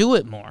don't do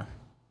it more.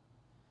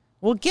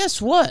 Well, guess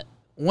what?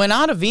 When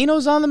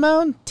Ottavino's on the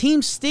mound,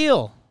 teams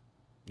steal.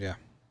 Yeah.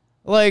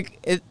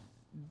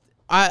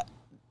 I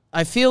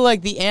feel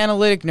like the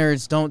analytic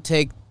nerds don't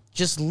take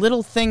just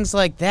little things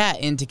like that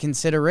into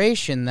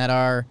consideration that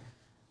are,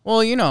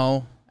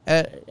 well,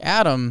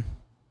 Adam,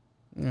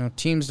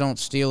 teams don't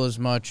steal as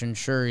much, and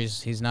sure,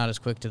 he's not as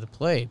quick to the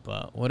plate,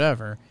 but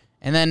whatever.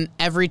 And then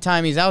every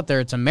time he's out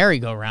there, it's a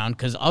merry-go-round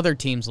because other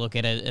teams look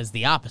at it as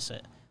the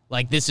opposite.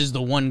 Like, this is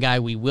the one guy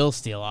we will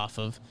steal off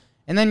of.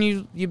 And then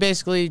you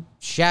basically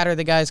shatter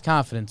the guy's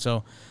confidence.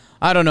 So,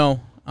 I don't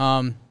know.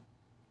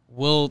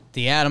 Will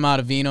the Adam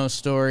Ottavino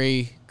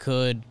story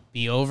could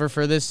be over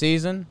for this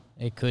season?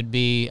 It could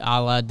be a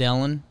la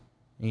Dellin.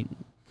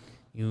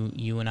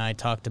 You and I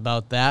talked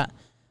about that.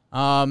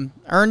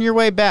 Earn your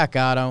way back,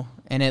 Otto.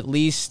 And at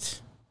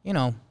least,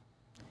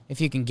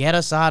 if you can get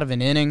us out of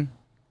an inning.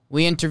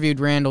 We interviewed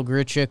Randall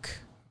Grichuk,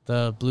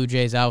 the Blue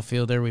Jays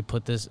outfielder. We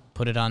put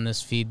it on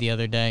this feed the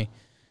other day.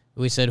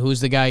 We said, who's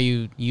the guy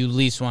you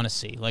least want to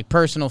see? Like,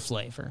 personal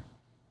flavor.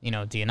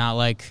 Do you not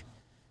like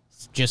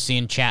just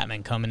seeing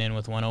Chapman coming in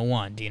with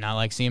 101? Do you not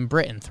like seeing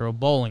Britton throw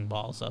bowling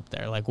balls up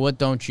there? Like, what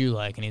don't you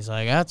like? And he's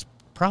like, that's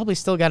probably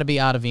still got to be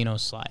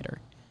Ottavino's slider.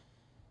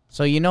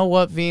 So you know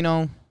what,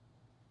 Vino?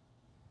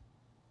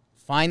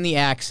 Find the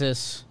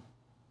axis.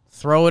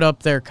 Throw it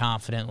up there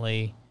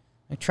confidently.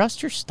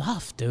 Trust your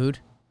stuff, dude.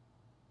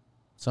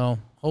 So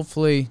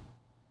hopefully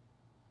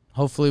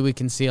we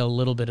can see a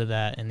little bit of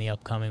that in the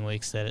upcoming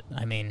weeks.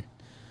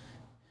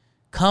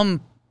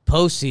 Come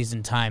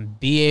postseason time,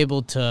 be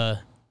able to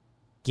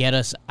get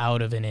us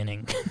out of an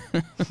inning.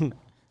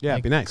 Yeah,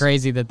 it'd be nice.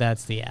 Crazy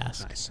that's the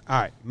ask. Nice. All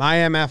right, my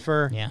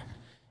MFer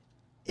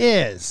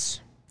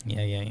is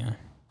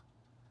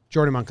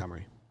Jordy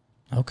Montgomery.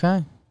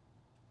 Okay.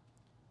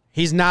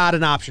 He's not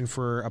an option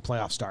for a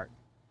playoff start.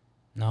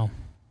 No.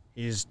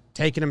 He's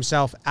taken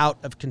himself out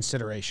of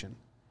consideration.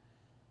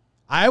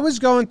 I was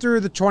going through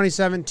the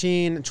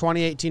 2017 and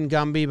 2018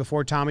 Gumby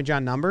before Tommy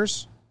John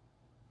numbers.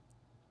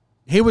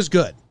 He was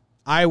good.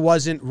 I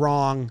wasn't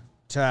wrong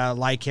to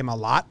like him a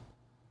lot.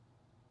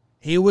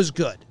 He was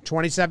good.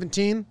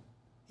 2017,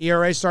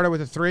 ERA started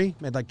with a 3,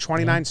 made like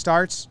 29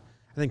 starts.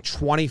 I think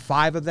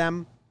 25 of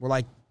them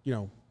were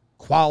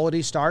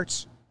quality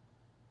starts.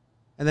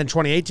 And then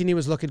 2018, he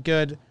was looking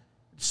good.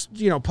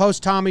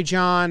 Post Tommy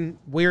John,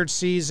 weird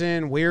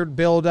season, weird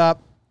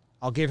buildup.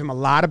 I'll give him a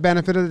lot of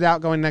benefit of the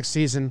doubt going next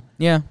season.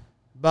 Yeah.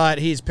 But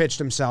he's pitched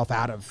himself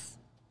out of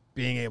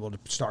being able to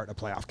start a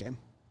playoff game.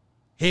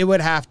 He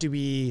would have to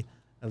be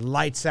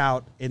lights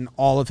out in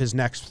all of his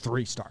next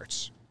 3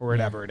 starts or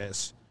whatever it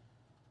is.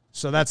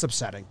 So that's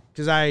upsetting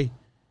because I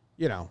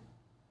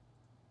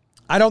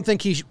don't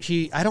think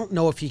I don't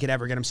know if he could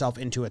ever get himself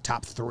into a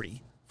top 3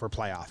 for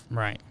playoff.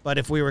 Right. But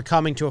if we were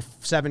coming to a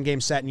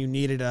 7-game set and you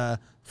needed a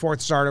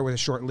 4th starter with a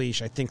short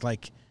leash, I think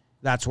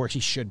that's where he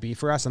should be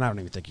for us, and I don't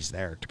even think he's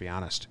there, to be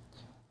honest.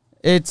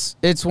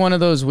 It's one of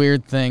those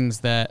weird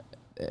things that,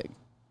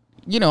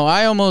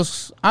 I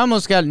almost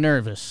got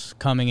nervous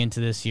coming into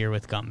this year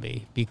with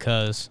Gumby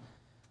because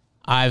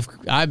I've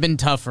been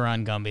tougher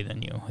on Gumby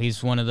than you.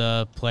 He's one of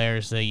the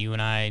players that you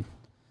and I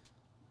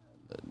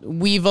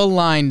we've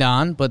aligned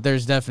on, but there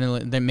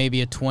may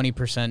be a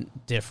 20%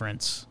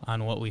 difference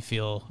on what we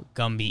feel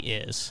Gumby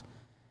is.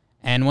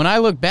 And when I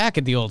look back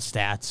at the old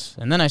stats,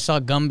 and then I saw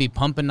Gumby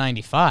pumping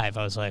 95,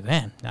 I was like,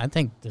 man, I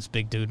think this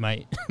big dude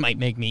might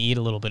make me eat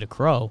a little bit of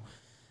crow.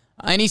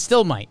 And he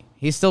still might.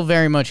 He still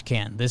very much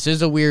can. This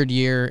is a weird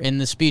year,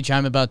 and the speech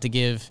I'm about to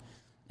give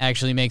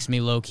actually makes me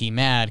low-key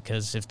mad,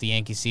 because if the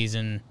Yankee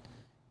season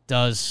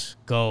does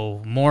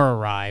go more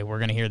awry, we're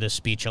going to hear this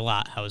speech a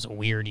lot. How it was a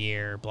weird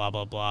year, blah,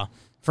 blah, blah.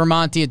 For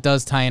Monty, it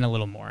does tie in a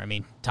little more. I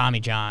mean, Tommy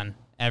John,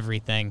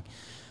 everything.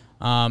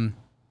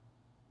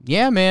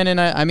 Yeah, man,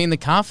 and I mean the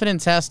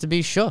confidence has to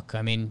be shook.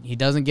 I mean, he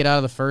doesn't get out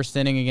of the first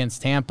inning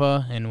against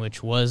Tampa, in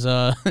which was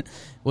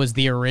was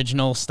the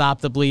original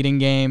stop the bleeding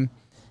game,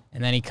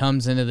 and then he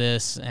comes into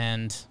this,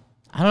 and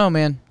I don't know,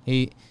 man.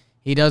 He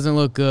doesn't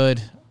look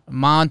good.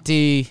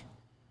 Monty,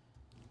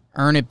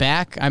 earn it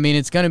back. I mean,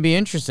 it's going to be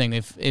interesting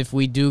if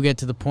we do get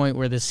to the point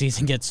where the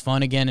season gets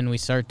fun again and we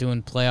start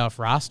doing playoff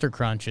roster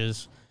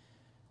crunches.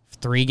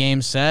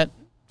 3-game set,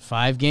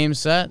 5-game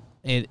set.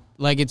 It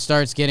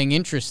starts getting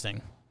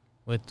interesting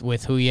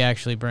with who you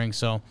actually bring.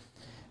 So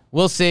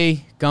we'll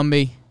see,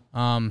 Gumby.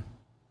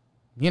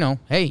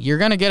 Hey, you're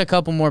going to get a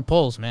couple more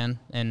pulls, man.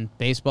 And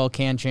baseball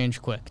can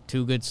change quick.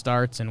 2 good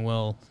starts, and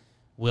we'll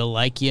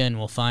like you, and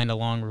we'll find a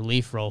long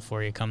relief role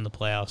for you come the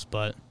playoffs.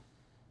 But,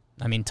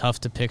 I mean,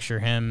 tough to picture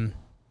him,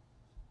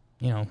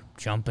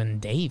 jumping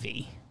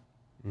Davey.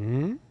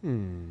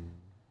 Mm-hmm.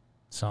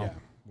 So yeah,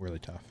 really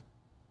tough.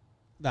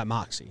 That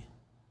moxie.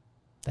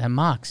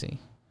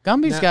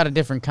 Gumby's got a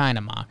different kind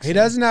of moxie. He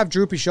doesn't have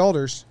droopy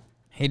shoulders.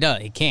 He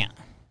does. He can't.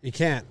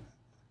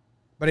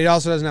 But he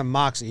also doesn't have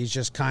moxie. He's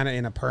just kind of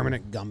in a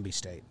permanent Gumby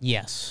state.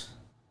 Yes.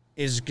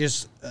 Is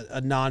just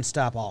a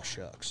nonstop all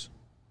shucks.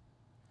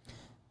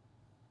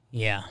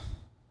 Yeah.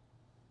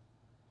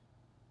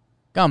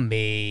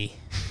 Gumby.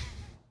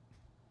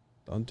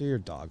 Don't do your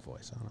dog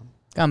voice on him.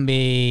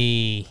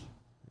 Gumby.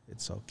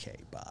 It's okay,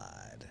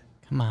 bud.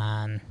 Come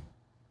on.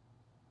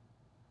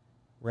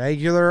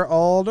 Regular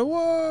old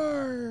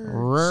awards.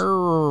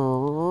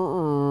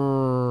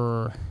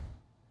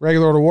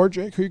 Regular old award,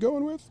 Jake. Who you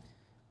going with?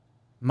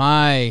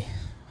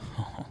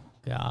 Oh,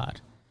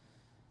 God.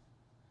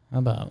 How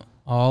about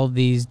all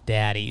these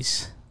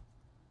daddies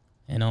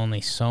and only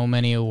so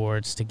many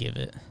awards to give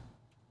it?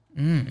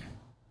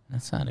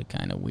 That sounded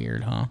kind of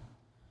weird, huh?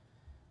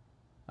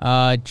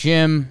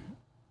 Jim,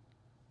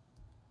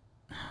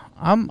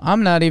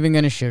 I'm not even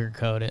going to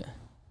sugarcoat it.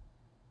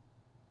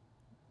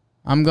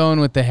 I'm going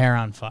with the Hair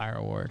on Fire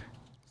award.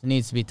 It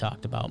needs to be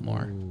talked about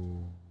more.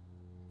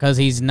 Because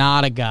he's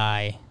not a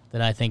guy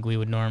that I think we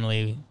would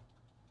normally...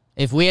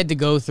 If we had to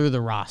go through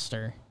the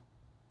roster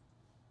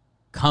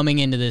coming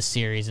into this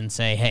series and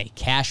say, hey,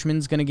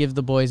 Cashman's going to give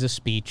the boys a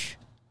speech,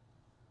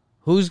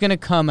 who's going to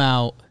come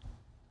out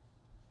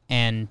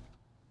and,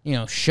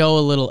 show a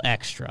little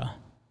extra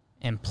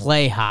and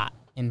play hot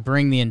and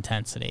bring the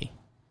intensity?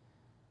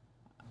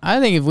 I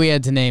think if we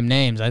had to name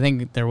names, I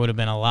think there would have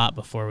been a lot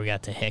before we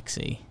got to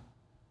Hicksy.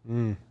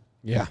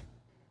 Yeah.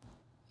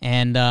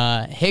 And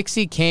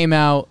Hicksy came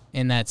out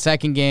in that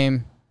second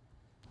game.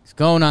 He's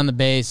going on the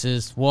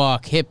bases,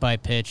 walk, hit by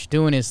pitch,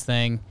 doing his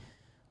thing.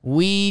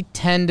 We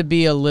tend to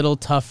be a little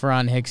tougher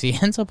on Hicksy. He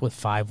ends up with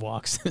 5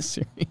 walks this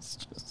series.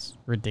 Just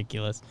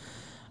ridiculous.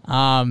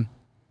 And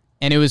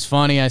it was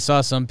funny. I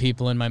saw some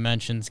people in my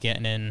mentions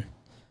getting in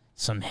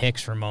some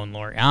Hicks Ramon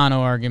Laureano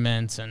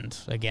arguments. And,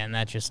 again,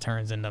 that just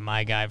turns into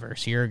my guy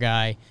versus your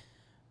guy.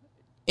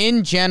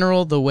 In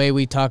general, the way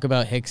we talk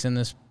about Hicks in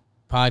this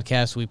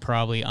podcast, we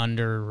probably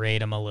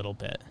underrate him a little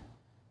bit.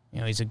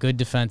 He's a good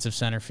defensive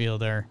center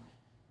fielder.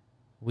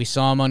 We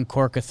saw him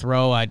uncork a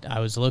throw. I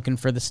was looking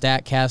for the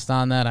StatCast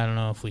on that. I don't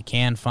know if we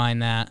can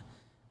find that.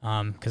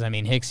 Because,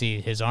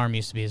 Hicksy, his arm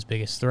used to be his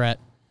biggest threat.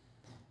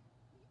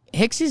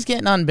 Hicksy's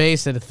getting on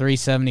base at a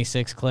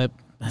 376 clip.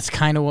 That's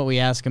kind of what we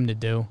ask him to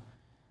do.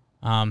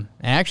 And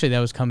actually, that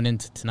was coming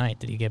into tonight.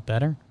 Did he get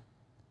better?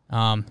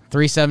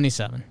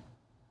 377.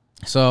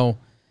 So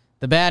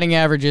the batting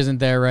average isn't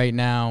there right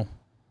now.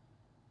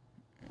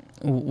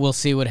 We'll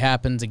see what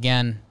happens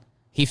again.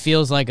 He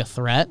feels like a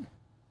threat.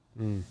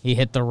 He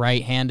hit the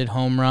right-handed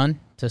home run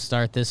to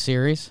start this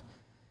series.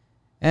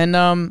 And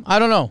I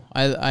don't know.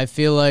 I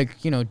feel like,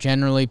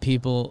 generally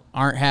people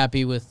aren't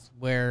happy with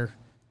where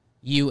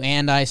you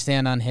and I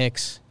stand on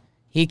Hicks.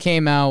 He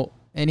came out,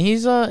 and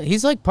he's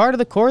like part of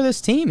the core of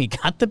this team. He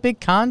got the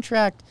big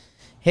contract.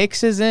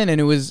 Hicks is in,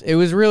 and it was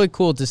really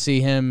cool to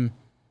see him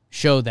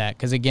show that.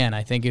 Because, again,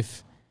 I think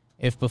if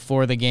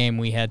before the game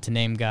we had to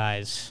name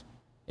guys,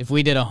 if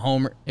we did a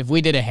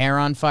Hair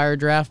on Fire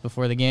draft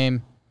before the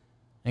game,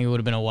 I think it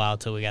would have been a while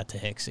till we got to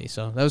Hicksy.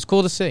 So that was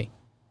cool to see.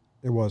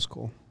 It was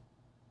cool.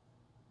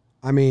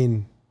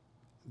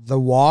 The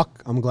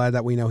walk, I'm glad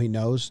that we know he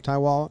knows Ty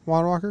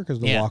Walker because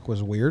the walk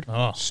was weird.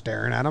 Oh.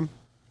 Staring at him.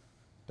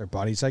 They're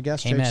buddies, I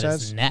guess, Came Jake at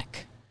says. his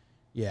neck.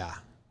 Yeah.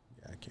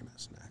 Yeah, it came at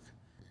his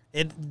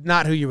neck.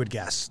 Not who you would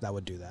guess that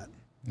would do that.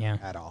 Yeah.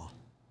 At all.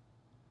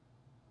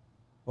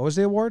 What was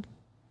the award?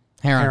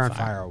 Hair on on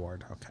Fire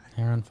award. Okay.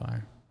 Hair on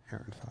Fire.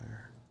 Hair on Fire.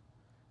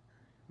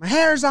 My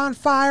hair's on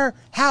fire.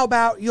 How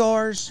about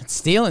yours?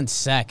 Stealing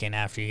second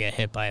after you get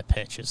hit by a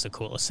pitch is the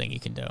coolest thing you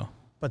can do.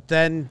 But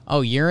then...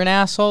 Oh, you're an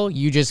asshole?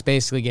 You just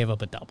basically gave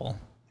up a double.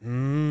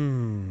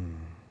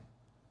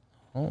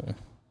 Oh.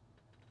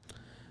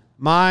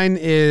 Mine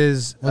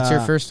is... What's your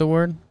first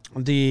award?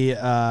 The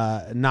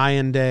Night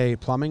and Day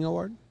Plumbing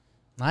Award.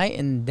 Night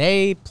and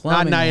Day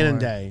Plumbing Not Night Award. and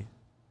Day.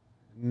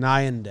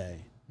 Night and Day.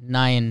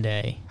 Night and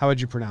Day. How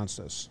would you pronounce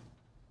this?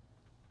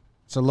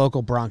 It's a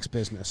local Bronx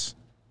business.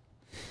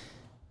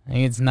 I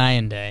think it's Night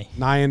and Day.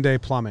 Night and Day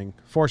Plumbing.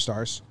 4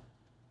 stars.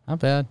 Not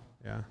bad.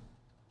 Yeah.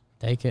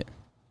 Take it.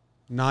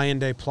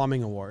 Nyan-Day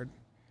Plumbing Award.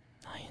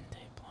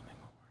 Nyan-Day Plumbing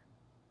Award.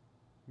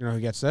 You know who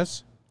gets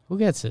this? Who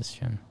gets this,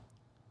 Jim?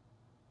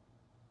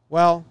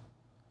 Well,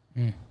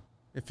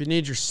 if you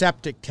need your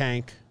septic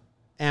tank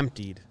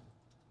emptied,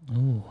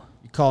 Ooh.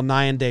 you call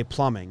Nyan-Day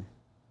Plumbing.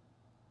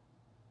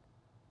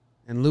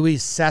 And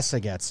Luis Cessa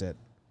gets it.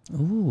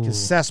 Ooh. Because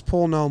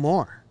cesspool no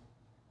more.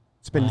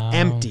 It's been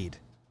emptied,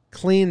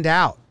 cleaned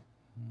out.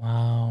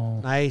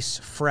 Wow. Nice,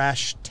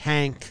 fresh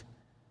tank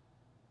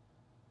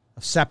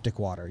of septic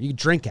water. You can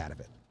drink out of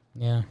it.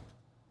 Yeah.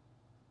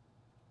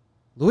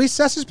 Luis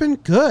Cessa's been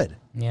good.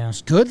 Yeah. He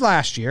was good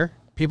last year.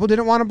 People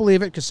didn't want to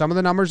believe it because some of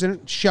the numbers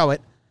didn't show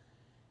it.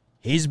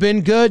 He's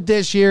been good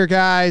this year,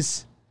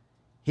 guys.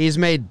 He's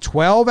made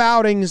 12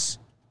 outings.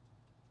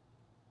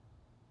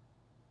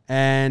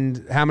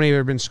 And how many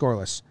have been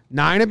scoreless?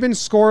 9 have been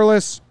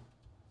scoreless.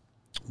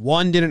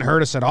 1 didn't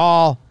hurt us at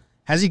all.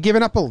 Has he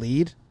given up a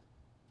lead?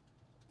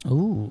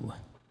 Ooh.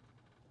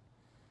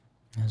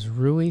 Has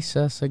Rui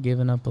Cessa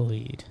given up a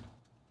lead?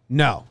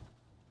 No.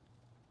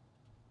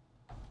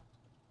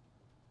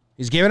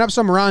 He's given up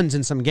some runs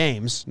in some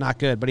games. Not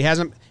good, but he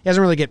hasn't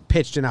really get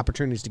pitched in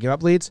opportunities to give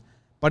up leads.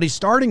 But he's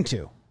starting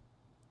to.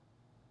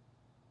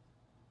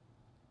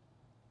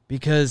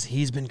 Because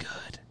he's been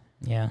good.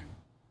 Yeah.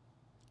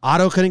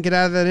 Otto couldn't get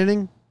out of that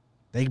inning.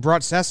 They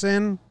brought Cessa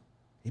in.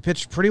 He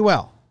pitched pretty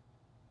well.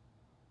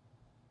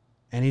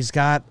 And he's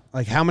got,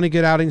 like, how many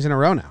good outings in a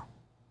row now?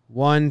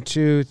 1,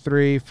 2,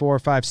 3, 4,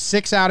 5,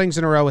 6 outings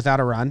in a row without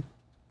a run.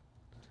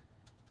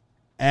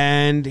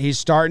 And he's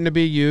starting to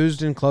be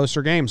used in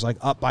closer games. Like,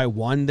 up by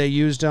 1, they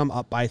used him.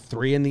 Up by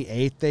 3 in the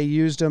 8th, they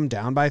used him.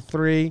 Down by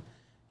 3.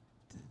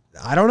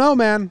 I don't know,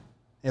 man.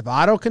 If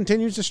Otto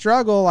continues to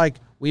struggle, like,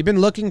 we've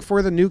been looking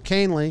for the new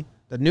Canely,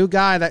 the new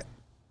guy that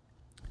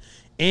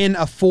in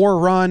a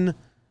 4-run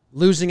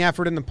losing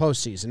effort in the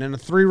postseason, in a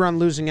 3-run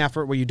losing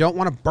effort where you don't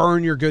want to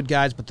burn your good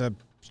guys, but the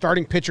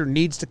starting pitcher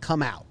needs to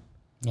come out.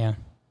 Yeah.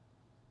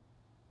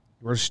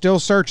 We're still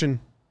searching.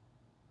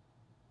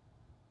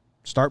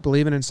 Start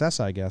believing in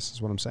Cessa, I guess,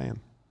 is what I'm saying.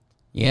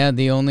 Yeah,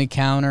 the only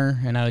counter,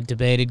 and I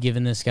debated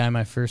giving this guy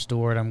my first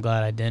award. I'm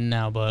glad I didn't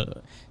now,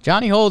 but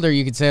Johnny Holder,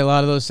 you could say a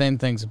lot of those same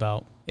things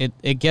about.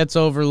 It gets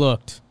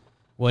overlooked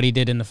what he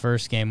did in the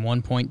first game,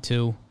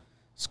 1.2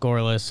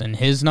 scoreless, and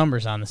his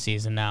numbers on the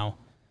season now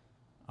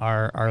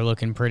are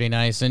looking pretty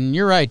nice. And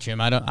you're right, Jim.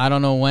 I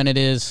don't know when it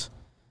is.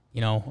 You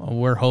know,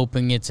 we're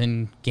hoping it's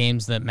in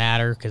games that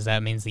matter because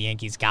that means the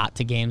Yankees got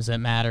to games that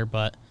matter.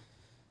 But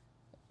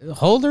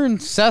Holder and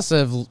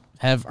Cessa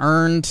have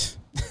earned,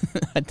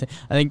 I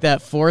think,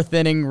 that 4th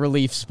inning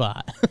relief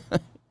spot.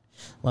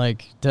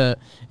 Like,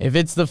 if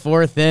it's the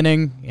 4th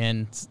inning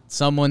and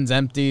someone's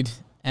emptied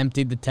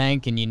the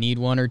tank and you need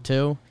 1 or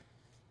 2,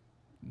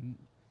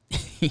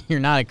 you're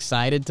not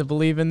excited to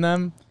believe in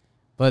them,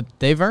 but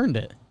they've earned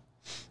it.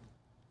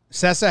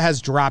 Cessa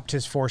has dropped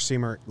his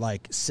 4-seamer,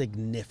 like,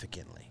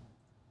 significantly.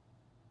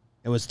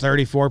 It was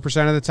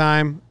 34% of the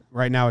time.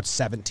 Right now it's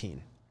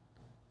 17.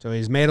 So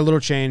he's made a little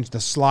change. The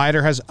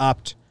slider has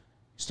upped.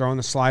 He's throwing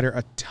the slider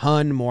a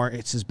ton more.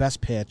 It's his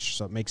best pitch,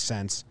 so it makes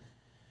sense.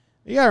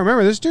 You got to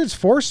remember, this dude's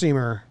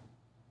 4-seamer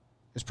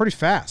is pretty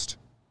fast.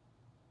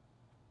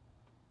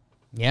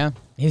 Yeah,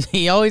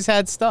 he always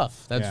had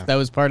stuff. That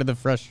was part of the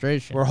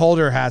frustration. Where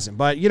Holder hasn't.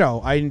 But, you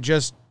know,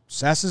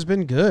 Cessa's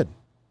been good.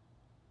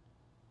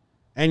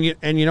 And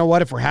you know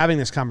what? If we're having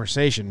this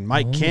conversation,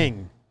 Mike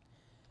King.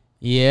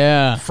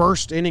 Yeah.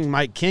 First inning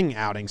Mike King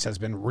outings has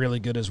been really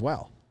good as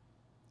well.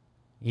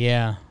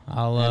 Yeah.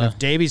 And if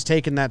Davey's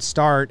taken that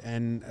start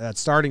and that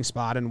starting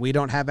spot and we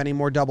don't have any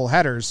more double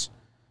headers,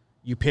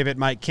 you pivot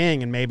Mike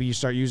King and maybe you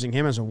start using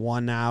him as a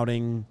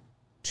 1-outing,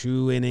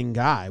 2-inning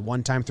guy,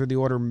 1 time through the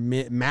order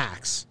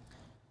max.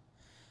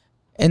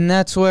 And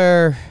that's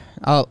where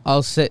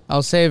I'll save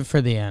it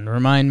for the end.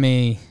 Remind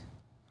me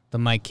the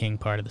Mike King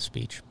part of the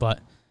speech,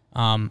 but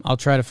I'll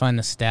try to find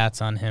the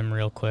stats on him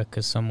real quick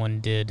because someone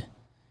did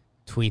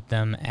tweet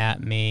them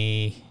at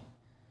me.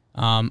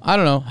 I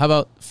don't know. How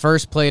about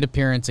first plate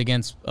appearance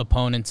against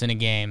opponents in a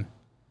game?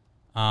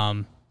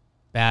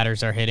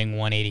 Batters are hitting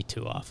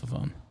 182 off of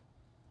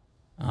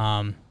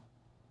him.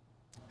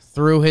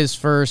 Through his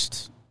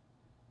first,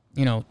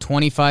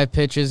 25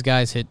 pitches,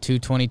 guys hit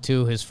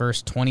 222. His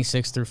first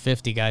 26 through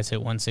 50, guys hit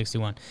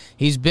 161.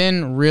 He's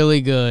been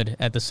really good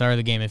at the start of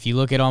the game. If you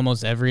look at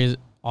almost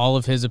all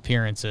of his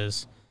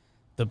appearances,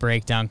 the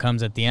breakdown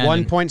comes at the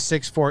end.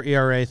 1.64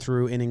 ERA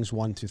through innings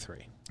 1 through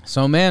 3.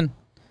 So, man,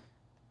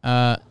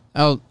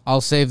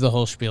 I'll save the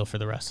whole spiel for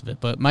the rest of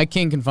it. But Mike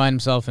King can find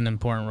himself an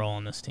important role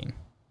on this team.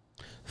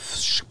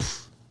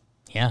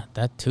 Yeah,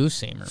 that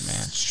 2-seamer,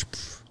 man.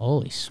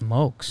 Holy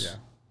smokes. Yeah.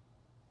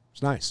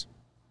 It's nice.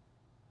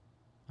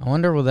 I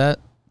wonder,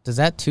 does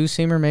that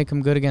 2-seamer make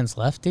him good against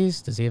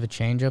lefties? Does he have a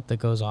changeup that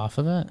goes off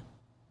of it?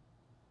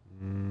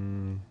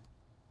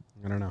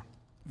 I don't know.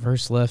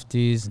 Versus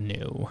lefties,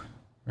 no.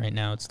 Right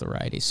now it's the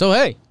righties. So,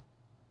 hey,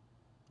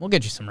 we'll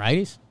get you some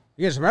righties.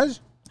 You get some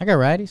righties? I got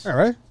righties. All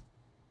right.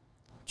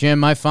 Jim,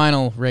 my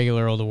final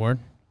regular old award.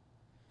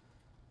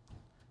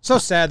 So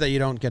sad that you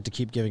don't get to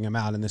keep giving them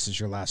out, and this is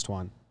your last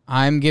one.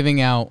 I'm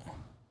giving out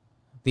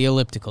the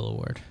Elliptical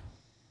Award.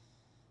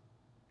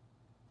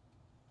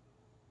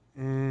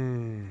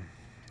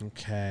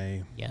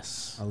 Okay.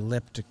 Yes.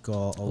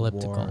 Elliptical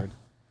Award.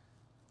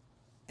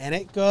 And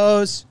it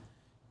goes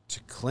to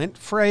Clint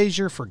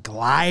Frazier for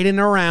gliding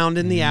around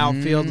in the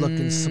outfield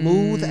looking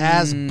smooth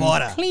as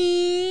butter.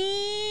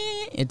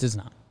 Clean. It does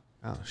not.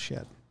 Oh,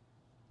 shit.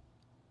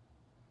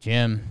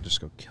 Jim.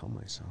 Just go kill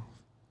myself.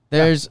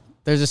 There's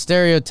a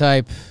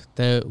stereotype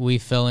that we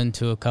fell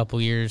into a couple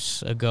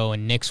years ago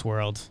in Knicks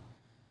world.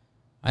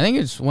 I think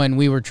it's when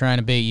we were trying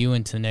to bait you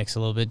into the Knicks a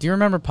little bit. Do you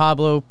remember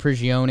Pablo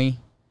Prigioni?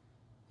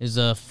 Is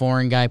a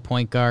foreign guy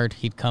point guard.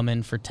 He'd come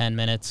in for 10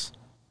 minutes,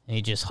 and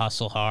he'd just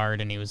hustle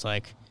hard, and he was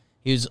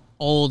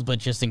old but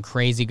just in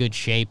crazy good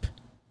shape.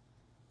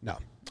 No.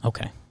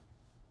 Okay.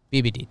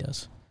 BBD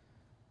does.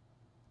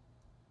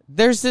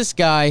 There's this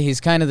guy. He's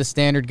kind of the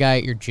standard guy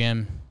at your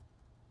gym.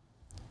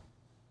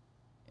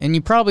 And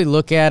you probably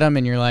look at him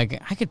and you're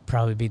like, I could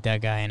probably beat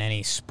that guy in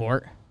any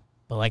sport.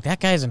 But, like,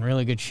 that guy's in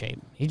really good shape.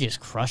 He just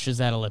crushes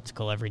that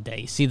elliptical every day.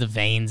 You see the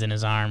veins in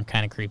his arm,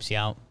 kind of creeps you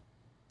out.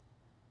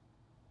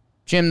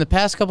 Jim, the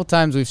past couple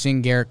times we've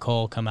seen Garrett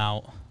Cole come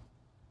out,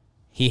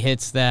 he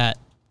hits that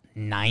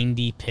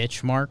 90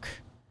 pitch mark,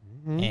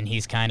 and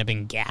he's kind of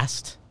been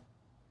gassed,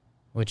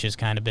 which has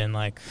kind of been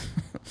like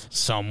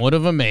somewhat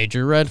of a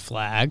major red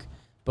flag,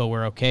 but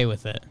we're okay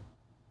with it.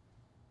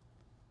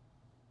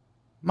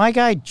 My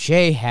guy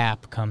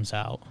J-Hap comes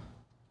out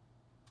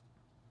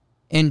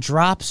and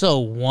drops a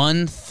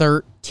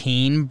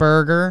 113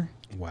 burger.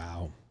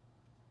 Wow.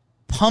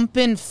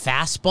 Pumping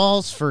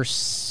fastballs for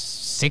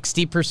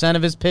 60%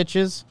 of his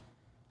pitches,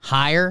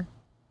 higher.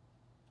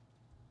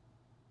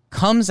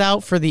 Comes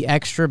out for the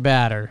extra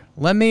batter.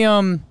 Let me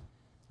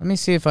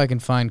see if I can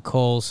find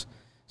Cole's.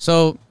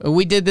 So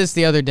we did this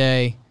the other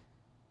day.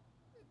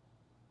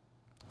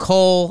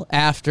 Cole,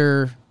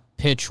 after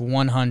pitch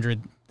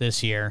 100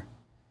 this year,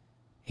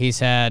 he's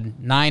had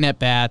 9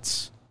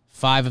 at-bats.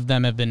 5 of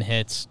them have been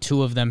hits.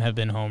 2 of them have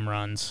been home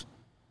runs.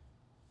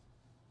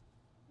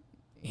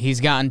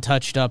 He's gotten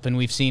touched up, and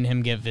we've seen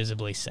him get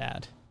visibly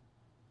sad.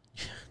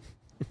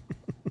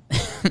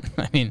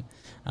 I mean,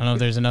 I don't know if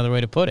there's another way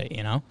to put it,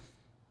 you know?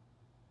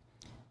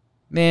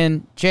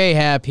 Man,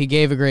 J-Hap, he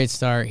gave a great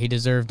start. He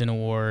deserved an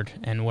award,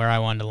 and where I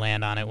wanted to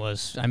land on it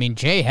was, I mean,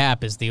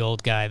 J-Hap is the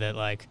old guy that,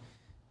 like,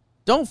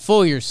 don't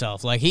fool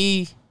yourself. Like,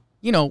 we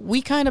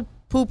kind of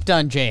pooped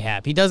on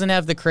J-Hap. He doesn't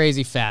have the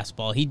crazy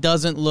fastball. He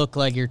doesn't look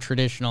like your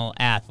traditional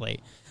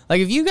athlete.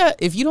 Like, if you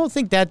don't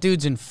think that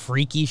dude's in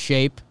freaky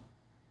shape,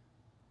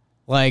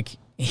 like,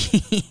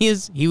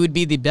 he would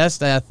be the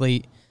best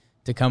athlete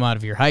to come out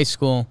of your high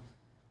school.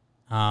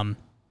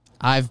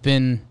 I've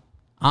been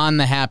on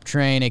the Hap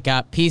train. It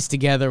got pieced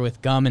together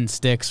with gum and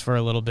sticks for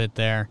a little bit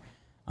there.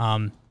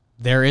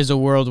 There is a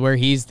world where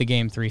he's the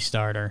Game 3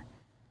 starter.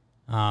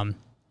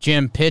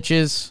 Jim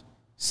pitches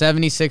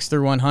 76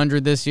 through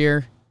 100 this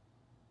year.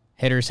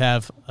 Hitters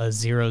have a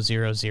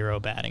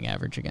 0.00 batting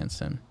average against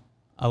him.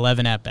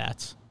 11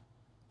 at-bats.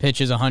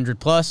 Pitches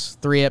 100+,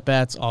 3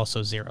 at-bats,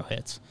 also 0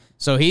 hits.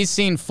 So he's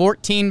seen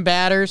 14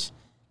 batters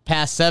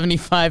past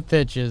 75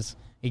 pitches.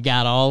 He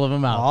got all of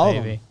them out, all baby.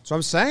 of them. That's what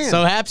I'm saying.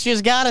 So Hap's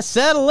just got to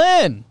settle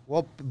in.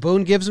 Well,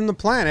 Boone gives him the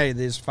plan. Hey,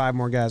 there's 5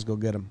 more guys. Go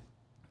get him.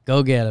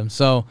 Go get him.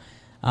 So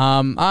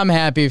I'm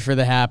happy for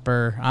the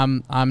Happer.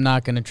 I'm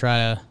not going to try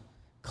to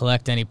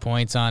collect any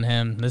points on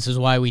him. This is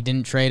why we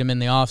didn't trade him in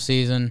the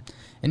offseason.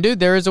 And,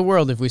 dude, there is a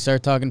world, if we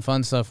start talking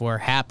fun stuff, where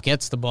Hap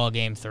gets the ball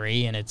Game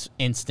 3 and it's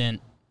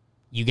instant,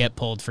 you get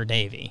pulled for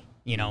Davey.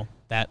 You know,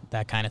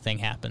 that kind of thing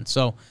happens.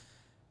 So,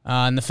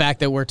 and the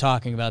fact that we're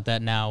talking about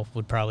that now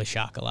would probably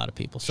shock a lot of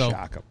people. So,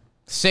 Shock 'em.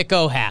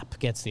 Sicko Hap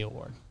gets the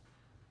award.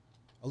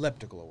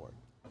 Elliptical Award.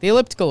 The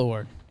Elliptical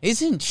Award.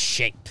 He's in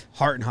shape.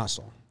 Heart and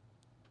hustle.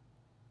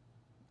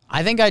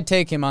 I think I'd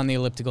take him on the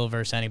elliptical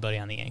versus anybody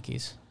on the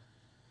Yankees.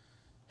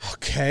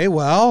 Okay,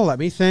 well, let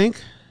me think.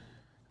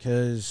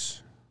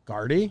 Because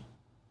Gardy's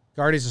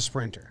a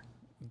sprinter.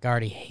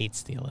 Gardy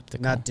hates the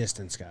elliptical. Not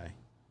distance guy.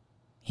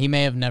 He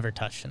may have never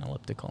touched an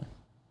elliptical.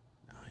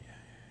 Oh, yeah.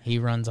 He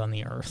runs on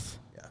the earth.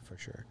 Yeah, for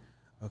sure.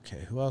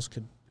 Okay, who else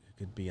could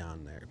be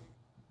on there?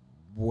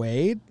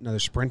 Wade, another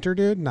sprinter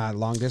dude, not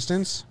long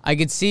distance. I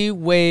could see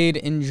Wade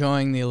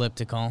enjoying the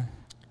elliptical.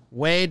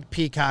 Wade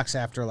peacocks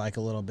after like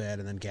a little bit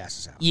and then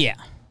gasses out. Yeah.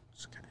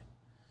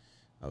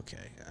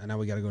 Okay. And now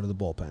we got to go to the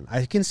bullpen.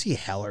 I can see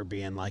Heller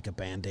being like a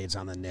Band-Aids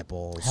on the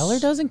nipples. Heller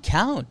doesn't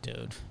count,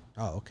 dude.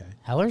 Oh, okay.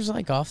 Heller's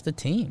like off the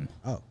team.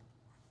 Oh,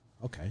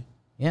 okay.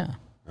 Yeah.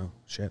 Oh,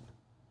 shit.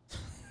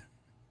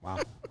 Wow.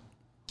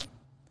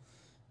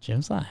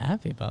 Jim's not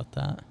happy about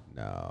that.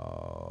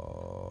 No.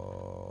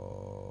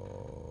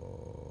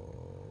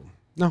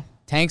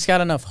 Tank's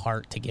got enough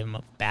heart to give him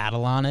a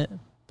battle on it,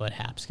 but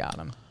Hap's got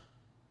him.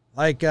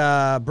 Like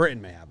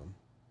Britain may have him.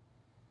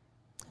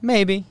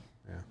 Maybe.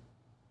 Yeah.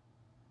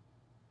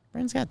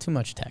 Britain's got too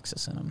much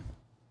Texas in him.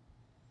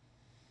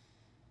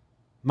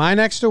 My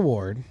next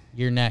award.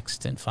 Your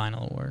next and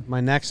final award.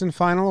 My next and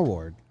final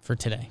award. For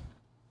today.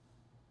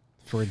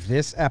 for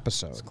this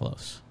episode It's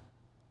close.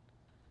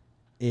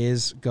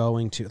 is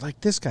going to, like,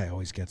 this guy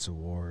always gets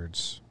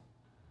awards.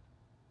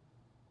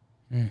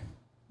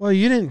 Well,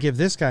 you didn't give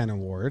this guy an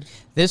award.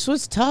 This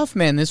was tough,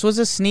 man. This was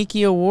a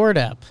sneaky award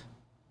up.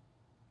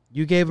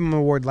 You gave him an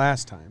award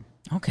last time,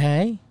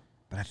 Okay.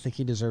 but I think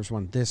he deserves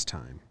one this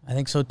time. I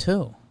think so,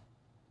 too.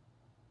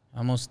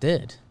 Almost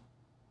did.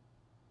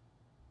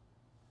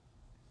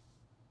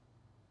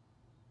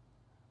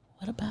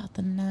 What about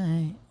the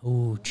night?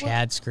 Ooh,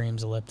 Chad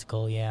screams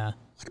elliptical, yeah.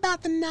 What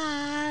about the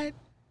night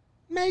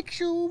makes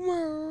you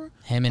move?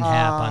 Him and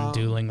Hap on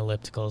dueling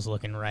ellipticals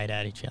looking right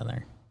at each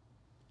other.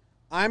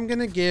 I'm going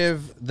to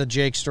give the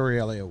Jake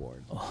Storielli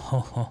award.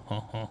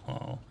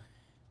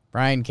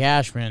 Brian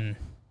Cashman.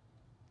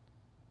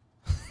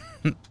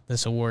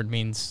 This award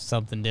means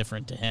something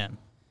different to him.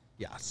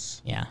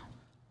 Yes. Yeah.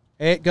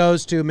 It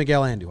goes to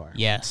Miguel Andujar.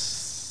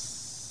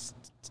 Yes.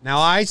 Now,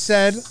 I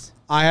said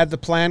I had the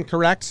plan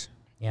correct.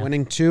 Yeah.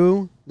 Winning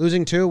 2,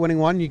 losing 2, winning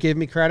 1. You gave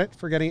me credit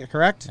for getting it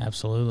correct.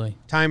 Absolutely.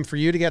 Time for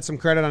you to get some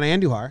credit on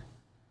Andujar.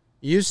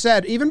 You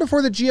said, even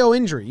before the Gio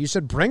injury, you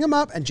said bring him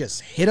up and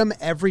just hit him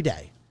every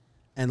day.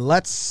 And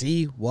let's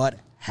see what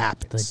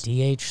happens.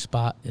 The DH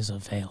spot is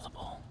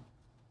available.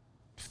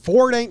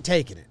 Ford ain't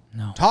taking it.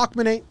 No.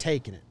 Talkman ain't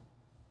taking it.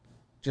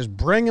 Just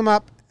bring him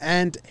up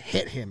and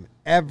hit him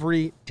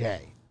every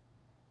day.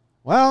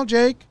 Well,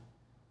 Jake,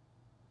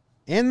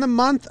 in the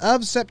month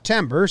of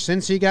September,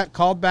 since he got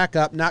called back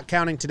up, not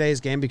counting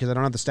today's game because I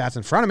don't have the stats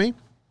in front of me,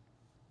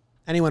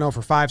 and he went 0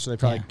 for 5, so they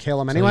probably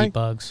kill him anyway. Eat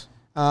bugs.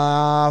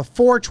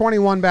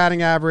 421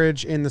 batting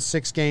average in the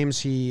 6 games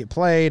he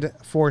played,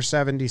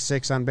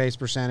 476 on base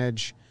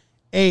percentage,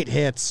 8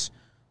 hits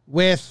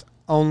with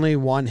only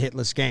 1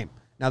 hitless game.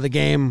 Now, the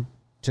game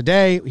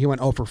today, he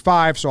went 0 for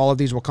 5, so all of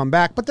these will come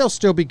back, but they'll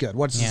still be good.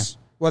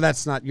 Well,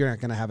 that's not, you're not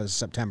going to have a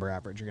September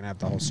average. You're going to have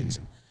the whole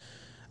season.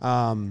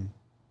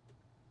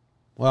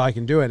 Well, I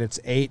can do it. It's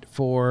 8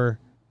 for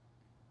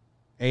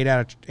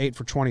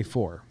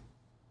 24.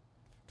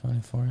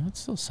 24. That's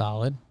still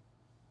solid.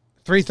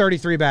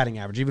 333 batting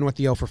average, even with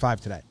the 0 for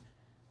 5 today.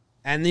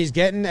 And he's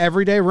getting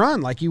everyday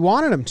run like you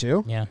wanted him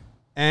to. Yeah.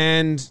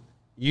 And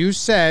you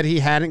said he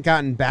hadn't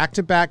gotten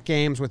back-to-back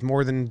games with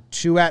more than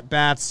 2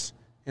 at-bats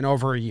in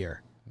over a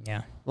year.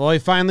 Yeah. Well, he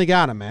finally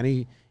got him,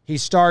 man. He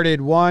started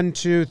 1,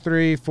 2,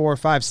 3, 4,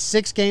 5,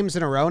 6 games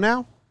in a row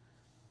now.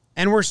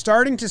 And we're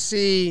starting to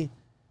see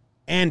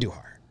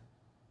Andujar.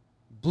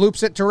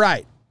 Bloops it to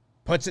right.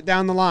 Puts it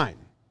down the line.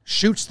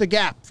 Shoots the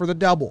gap for the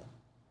double.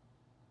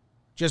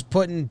 Just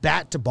putting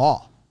bat to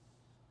ball,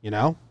 you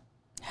know?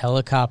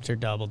 Helicopter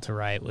double to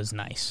right was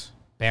nice.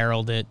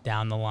 Barreled it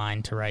down the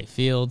line to right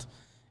field,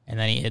 and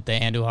then he hit the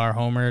Andujar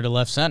homer to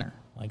left center.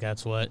 Like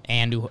that's what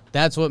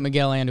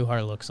Miguel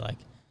Andujar looks like.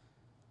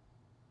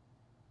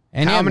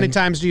 And how many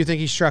times do you think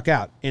he struck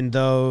out in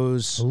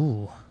those?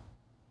 Ooh.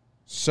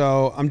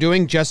 So I'm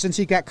doing just since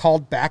he got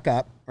called back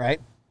up,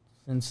 right?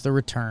 Since the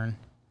return.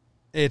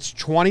 It's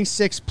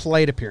 26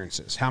 plate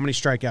appearances. How many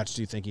strikeouts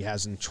do you think he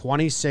has in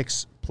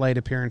 26 plate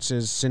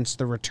appearances since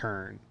the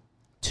return?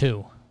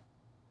 2.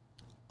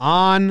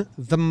 On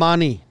the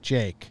money,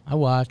 Jake. I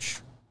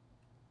watch.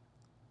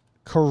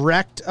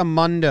 Correct,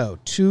 Amundo.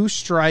 2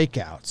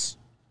 strikeouts.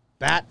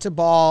 Bat to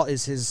ball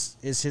is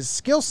his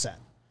skill set.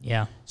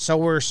 Yeah. So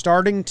we're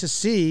starting to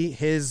see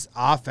his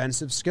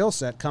offensive skill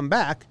set come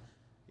back.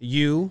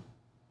 You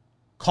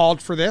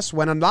called for this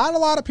when not a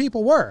lot of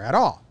people were at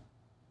all.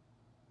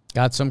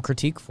 Got some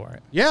critique for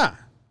it. Yeah.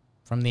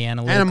 From the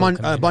analytical and a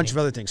community. bunch of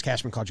other things.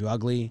 Cashman called you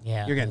ugly.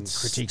 Yeah. You're getting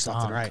critiques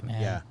left and right. Man.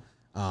 Yeah.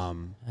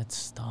 That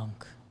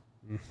stunk.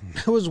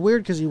 It was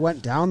weird because he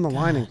went down the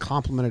line and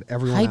complimented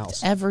everyone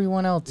else. Hyped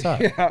everyone else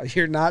up. Yeah,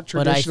 you're not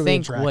traditionally But I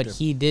think attractive. what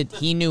he did,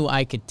 he knew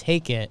I could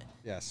take it.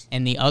 Yes.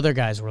 And the other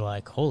guys were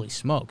like, holy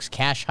smokes,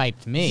 Cash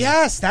hyped me.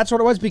 Yes, that's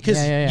what it was because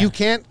Yeah.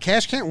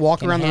 Cash can't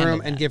walk around the room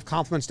handle and that. give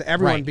compliments to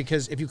everyone Right.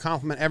 because if you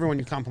compliment everyone,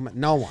 you compliment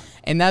no one.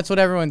 And that's what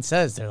everyone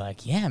says. They're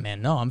like, yeah,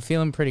 man, no, I'm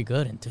feeling pretty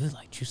good. And dude,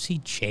 like, did you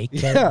see Jake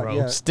get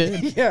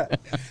roasted? Yeah.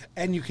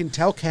 And you can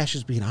tell Cash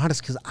is being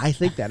honest because I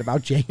think that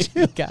about Jake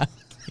too.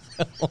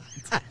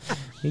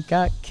 He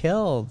got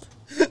killed.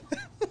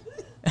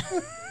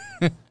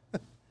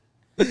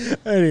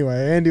 Anyway,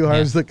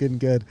 Andujar's looking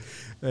good,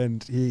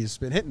 and he's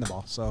been hitting the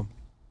ball, so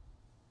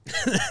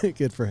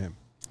good for him.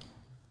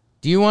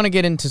 Do you want to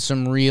get into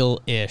some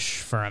real-ish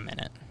for a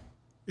minute?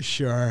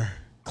 Sure.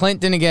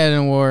 Clint didn't get an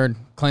award.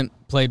 Clint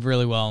played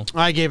really well.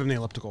 I gave him the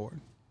elliptical award.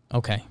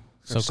 Okay.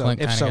 So Clint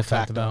kind of got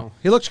talked about.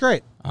 He looks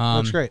great.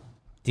 Looks great.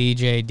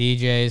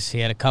 DJs, he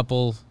had a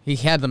couple. He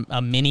had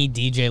a mini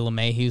DJ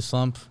LeMahieu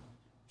slump,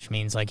 which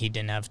means like he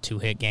didn't have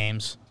 2-hit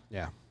games.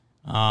 Yeah.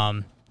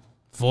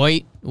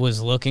 Voit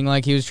was looking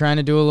like he was trying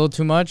to do a little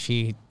too much.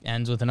 He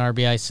ends with an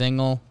RBI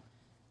single.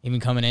 Even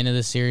coming into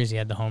the series, he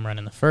had the home run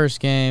in the first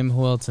game.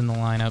 Who else in the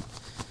lineup?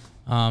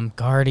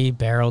 Gardy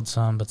barreled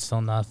some, but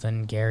still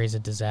nothing. Gary's a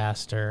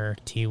disaster.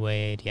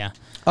 T-Wade, yeah.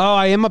 Oh,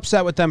 I am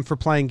upset with them for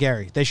playing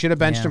Gary. They should have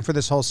benched Yeah. him for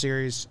this whole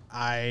series.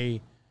 Because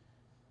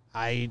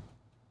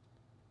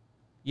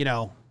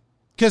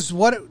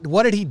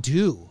what did he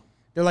do?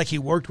 They're like, he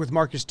worked with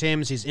Marcus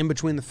Thames. He's in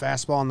between the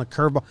fastball and the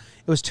curveball.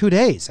 It was 2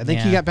 days. I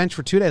think he got benched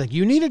for 2 days. Like,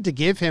 you needed to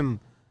give him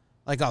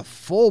like a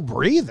full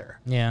breather.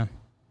 Yeah.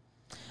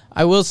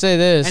 I will say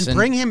this. And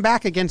bring him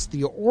back against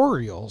the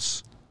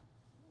Orioles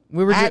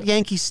at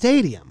Yankee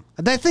Stadium.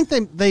 I think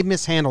they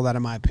mishandled that,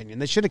 in my opinion.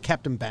 They should have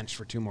kept him benched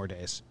for 2 more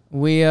days.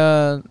 We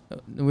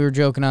were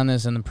joking on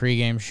this in the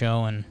pregame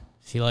show, and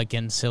if you like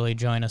getting silly,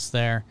 join us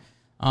there.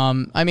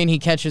 I mean, he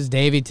catches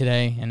Davey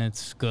today, and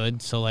it's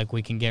good, so like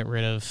we can get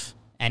rid of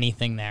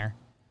anything there.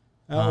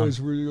 That was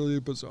really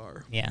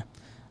bizarre. Yeah.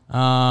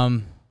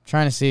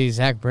 Trying to see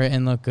Zach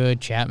Britton look good.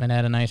 Chapman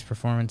had a nice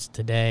performance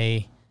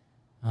today.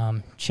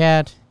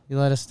 Chad, you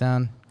let us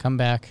down. Come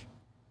back.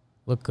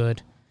 Look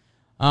good.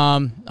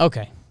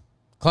 Okay.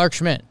 Clark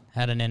Schmidt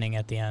had an inning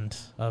at the end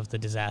of the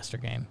disaster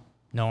game.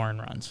 No earned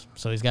runs.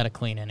 So he's got a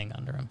clean inning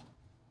under him.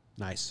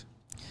 Nice.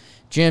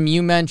 Jim,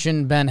 you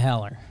mentioned Ben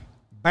Heller.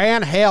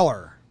 Ben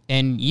Heller.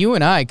 And you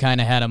and I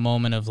kind of had a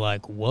moment of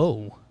like,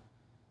 whoa,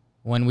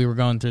 when we were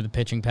going through the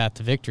pitching path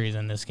to victories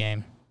in this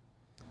game.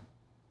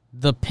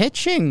 The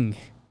pitching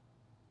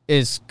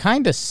is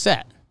kind of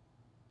set.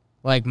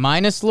 Like,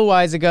 minus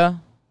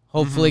Loaizaga,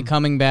 hopefully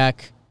coming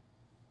back.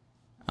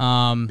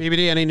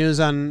 BBD, any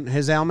news on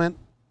his ailment?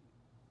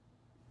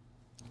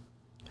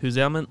 Whose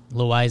ailment?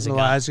 Loaizaga.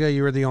 Loaizaga,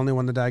 you were the only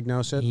one to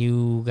diagnose it.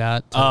 You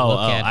got to look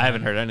at him. I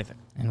haven't heard anything.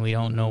 And we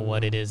don't know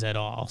what it is at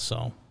all,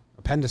 so.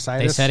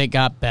 Appendicitis? They said it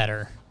got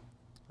better.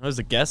 That was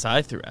a guess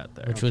I threw out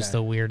there. Which was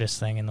the weirdest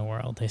thing in the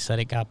world. They said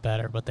it got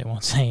better, but they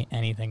won't say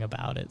anything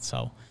about it,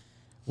 so.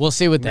 We'll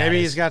see what that is.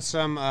 Maybe he's got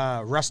some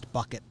rust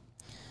bucket.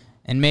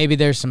 And maybe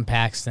there's some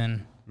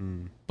Paxton.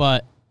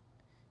 But,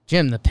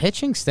 Jim, the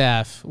pitching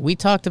staff, we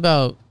talked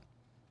about,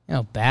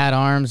 bad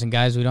arms and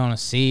guys we don't want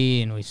to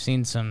see, and we've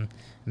seen some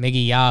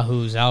Miggy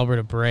Yahoos,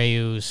 Albert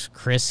Abreu's,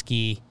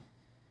 Krisky.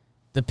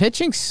 The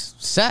pitching's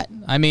set.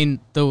 I mean,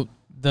 the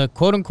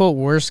quote-unquote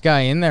worst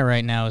guy in there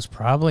right now is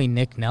probably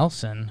Nick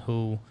Nelson,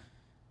 who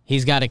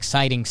he's got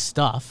exciting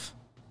stuff.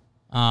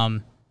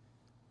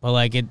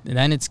 But,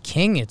 then it's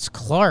King, it's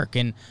Clark,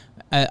 and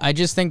I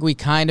just think we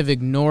kind of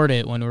ignored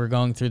it when we were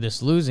going through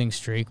this losing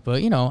streak.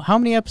 But, how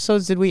many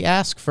episodes did we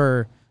ask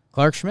for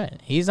Clark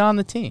Schmidt? He's on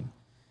the team.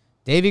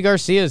 Davey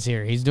Garcia's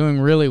here. He's doing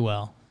really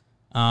well.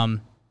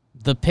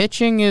 The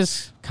pitching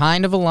is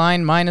kind of a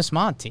line minus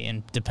Monty,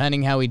 and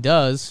depending how he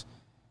does,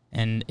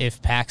 and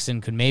if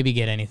Paxton could maybe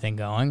get anything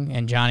going,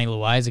 and Johnny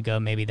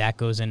Loaizaga, maybe that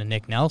goes into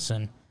Nick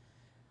Nelson.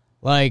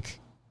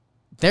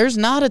 There's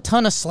not a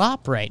ton of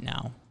slop right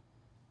now.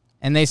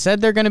 And they said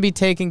they're going to be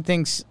taking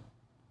things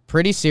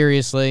pretty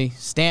seriously.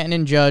 Stanton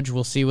and Judge,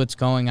 we'll see what's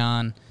going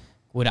on.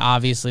 Would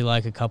obviously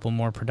like a couple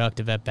more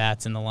productive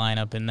at-bats in the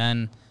lineup. And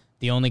then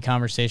the only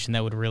conversation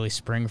that would really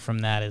spring from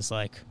that is,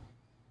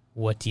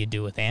 what do you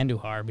do with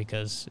Andujar?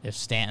 Because if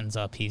Stanton's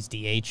up, he's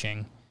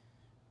DHing.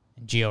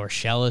 Gio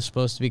Urshela is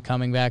supposed to be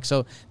coming back.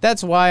 So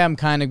that's why I'm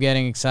kind of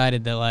getting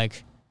excited that, I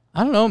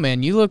don't know,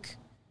 man. You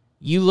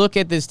look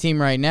at this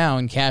team right now,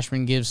 and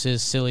Cashman gives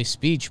his silly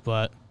speech,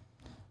 but,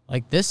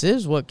 this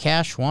is what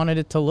Cash wanted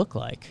it to look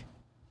like.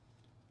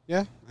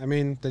 Yeah, I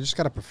mean, they just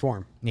got to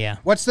perform. Yeah.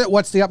 What's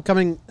the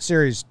upcoming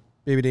series,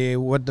 BBD?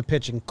 What the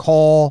pitching?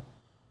 Cole,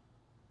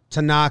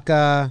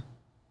 Tanaka,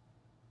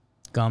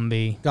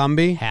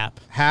 Gumby,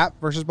 Hap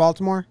versus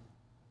Baltimore.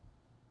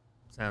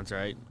 Sounds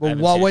right. Well,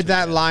 what would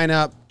that line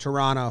up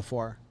Toronto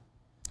for?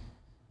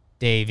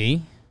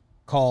 Davey,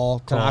 Cole,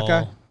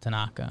 Tanaka.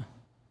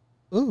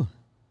 Ooh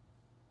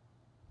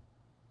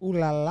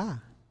la la.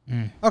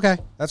 Okay,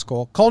 that's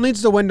cool. Cole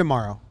needs to win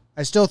tomorrow.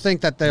 I still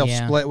think that they'll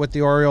split with the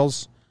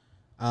Orioles.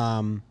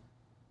 They'll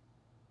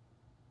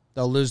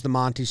lose the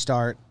Monty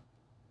start.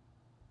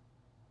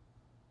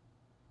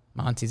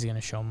 Monty's going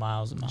to show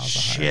miles and miles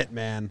of heart. Shit,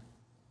 man.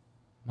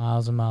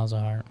 Miles and miles of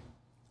heart.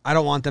 I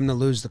don't want them to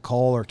lose the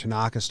Cole or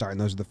Tanaka start, and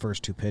those are the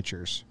first 2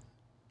 pitchers.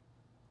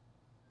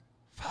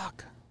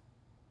 Fuck.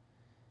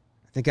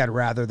 I think I'd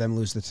rather them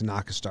lose the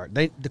Tanaka start.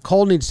 The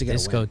Cole needs to get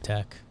a win.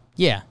 Discotheque.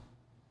 Yeah.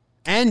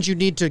 And you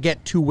need to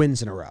get 2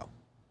 wins in a row.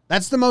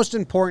 That's the most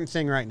important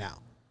thing right now.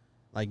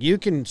 You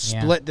can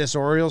split this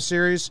Orioles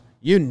series.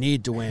 You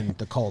need to win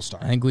the Cole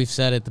start. I think we've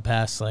said it the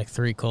past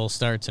 3 Cole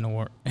starts in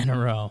a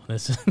row.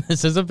 This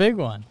is a big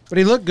one. But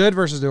he looked good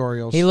versus the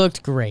Orioles. He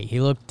looked great.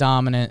 He looked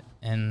dominant,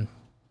 and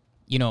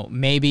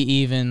maybe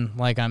even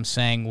I'm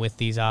saying with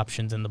these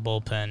options in the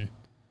bullpen,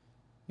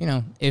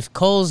 if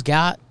Cole's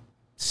got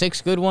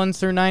 6 good ones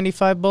through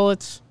 95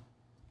 bullets,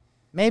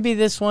 maybe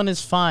this one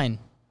is fine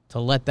to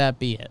let that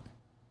be it.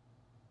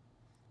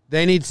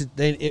 They need to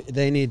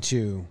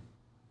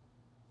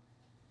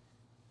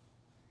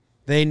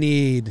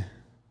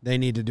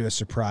do a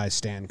surprise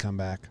Stan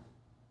comeback.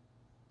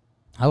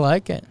 I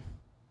like it.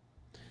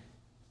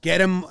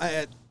 Get him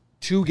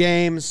 2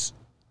 games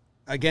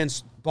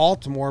against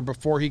Baltimore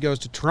before he goes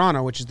to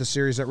Toronto, which is the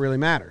series that really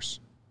matters.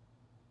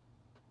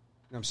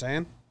 You know what I'm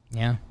saying?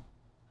 Yeah.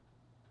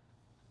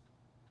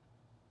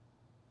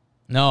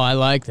 No, I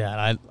like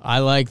that. I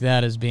like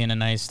that as being a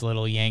nice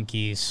little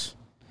Yankees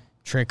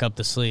trick up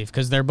the sleeve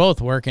because they're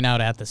both working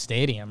out at the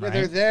stadium, right?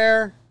 They're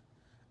there.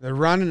 They're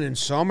running in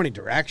so many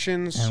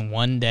directions. And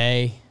one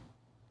day,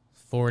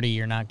 40,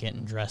 you're not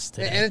getting dressed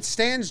today. And it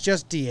stands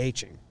just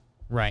DHing.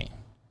 Right.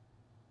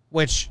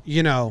 Which,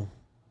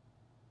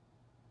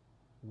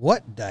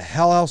 what the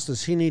hell else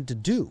does he need to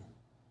do?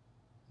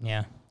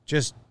 Yeah.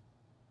 Just,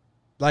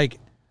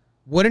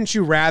 wouldn't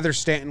you rather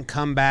Stanton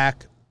come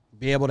back,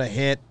 be able to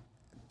hit,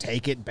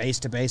 take it base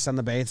to base on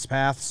the base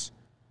paths?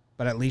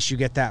 But at least you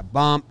get that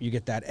bump, you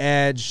get that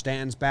edge.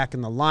 Stanton's back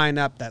in the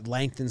lineup. That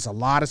lengthens a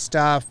lot of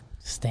stuff.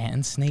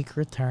 Stanton sneak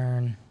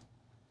return.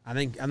 I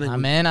think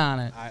I'm in on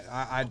it.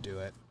 I'd do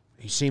it.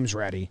 He seems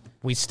ready.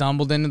 We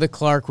stumbled into the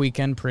Clark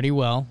weekend pretty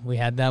well. We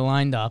had that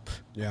lined up.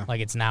 Yeah.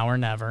 Like it's now or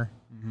never.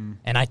 Mm-hmm.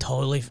 And I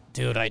totally,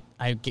 dude, I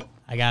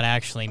got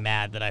actually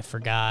mad that I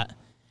forgot.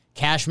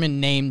 Cashman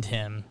named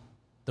him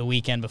the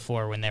weekend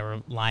before when they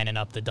were lining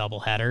up the double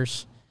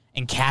headers.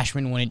 And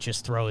Cashman wouldn't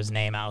just throw his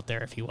name out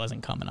there if he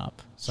wasn't coming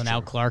up. So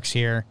now Clark's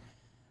here.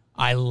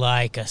 I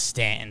like a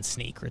Stanton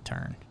sneak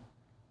return.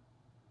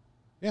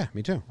 Yeah,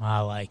 me too.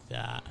 I like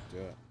that. Do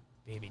it.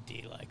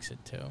 BBD likes it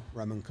too.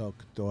 Rum and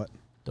Coke. Do it.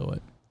 Do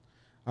it.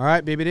 All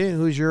right, BBD,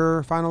 who's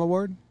your final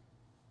award?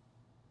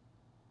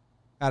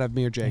 Out of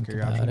me or Jake or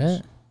your About options?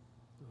 it.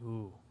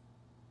 Ooh.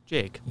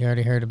 Jake. You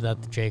already heard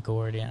about the Jake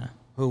Award, yeah.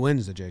 Who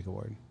wins the Jake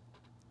Award?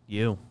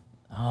 You.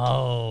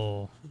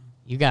 Oh,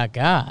 you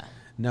got.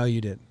 No,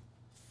 you did.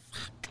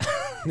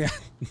 Yeah,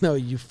 no,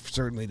 you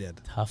certainly did.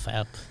 Tough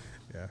app.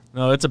 Yeah.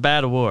 No, it's a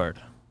bad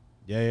award.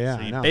 Yeah,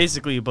 So I know.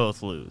 basically, you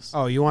both lose.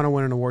 Oh, you want to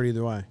win an award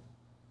either way.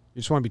 You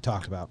just want to be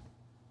talked about.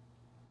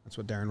 That's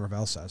what Darren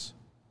Ravel says.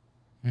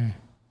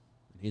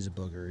 He's a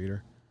booger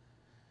eater.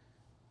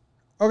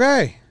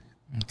 Okay.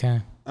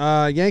 Okay.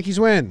 Yankees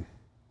win.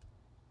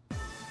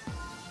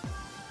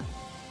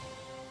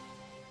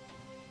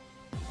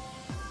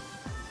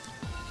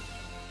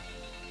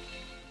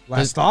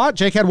 Last thought?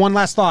 Jake had one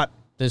last thought.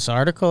 This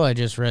article I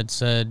just read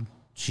said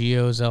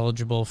Gio's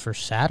eligible for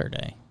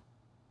Saturday.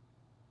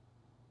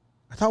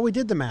 I thought we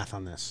did the math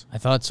on this. I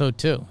thought so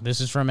too.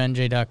 This is from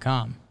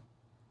NJ.com.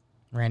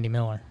 Randy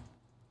Miller.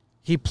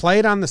 He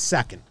played on the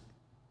 2nd.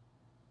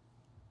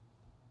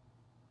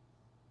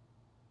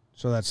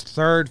 So that's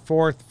 3rd,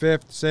 4th,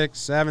 5th, 6th,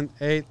 7th,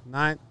 8th,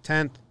 9th,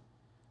 10th,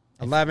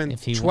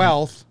 11th,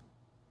 12th.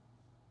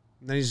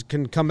 And then he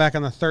can come back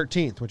on the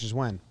 13th, which is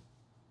when?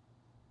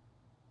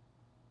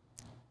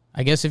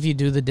 I guess if you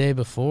do the day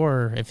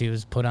before, if he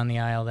was put on the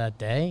aisle that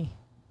day.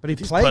 But he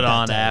He's played put that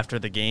on day. after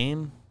the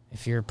game.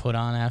 If you're put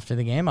on after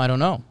the game, I don't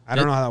know. I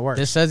don't know how that works.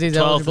 This says he's 12th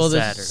eligible is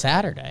this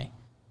Saturday.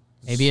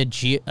 Maybe a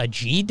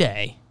G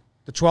day.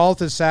 The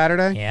 12th is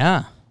Saturday?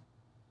 Yeah.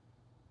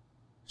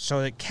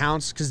 So it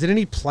counts, because didn't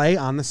he play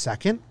on the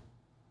 2nd?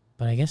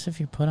 But I guess if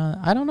you're put on,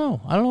 I don't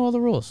know. I don't know all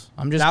the rules.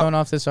 I'm just going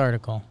off this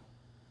article.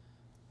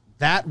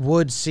 That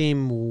would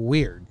seem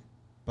weird,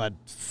 but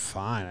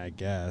fine, I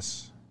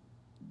guess.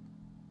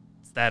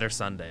 It's that or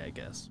Sunday, I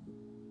guess.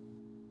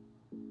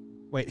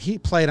 Wait, he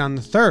played on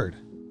the 3rd.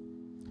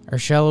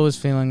 Urshela was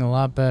feeling a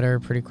lot better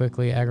pretty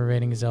quickly,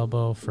 aggravating his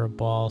elbow for a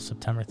ball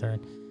September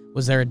 3rd.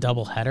 Was there a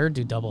double header?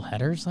 Do double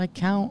headers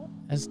count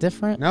as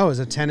different? No, it was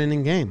a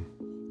 10-inning game.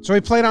 So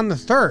he played on the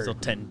 3rd. So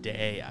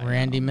 10-day.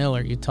 Randy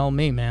Miller, you told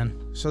me,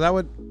 man. So that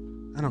would,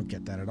 I don't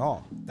get that at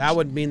all. That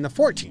would mean the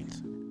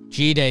 14th.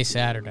 G-Day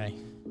Saturday.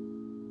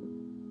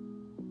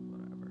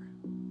 Whatever.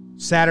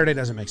 Saturday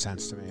doesn't make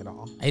sense to me at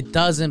all. It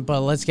doesn't,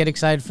 but let's get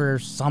excited for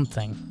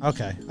something.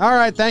 Okay. All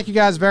right. Thank you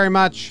guys very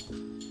much.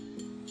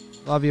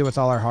 Love you with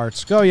all our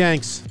hearts. Go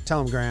Yanks.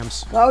 Tell them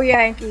Grams. Go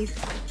Yankees.